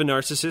like a bit of a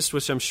narcissist,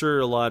 which I'm sure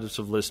a lot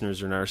of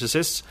listeners are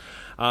narcissists,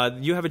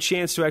 you have a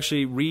chance to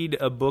actually read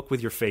a book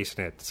with your face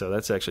in it. So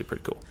that's actually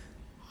pretty cool.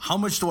 How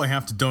much do I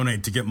have to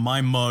donate to get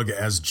my mug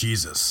as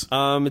Jesus?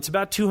 It's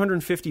about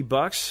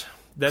 $250.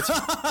 That's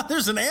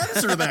there's an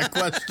answer to that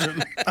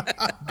question.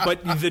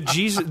 But the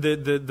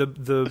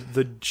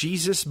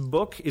Jesus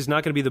book is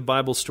not going to be the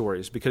Bible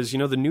stories, because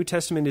the New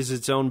Testament is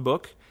its own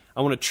book.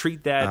 I want to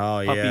treat that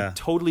puppy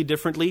totally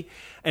differently.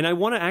 And I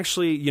want to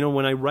actually,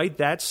 when I write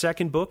that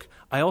second book,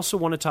 I also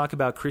want to talk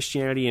about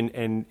Christianity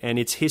and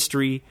its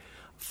history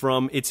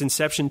from its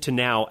inception to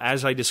now,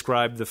 as I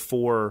described the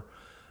four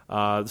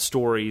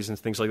stories and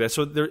things like that.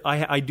 So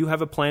I do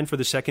have a plan for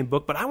the second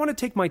book, but I want to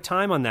take my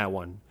time on that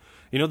one.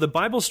 The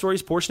Bible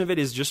stories portion of it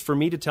is just for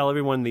me to tell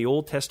everyone the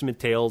Old Testament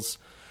tales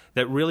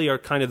that really are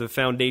kind of the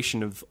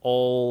foundation of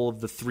all of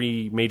the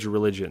three major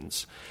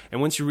religions. And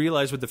once you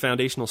realize what the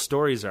foundational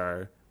stories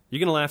are, you're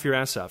going to laugh your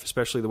ass off,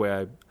 especially the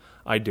way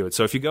I do it.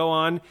 So if you go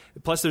on,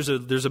 plus there's a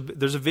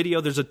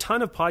video, there's a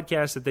ton of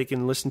podcasts that they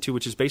can listen to,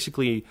 which is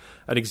basically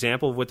an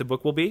example of what the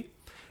book will be.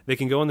 They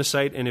can go on the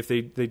site, and if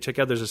they check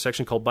out, there's a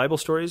section called Bible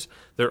Stories.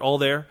 They're all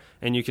there,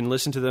 and you can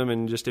listen to them,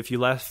 and just if you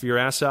laugh your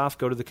ass off,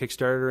 go to the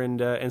Kickstarter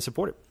and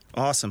support it.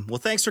 Awesome. Well,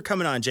 thanks for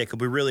coming on,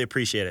 Jacob. We really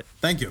appreciate it.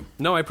 Thank you.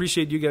 No, I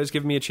appreciate you guys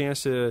giving me a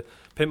chance to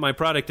pimp my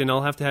product, and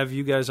I'll have to have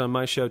you guys on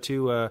my show,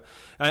 too.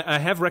 I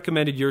have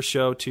recommended your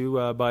show,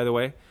 too, by the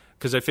way,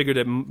 because I figured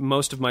that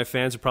most of my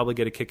fans would probably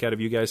get a kick out of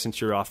you guys since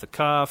you're off the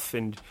cuff,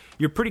 and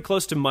you're pretty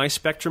close to my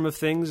spectrum of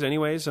things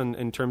anyways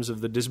in terms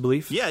of the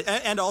disbelief. Yeah,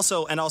 and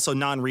also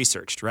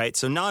non-researched, right?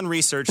 So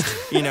non-researched,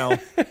 you know.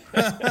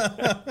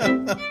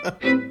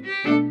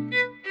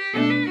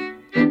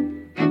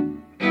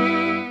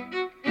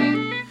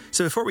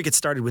 So before we get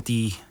started with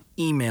the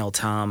email,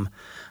 Tom,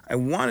 I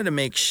wanted to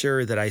make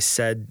sure that I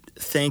said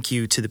thank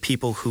you to the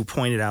people who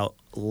pointed out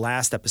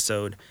last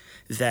episode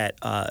that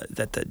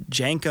the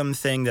Jankum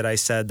thing that I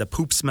said, the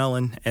poop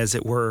smelling, as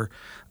it were,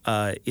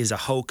 is a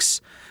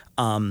hoax.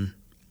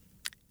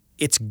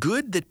 It's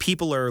good that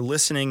people are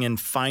listening and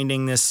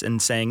finding this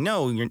and saying,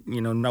 no,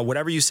 no,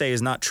 whatever you say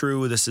is not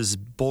true. This is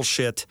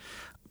bullshit.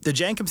 The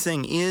Jankum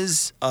thing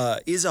is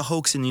a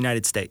hoax in the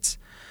United States.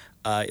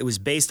 It was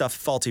based off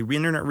faulty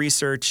internet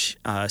research.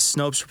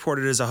 Snopes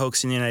reported it as a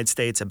hoax in the United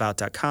States.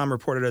 About.com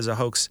reported it as a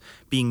hoax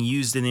being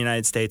used in the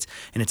United States.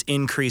 And it's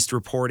increased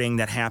reporting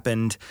that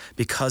happened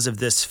because of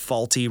this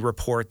faulty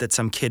report that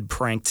some kid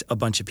pranked a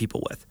bunch of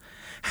people with.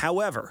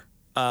 However,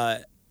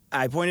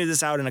 I pointed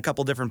this out in a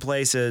couple different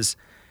places.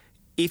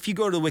 If you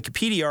go to the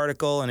Wikipedia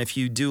article and if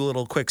you do a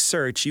little quick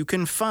search, you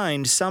can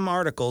find some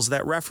articles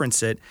that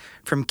reference it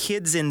from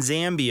kids in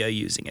Zambia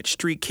using it,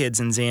 street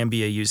kids in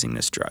Zambia using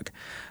this drug.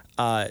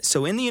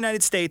 So in the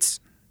United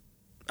States,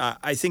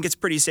 I think it's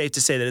pretty safe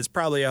to say that it's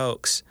probably a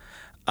hoax.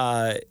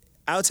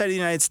 Outside of the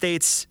United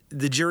States,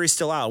 the jury's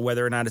still out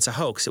whether or not it's a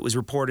hoax. It was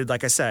reported,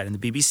 like I said, in the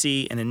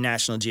BBC and in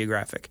National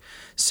Geographic.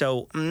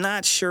 So I'm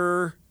not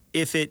sure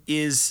if it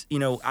is,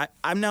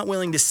 I'm not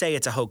willing to say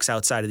it's a hoax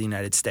outside of the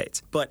United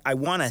States. But I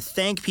want to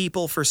thank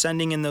people for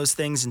sending in those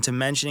things and to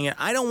mentioning it.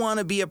 I don't want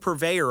to be a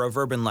purveyor of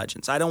urban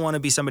legends. I don't want to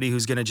be somebody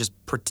who's going to just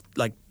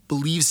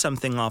believe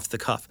something off the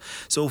cuff.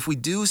 So if we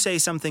do say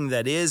something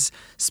that is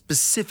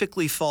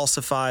specifically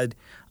falsified,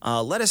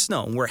 let us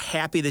know. We're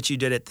happy that you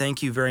did it.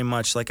 Thank you very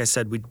much. Like I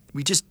said,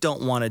 we just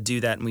don't want to do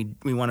that, and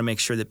we want to make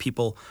sure that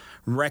people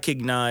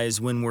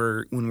recognize when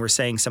we're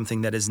saying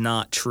something that is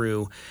not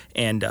true,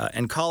 and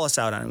call us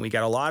out on it. We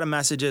got a lot of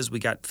messages. We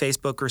got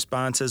Facebook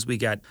responses. We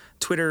got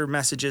Twitter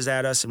messages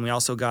at us, and we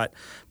also got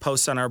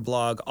posts on our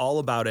blog all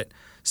about it.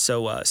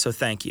 So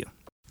thank you.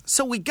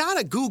 So we got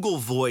a Google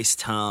Voice,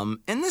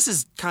 Tom, and this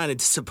is kind of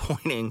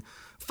disappointing.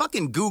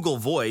 Fucking Google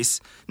Voice.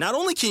 Not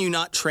only can you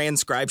not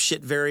transcribe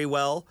shit very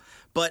well,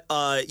 but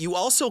you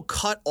also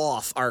cut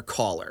off our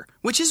caller,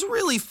 which is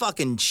really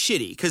fucking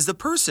shitty, because the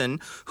person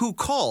who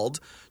called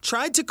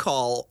tried to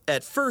call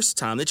at first,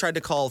 Tom. They tried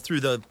to call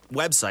through the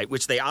website,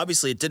 which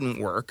it didn't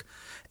work.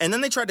 And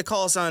then they tried to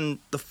call us on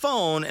the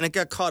phone, and it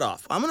got cut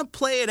off. I'm going to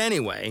play it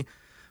anyway,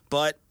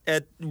 but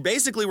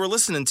basically we're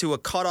listening to a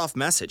cut off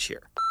message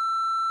here.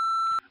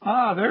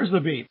 Ah, there's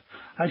the beep.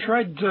 I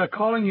tried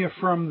calling you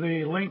from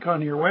the link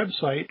on your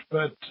website,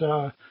 but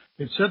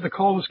it said the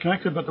call was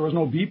connected, but there was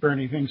no beep or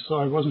anything, so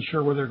I wasn't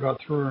sure whether it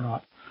got through or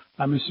not.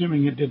 I'm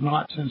assuming it did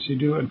not, since you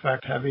do, in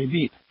fact, have a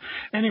beep.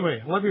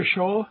 Anyway, love your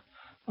show.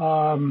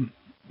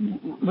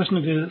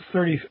 Listening to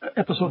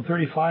episode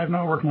 35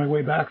 now, working my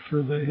way back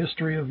through the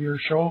history of your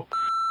show.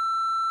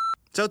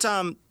 So,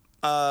 Tom,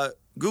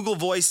 Google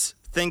Voice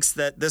thinks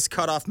that this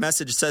cutoff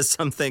message says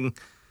something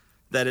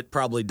that it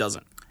probably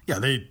doesn't. Yeah,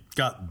 they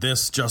got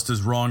this just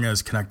as wrong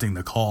as connecting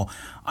the call.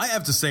 I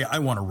have to say, I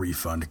want a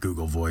refund,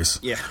 Google Voice.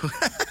 Yeah.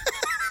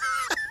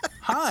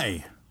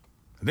 Hi,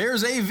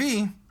 there's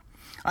AV.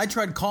 I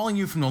tried calling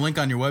you from the link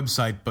on your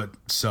website, but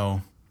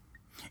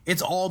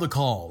it's all the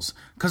calls,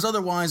 because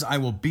otherwise I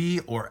will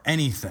be or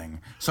anything,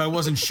 so I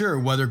wasn't sure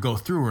whether go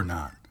through or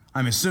not.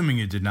 I'm assuming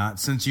you did not,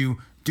 since you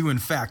do in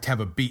fact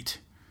have a beat.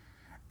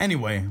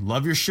 Anyway,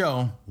 love your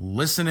show.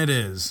 Listen it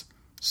is.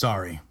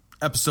 Sorry.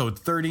 Episode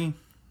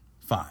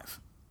 35.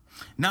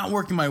 Not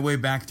working my way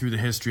back through the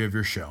history of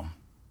your show.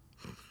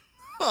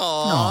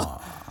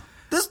 Aww.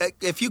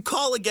 If you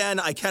call again,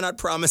 I cannot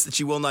promise that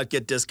you will not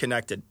get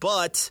disconnected.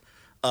 But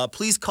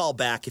please call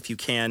back if you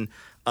can.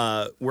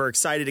 We're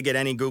excited to get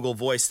any Google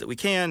Voice that we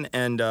can.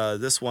 And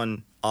this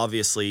one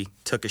obviously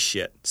took a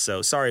shit.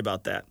 So sorry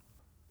about that.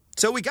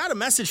 So we got a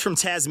message from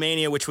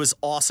Tasmania, which was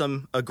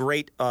awesome. A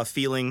great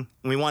feeling.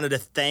 We wanted to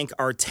thank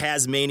our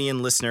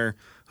Tasmanian listener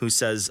who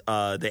says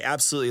they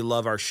absolutely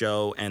love our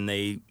show and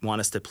they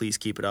want us to please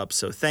keep it up.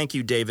 So thank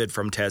you, David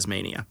from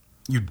Tasmania.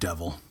 You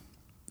devil.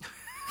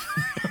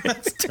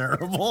 That's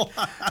terrible.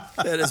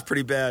 That is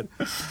pretty bad.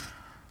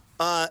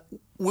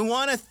 We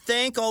want to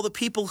thank all the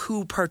people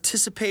who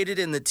participated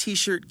in the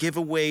T-shirt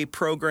giveaway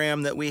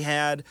program that we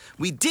had.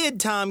 We did,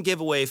 Tom, give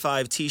away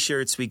 5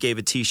 T-shirts. We gave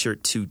a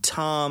T-shirt to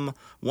Tom,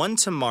 one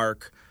to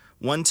Mark,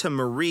 one to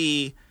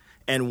Marie,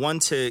 and one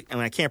to, and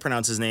I can't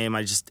pronounce his name.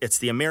 It's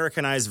the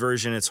Americanized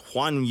version. It's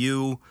Juan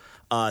Yu.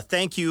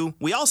 Thank you.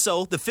 We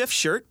also, the 5th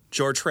shirt,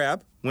 George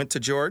Hrab, went to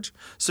George.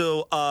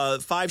 So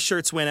 5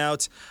 shirts went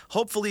out.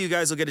 Hopefully you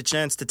guys will get a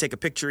chance to take a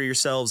picture of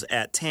yourselves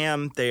at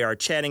TAM. They are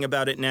chatting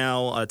about it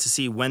now to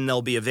see when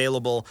they'll be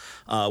available.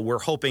 We're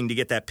hoping to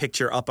get that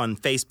picture up on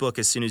Facebook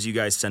as soon as you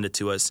guys send it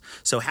to us.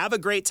 So have a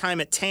great time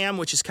at TAM,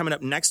 which is coming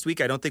up next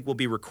week. I don't think we'll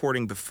be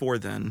recording before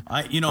then.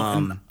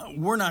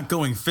 We're not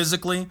going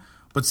physically.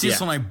 But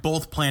Cecil and I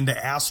both plan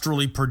to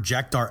astrally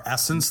project our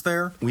essence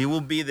there. We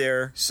will be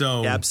there.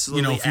 So,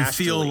 absolutely, if you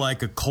feel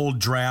like a cold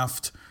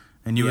draft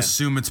and you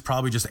assume it's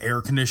probably just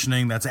air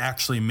conditioning, that's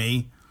actually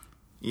me.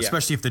 Yeah.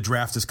 Especially if the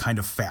draft is kind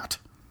of fat.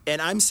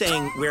 And I'm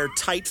saying wear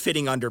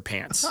tight-fitting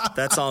underpants.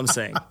 That's all I'm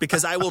saying.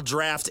 Because I will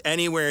draft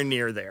anywhere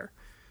near there.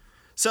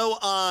 So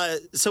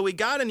we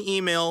got an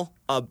email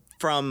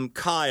from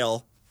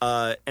Kyle,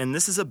 and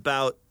this is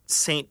about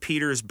St.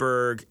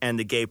 Petersburg and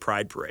the Gay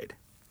Pride Parade.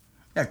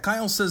 Yeah,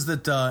 Kyle says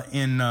that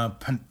in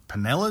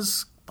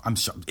Pinellas,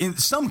 in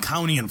some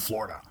county in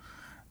Florida,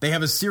 they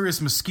have a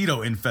serious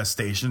mosquito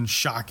infestation.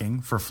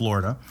 Shocking for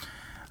Florida.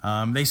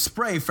 They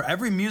spray for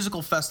every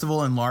musical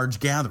festival and large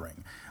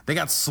gathering. They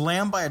got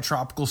slammed by a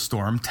tropical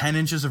storm, 10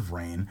 inches of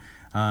rain,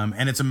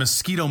 and it's a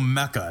mosquito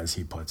mecca, as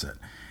he puts it.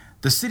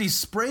 The city's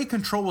spray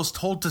control was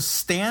told to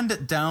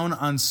stand down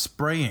on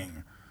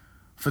spraying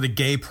for the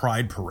Gay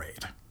Pride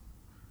Parade.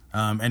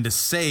 And to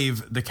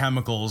save the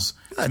chemicals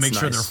to make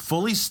sure they're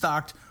fully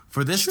stocked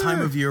for this time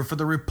of year for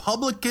the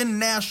Republican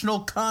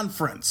National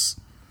Conference.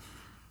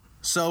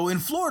 So in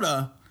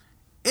Florida,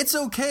 it's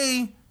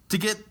okay to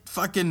get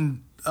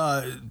fucking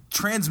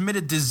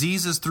transmitted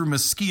diseases through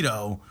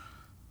mosquito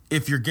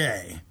if you're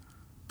gay,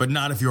 but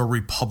not if you're a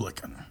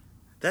Republican.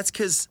 That's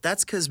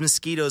because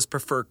mosquitoes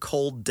prefer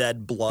cold,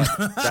 dead blood.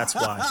 That's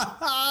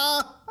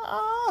why.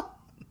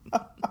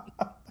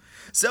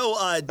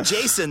 So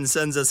Jason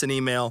sends us an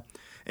email.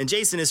 And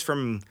Jason is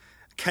from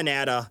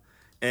Canada,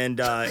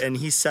 and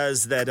he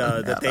says that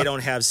they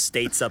don't have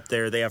states up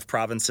there. They have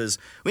provinces.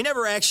 We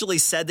never actually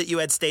said that you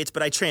had states,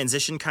 but I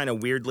transitioned kind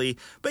of weirdly.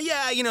 But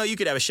yeah, you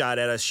could have a shot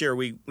at us. Sure,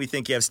 we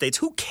think you have states.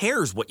 Who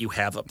cares what you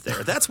have up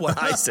there? That's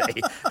what I say.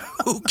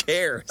 Who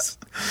cares?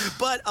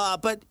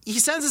 But he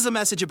sends us a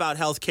message about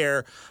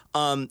healthcare.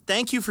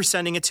 Thank you for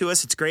sending it to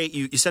us. It's great.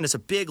 You send us a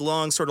big,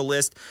 long sort of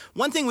list.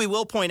 One thing we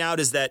will point out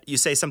is that you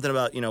say something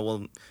about,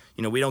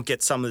 we don't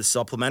get some of the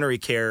supplementary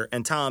care.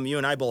 And Tom, you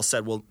and I both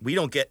said, well, we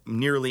don't get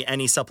nearly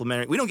any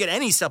supplementary. We don't get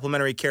any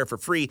supplementary care for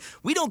free.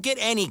 We don't get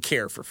any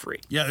care for free.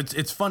 Yeah,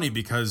 it's funny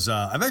because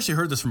I've actually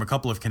heard this from a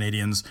couple of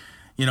Canadians,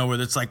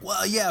 where it's like,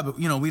 well, yeah, but,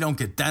 we don't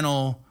get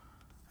dental.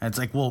 And it's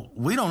like, well,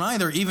 we don't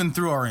either, even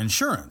through our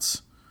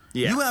insurance.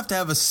 Yeah. You have to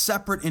have a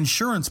separate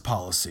insurance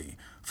policy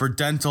for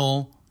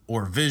dental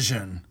or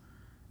vision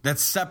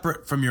that's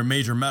separate from your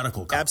major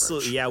medical coverage.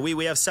 Absolutely, yeah.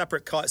 We have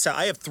separate so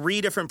I have 3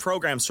 different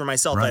programs for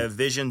myself. Right. I have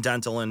vision,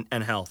 dental,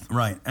 and health.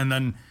 Right. And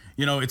then,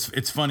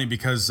 it's funny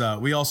because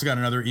we also got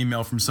another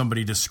email from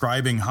somebody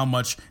describing how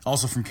much,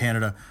 also from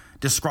Canada,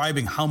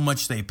 describing how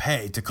much they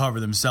pay to cover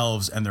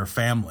themselves and their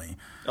family.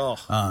 Oh.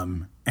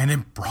 And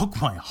it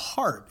broke my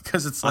heart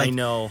because it's like, I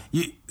know.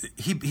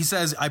 He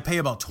says, I pay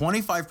about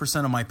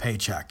 25% of my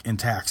paycheck in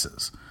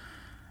taxes.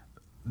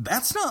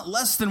 That's not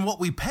less than what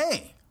we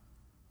pay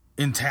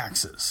in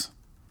taxes.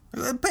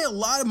 I pay a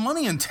lot of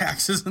money in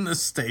taxes in the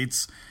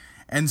States,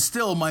 and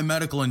still my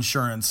medical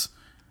insurance,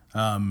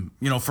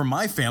 for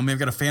my family, I've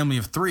got a family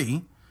of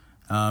 3,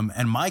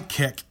 and my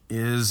kick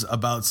is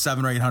about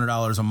 $700 or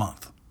 $800 a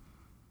month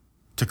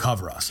to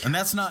cover us. And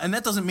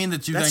that doesn't mean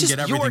that you then get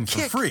everything for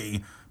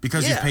free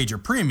because you paid your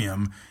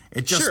premium.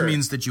 It just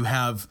means that you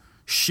have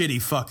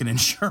shitty fucking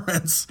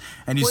insurance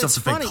and you still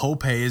have to pay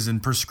co-pays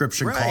and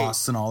prescription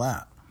costs and all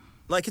that.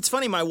 Like, it's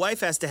funny, my wife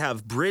has to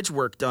have bridge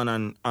work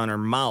done on her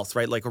mouth,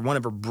 right? Like, one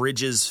of her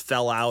bridges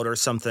fell out or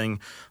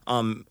something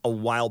a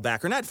while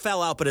back. Or not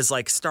fell out, but is,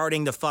 like,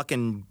 starting to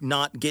fucking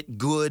not get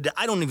good.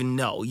 I don't even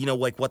know,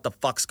 like, what the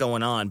fuck's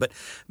going on. But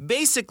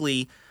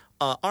basically,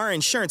 our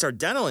insurance, our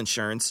dental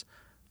insurance,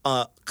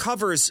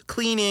 covers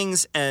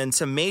cleanings and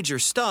some major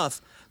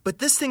stuff. But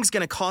this thing's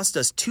going to cost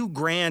us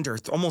 $2,000 or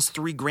almost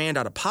 $3,000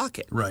 out of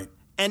pocket. Right.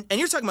 And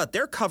you're talking about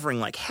they're covering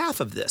like half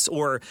of this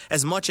or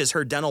as much as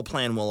her dental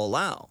plan will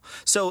allow.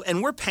 So,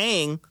 and we're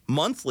paying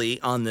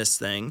monthly on this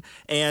thing.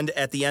 And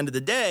at the end of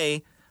the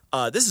day,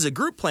 this is a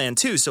group plan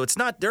too. So it's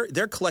not,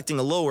 they're collecting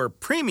a lower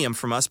premium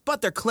from us,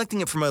 but they're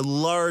collecting it from a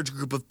large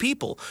group of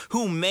people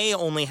who may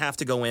only have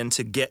to go in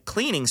to get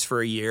cleanings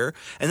for a year.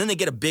 And then they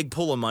get a big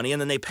pool of money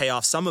and then they pay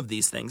off some of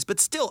these things.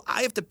 But still,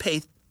 I have to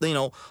pay,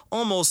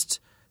 almost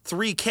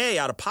 $3,000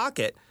 out of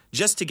pocket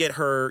just to get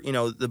her,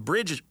 the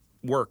bridge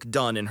work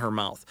done in her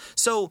mouth.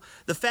 So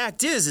the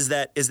fact is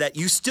that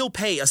you still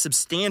pay a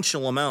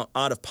substantial amount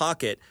out of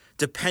pocket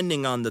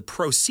depending on the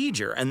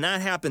procedure. And that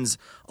happens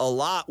a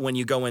lot when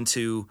you go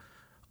into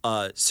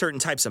certain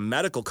types of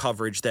medical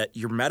coverage, that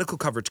your medical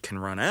coverage can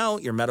run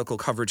out. Your medical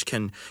coverage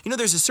can,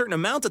 there's a certain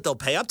amount that they'll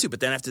pay up to, but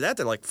then after that,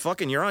 they're like,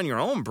 fucking, you're on your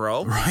own,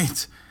 bro.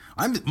 Right.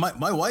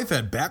 My wife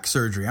had back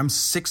surgery. I'm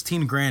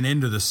 $16,000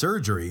 into the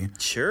surgery.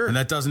 Sure. And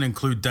that doesn't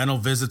include dental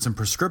visits and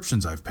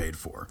prescriptions I've paid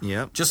for.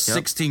 Yep. Just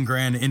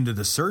 $16,000 into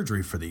the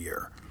surgery for the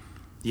year.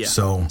 Yeah.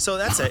 So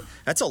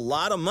that's a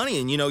lot of money.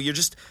 And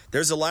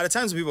there's a lot of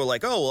times when people are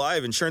like, oh, well, I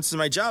have insurance in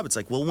my job. It's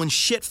like, well, when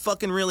shit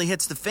fucking really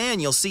hits the fan,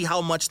 you'll see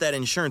how much that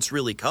insurance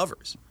really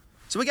covers.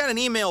 So we got an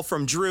email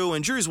from Drew,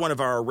 and Drew's one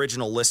of our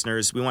original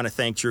listeners. We want to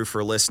thank Drew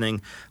for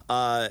listening.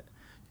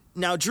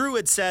 Now, Drew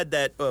had said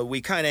that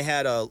we kind of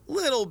had a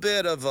little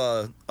bit of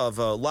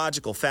a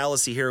logical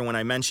fallacy here when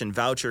I mentioned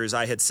vouchers.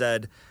 I had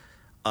said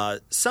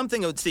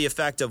something to the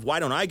effect of, why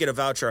don't I get a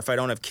voucher if I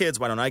don't have kids?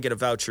 Why don't I get a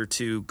voucher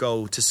to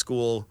go to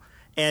school?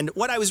 And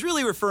what I was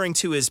really referring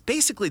to is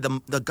basically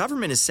the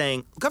government is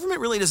saying,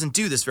 government really doesn't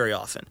do this very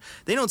often.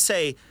 They don't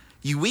say,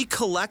 we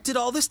collected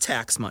all this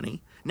tax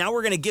money, now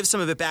we're going to give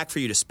some of it back for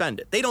you to spend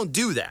it. They don't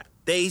do that.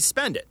 They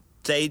spend it.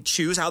 They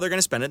choose how they're going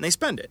to spend it, and they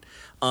spend it.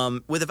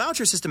 With a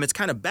voucher system, it's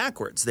kind of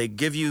backwards. They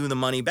give you the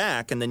money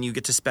back, and then you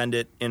get to spend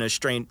it in a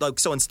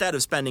so instead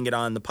of spending it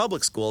on the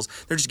public schools,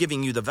 they're just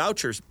giving you the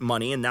vouchers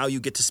money, and now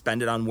you get to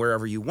spend it on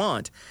wherever you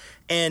want.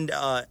 And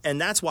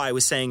that's why I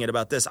was saying it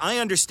about this. I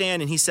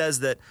understand, and he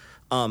says that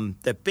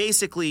that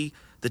basically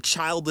the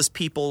childless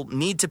people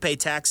need to pay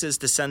taxes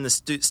to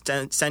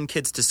send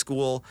kids to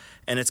school,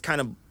 and it's kind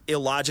of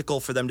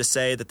illogical for them to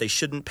say that they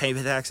shouldn't pay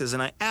taxes.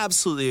 And I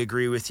absolutely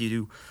agree with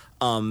you,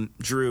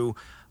 Drew.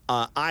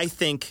 I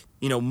think,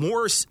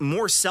 more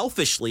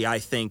selfishly, I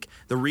think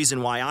the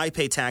reason why I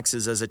pay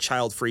taxes as a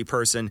child-free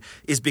person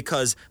is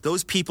because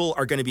those people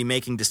are going to be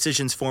making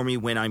decisions for me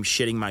when I'm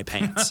shitting my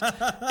pants.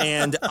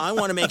 And I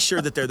want to make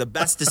sure that they're the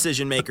best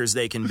decision makers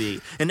they can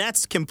be. And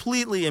that's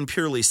completely and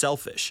purely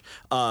selfish.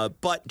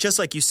 But just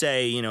like you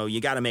say,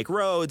 you got to make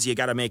roads,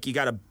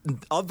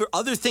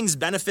 other things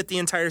benefit the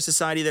entire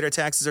society that our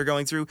taxes are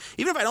going through.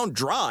 Even if I don't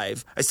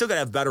drive, I still got to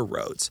have better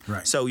roads.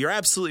 Right. So you're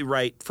absolutely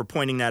right for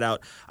pointing that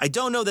out. I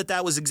don't know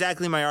that was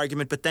exactly my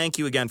argument, but thank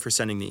you again for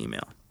sending the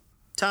email.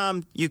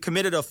 Tom, you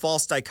committed a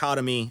false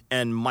dichotomy,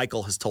 and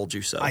Michael has told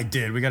you so. I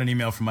did. We got an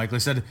email from Michael.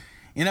 He said,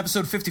 in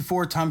episode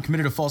 54, Tom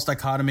committed a false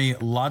dichotomy,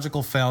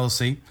 logical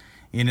fallacy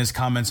in his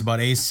comments about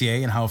ACA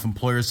and how if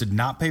employers did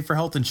not pay for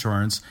health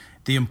insurance,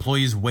 the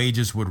employees'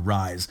 wages would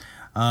rise.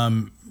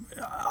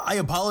 I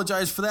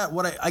apologize for that.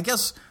 I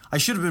guess I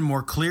should have been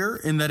more clear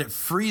in that it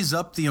frees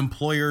up the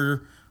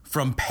employer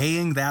from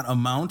paying that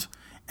amount,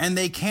 and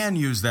they can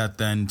use that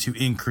then to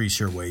increase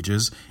your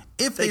wages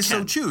if they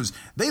so choose.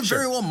 They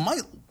very well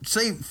might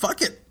say,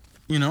 fuck it.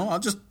 I'll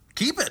just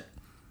keep it.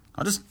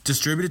 I'll just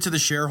distribute it to the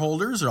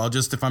shareholders, or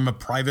if I'm a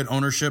private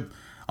ownership,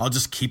 I'll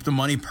just keep the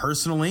money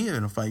personally.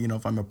 And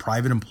if I'm a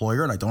private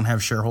employer and I don't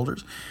have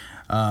shareholders,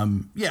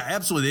 yeah,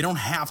 absolutely. They don't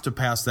have to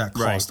pass that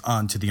cost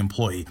on to the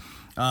employee.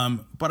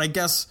 But I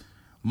guess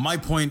my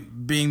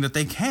point being that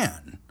they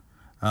can.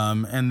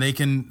 And they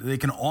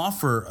can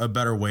offer a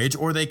better wage,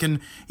 or they can,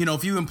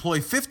 if you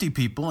employ 50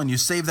 people and you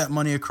save that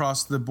money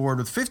across the board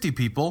with 50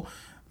 people,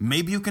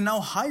 maybe you can now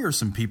hire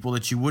some people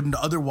that you wouldn't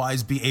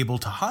otherwise be able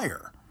to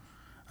hire.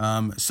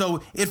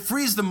 So it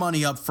frees the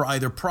money up for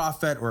either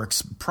profit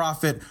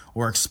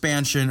or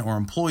expansion or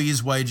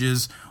employees'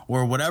 wages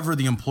or whatever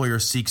the employer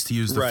seeks to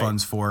use the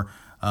funds for.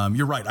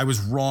 You're right. I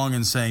was wrong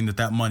in saying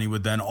that money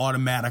would then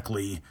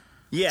automatically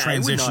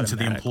transition to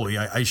the employee.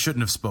 I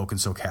shouldn't have spoken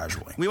so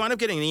casually. We wound up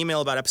getting an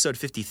email about episode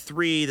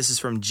 53. This is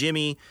from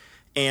Jimmy,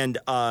 and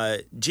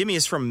Jimmy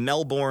is from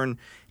Melbourne,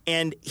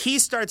 and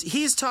he's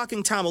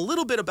talking, Tom, a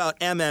little bit about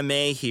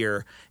MMA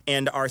here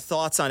and our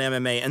thoughts on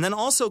MMA, and then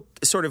also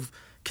sort of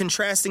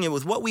contrasting it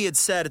with what we had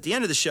said at the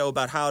end of the show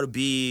about how to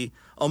be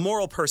a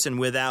moral person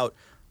without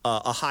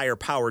a higher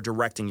power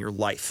directing your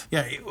life.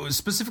 Yeah,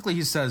 specifically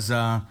he says,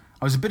 I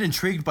was a bit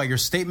intrigued by your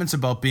statements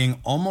about being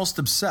almost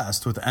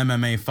obsessed with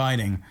MMA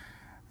fighting.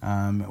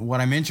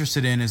 What I'm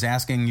interested in is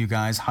asking you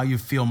guys how you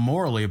feel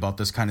morally about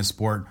this kind of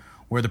sport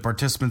where the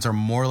participants are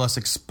more or less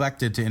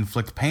expected to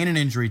inflict pain and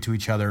injury to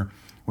each other,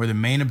 where the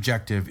main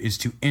objective is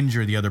to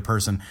injure the other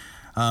person.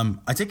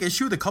 I take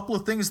issue with a couple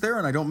of things there,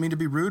 and I don't mean to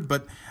be rude,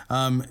 but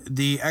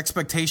the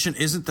expectation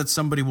isn't that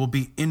somebody will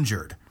be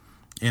injured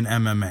in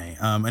MMA.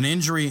 An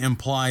injury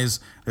implies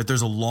that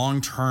there's a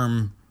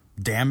long-term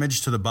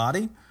damage to the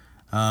body.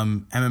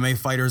 MMA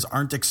fighters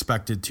aren't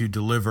expected to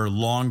deliver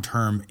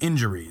long-term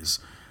injuries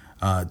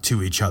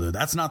to each other.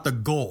 That's not the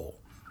goal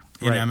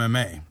in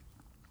MMA.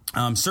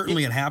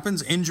 Certainly it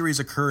happens. Injuries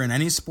occur in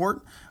any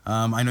sport.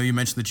 I know you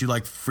mentioned that you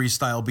like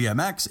freestyle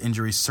BMX.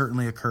 Injuries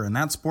certainly occur in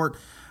that sport.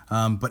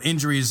 But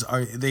injuries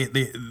are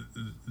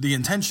the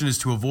intention is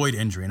to avoid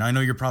injury. And I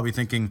know you're probably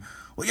thinking,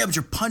 well, yeah, but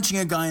you're punching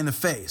a guy in the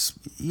face.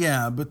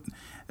 Yeah, but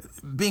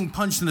being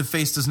punched in the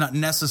face does not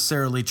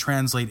necessarily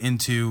translate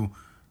into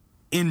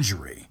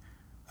injury.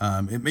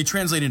 It may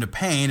translate into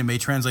pain. It may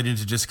translate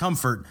into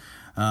discomfort.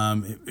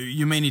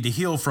 You may need to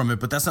heal from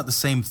it, but that's not the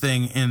same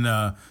thing in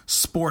the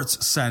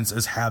sports sense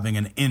as having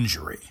an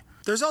injury.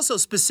 There's also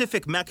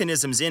specific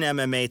mechanisms in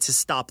MMA to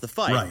stop the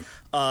fight.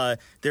 Right.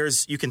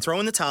 You can throw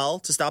in the towel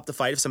to stop the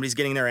fight if somebody's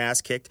getting their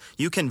ass kicked.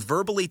 You can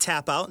verbally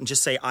tap out and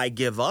just say, I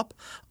give up.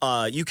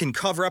 You can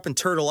cover up and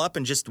turtle up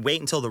and just wait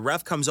until the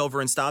ref comes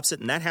over and stops it,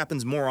 and that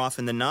happens more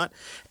often than not.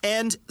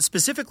 And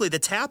specifically the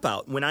tap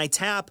out. When I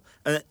tap,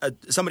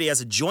 somebody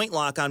has a joint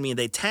lock on me and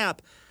they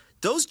tap,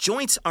 those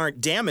joints aren't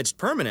damaged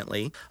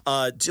permanently.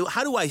 How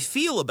do I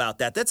feel about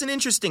that? That's an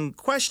interesting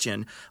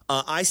question.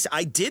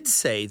 I did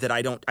say that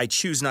I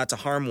choose not to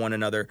harm one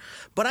another,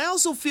 but I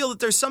also feel that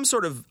there's some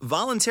sort of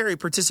voluntary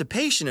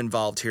participation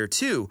involved here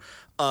too.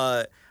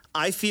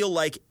 I feel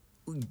like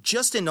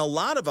just in a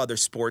lot of other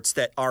sports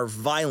that are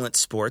violent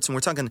sports, and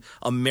we're talking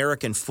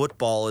American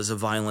football is a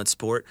violent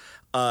sport,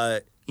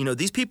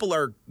 these people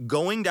are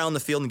going down the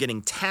field and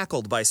getting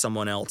tackled by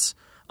someone else.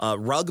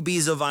 Rugby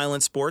is a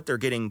violent sport. They're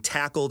getting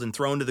tackled and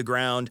thrown to the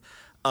ground.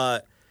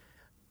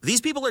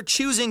 These people are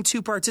choosing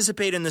to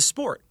participate in this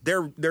sport.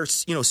 They're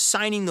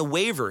signing the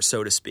waiver,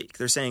 so to speak.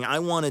 They're saying, I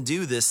want to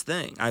do this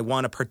thing. I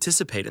want to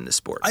participate in this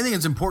sport. I think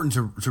it's important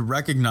to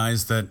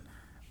recognize that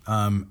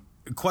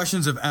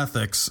questions of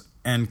ethics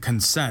and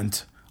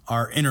consent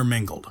are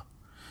intermingled.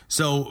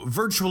 So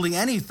virtually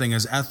anything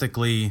is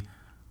ethically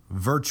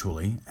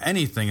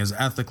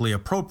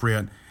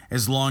appropriate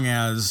as long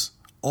as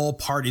all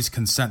parties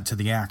consent to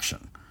the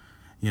action.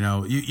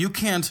 You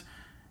can't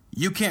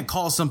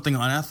call something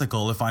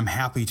unethical if I'm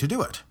happy to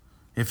do it.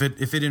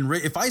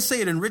 If I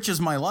say it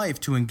enriches my life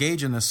to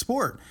engage in this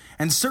sport,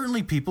 and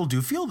certainly people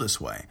do feel this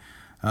way,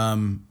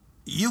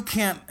 you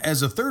can't,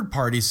 as a third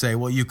party, say,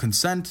 well, you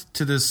consent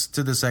to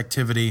this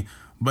activity,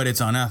 but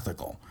it's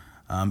unethical.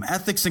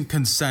 Ethics and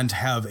consent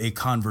have a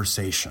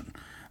conversation,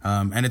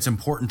 and it's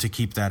important to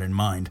keep that in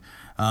mind.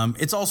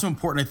 It's also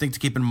important, I think, to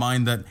keep in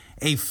mind that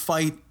a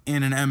fight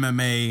in an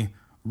MMA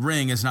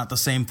ring is not the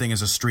same thing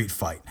as a street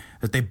fight,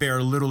 that they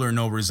bear little or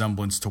no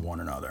resemblance to one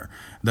another,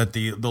 that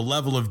the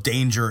level of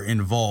danger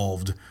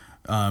involved,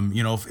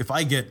 if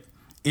I get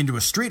into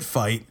a street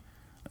fight,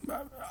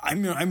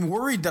 I'm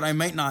worried that I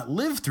might not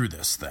live through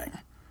this thing.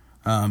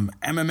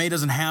 MMA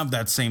doesn't have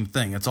that same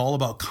thing. It's all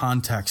about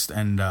context,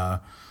 and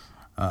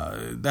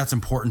that's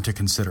important to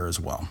consider as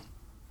well.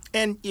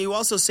 And you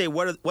also say,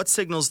 what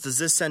signals does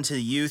this send to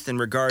the youth in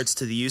regards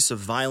to the use of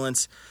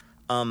violence?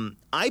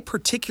 I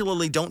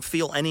particularly don't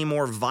feel any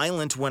more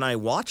violent when I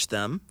watch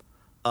them.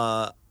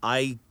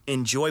 I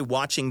enjoy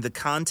watching the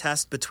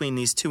contest between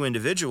these two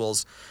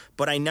individuals,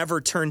 but I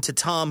never turn to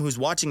Tom, who's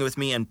watching it with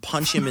me, and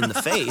punch him in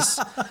the face.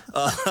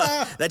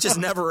 That just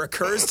never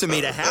occurs to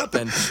me to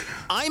happen.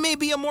 I may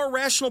be a more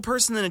rational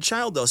person than a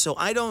child, though, so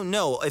I don't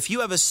know. If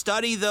you have a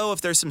study, though, if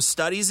there's some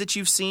studies that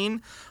you've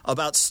seen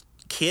about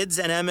kids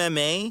and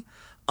MMA,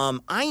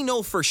 I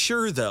know for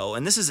sure, though,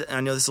 and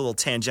I know this is a little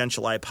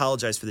tangential. I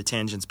apologize for the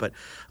tangents, but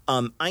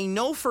I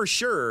know for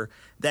sure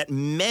that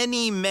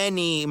many,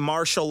 many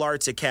martial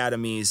arts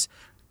academies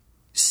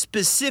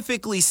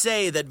specifically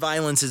say that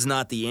violence is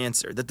not the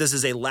answer, that this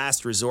is a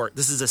last resort.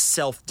 This is a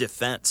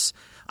self-defense.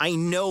 I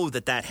know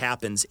that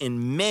happens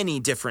in many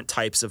different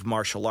types of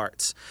martial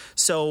arts.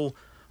 So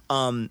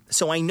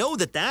I know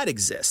that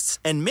exists.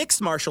 And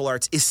mixed martial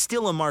arts is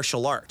still a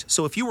martial art.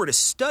 So if you were to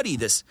study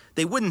this,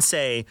 they wouldn't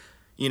say,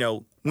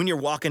 when you're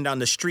walking down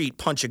the street,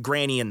 punch a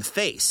granny in the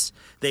face.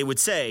 They would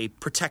say,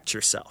 protect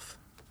yourself.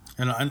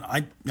 And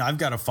I've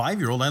got a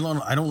 5-year-old.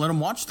 I don't let him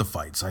watch the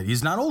fights.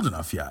 He's not old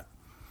enough yet.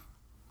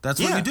 That's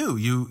what you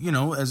do.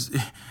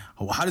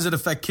 How does it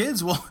affect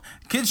kids? Well,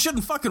 kids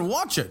shouldn't fucking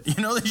watch it.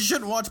 They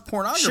shouldn't watch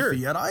pornography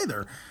yet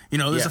either.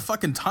 There's a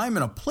fucking time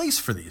and a place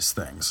for these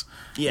things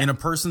in a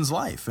person's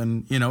life.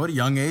 And, at a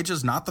young age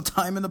is not the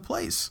time and the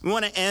place. We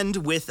want to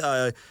end with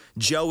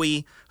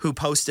Joey, who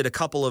posted a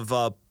couple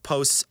of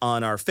posts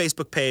on our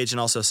Facebook page and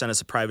also sent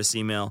us a private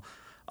email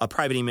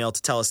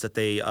to tell us that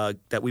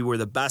that we were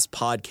the best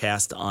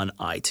podcast on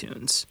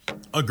iTunes.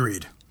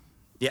 Agreed.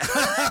 Yeah.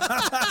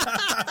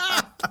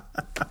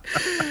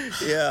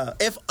 Yeah.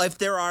 If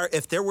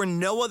there were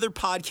no other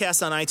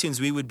podcasts on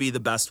iTunes, we would be the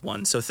best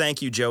one. So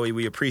thank you, Joey.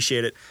 We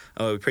appreciate it.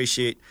 We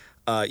appreciate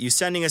you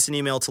sending us an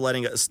email to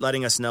letting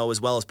us know, as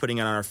well as putting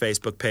it on our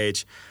Facebook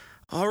page.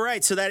 All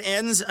right, so that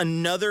ends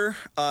another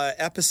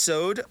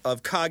episode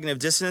of Cognitive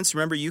Dissonance.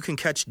 Remember, you can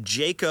catch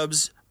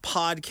Jacob's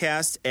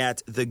podcast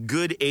at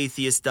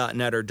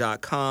thegoodatheist.net or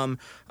 .com.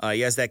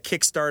 He has that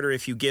Kickstarter.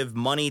 If you give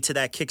money to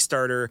that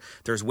Kickstarter,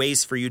 there's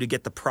ways for you to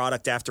get the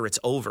product after it's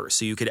over.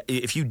 So you could,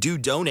 if you do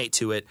donate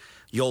to it,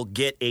 you'll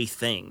get a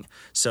thing.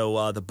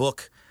 So the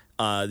book,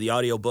 the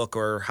audio book,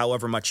 or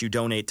however much you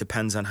donate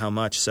depends on how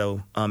much.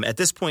 So at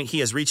this point, he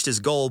has reached his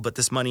goal, but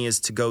this money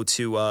is to go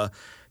to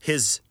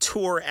his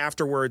tour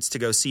afterwards to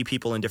go see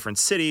people in different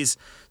cities.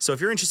 So if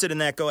you're interested in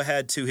that, go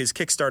ahead to his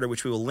Kickstarter,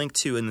 which we will link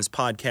to in this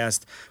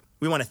podcast.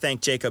 We want to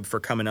thank Jacob for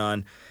coming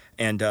on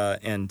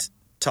and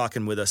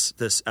talking with us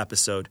this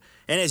episode.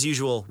 And as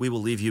usual, we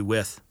will leave you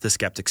with the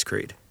Skeptic's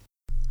Creed.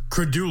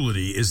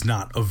 Credulity is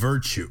not a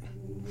virtue.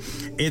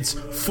 It's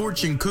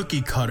fortune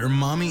cookie cutter,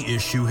 mommy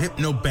issue,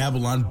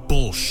 hypno-Babylon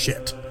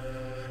bullshit.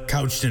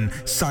 Couched in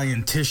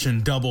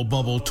scientician, double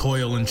bubble,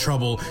 toil and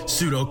trouble,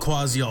 pseudo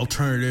quasi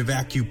alternative,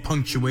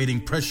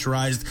 acupunctuating,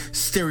 pressurized,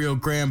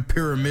 stereogram,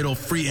 pyramidal,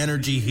 free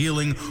energy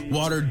healing,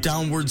 watered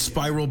downward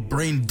spiral,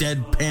 brain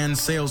dead pan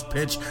sales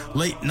pitch,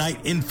 late night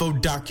info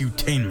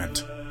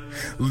docutainment.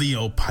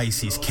 Leo,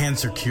 Pisces,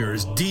 cancer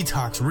cures,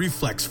 detox,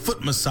 reflex,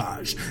 foot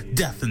massage,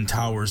 death and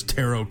towers,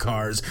 tarot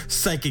cards,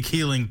 psychic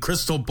healing,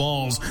 crystal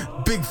balls,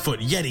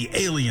 Bigfoot, Yeti,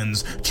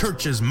 aliens,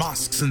 churches,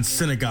 mosques and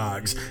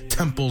synagogues,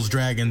 temples,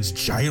 dragons,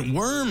 giant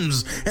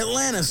worms,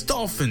 Atlantis,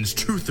 dolphins,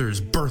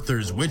 truthers,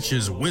 birthers,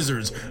 witches,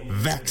 wizards,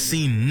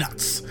 vaccine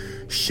nuts,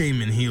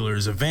 shaman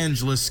healers,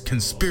 evangelists,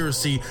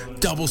 conspiracy,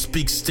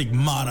 doublespeak,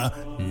 stigmata,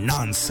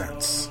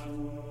 nonsense.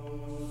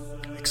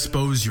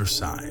 Expose your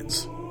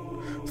sides.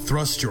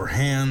 Thrust your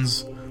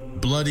hands,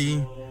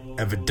 bloody,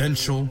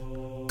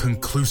 evidential,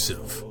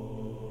 conclusive.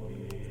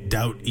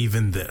 Doubt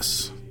even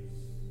this.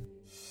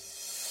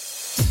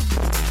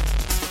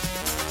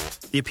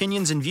 The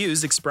opinions and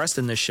views expressed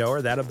in this show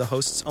are that of the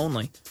hosts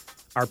only.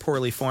 Our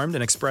poorly formed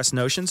and expressed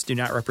notions do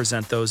not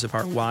represent those of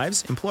our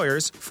wives,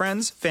 employers,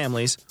 friends,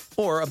 families,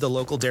 or of the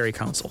local dairy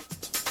council.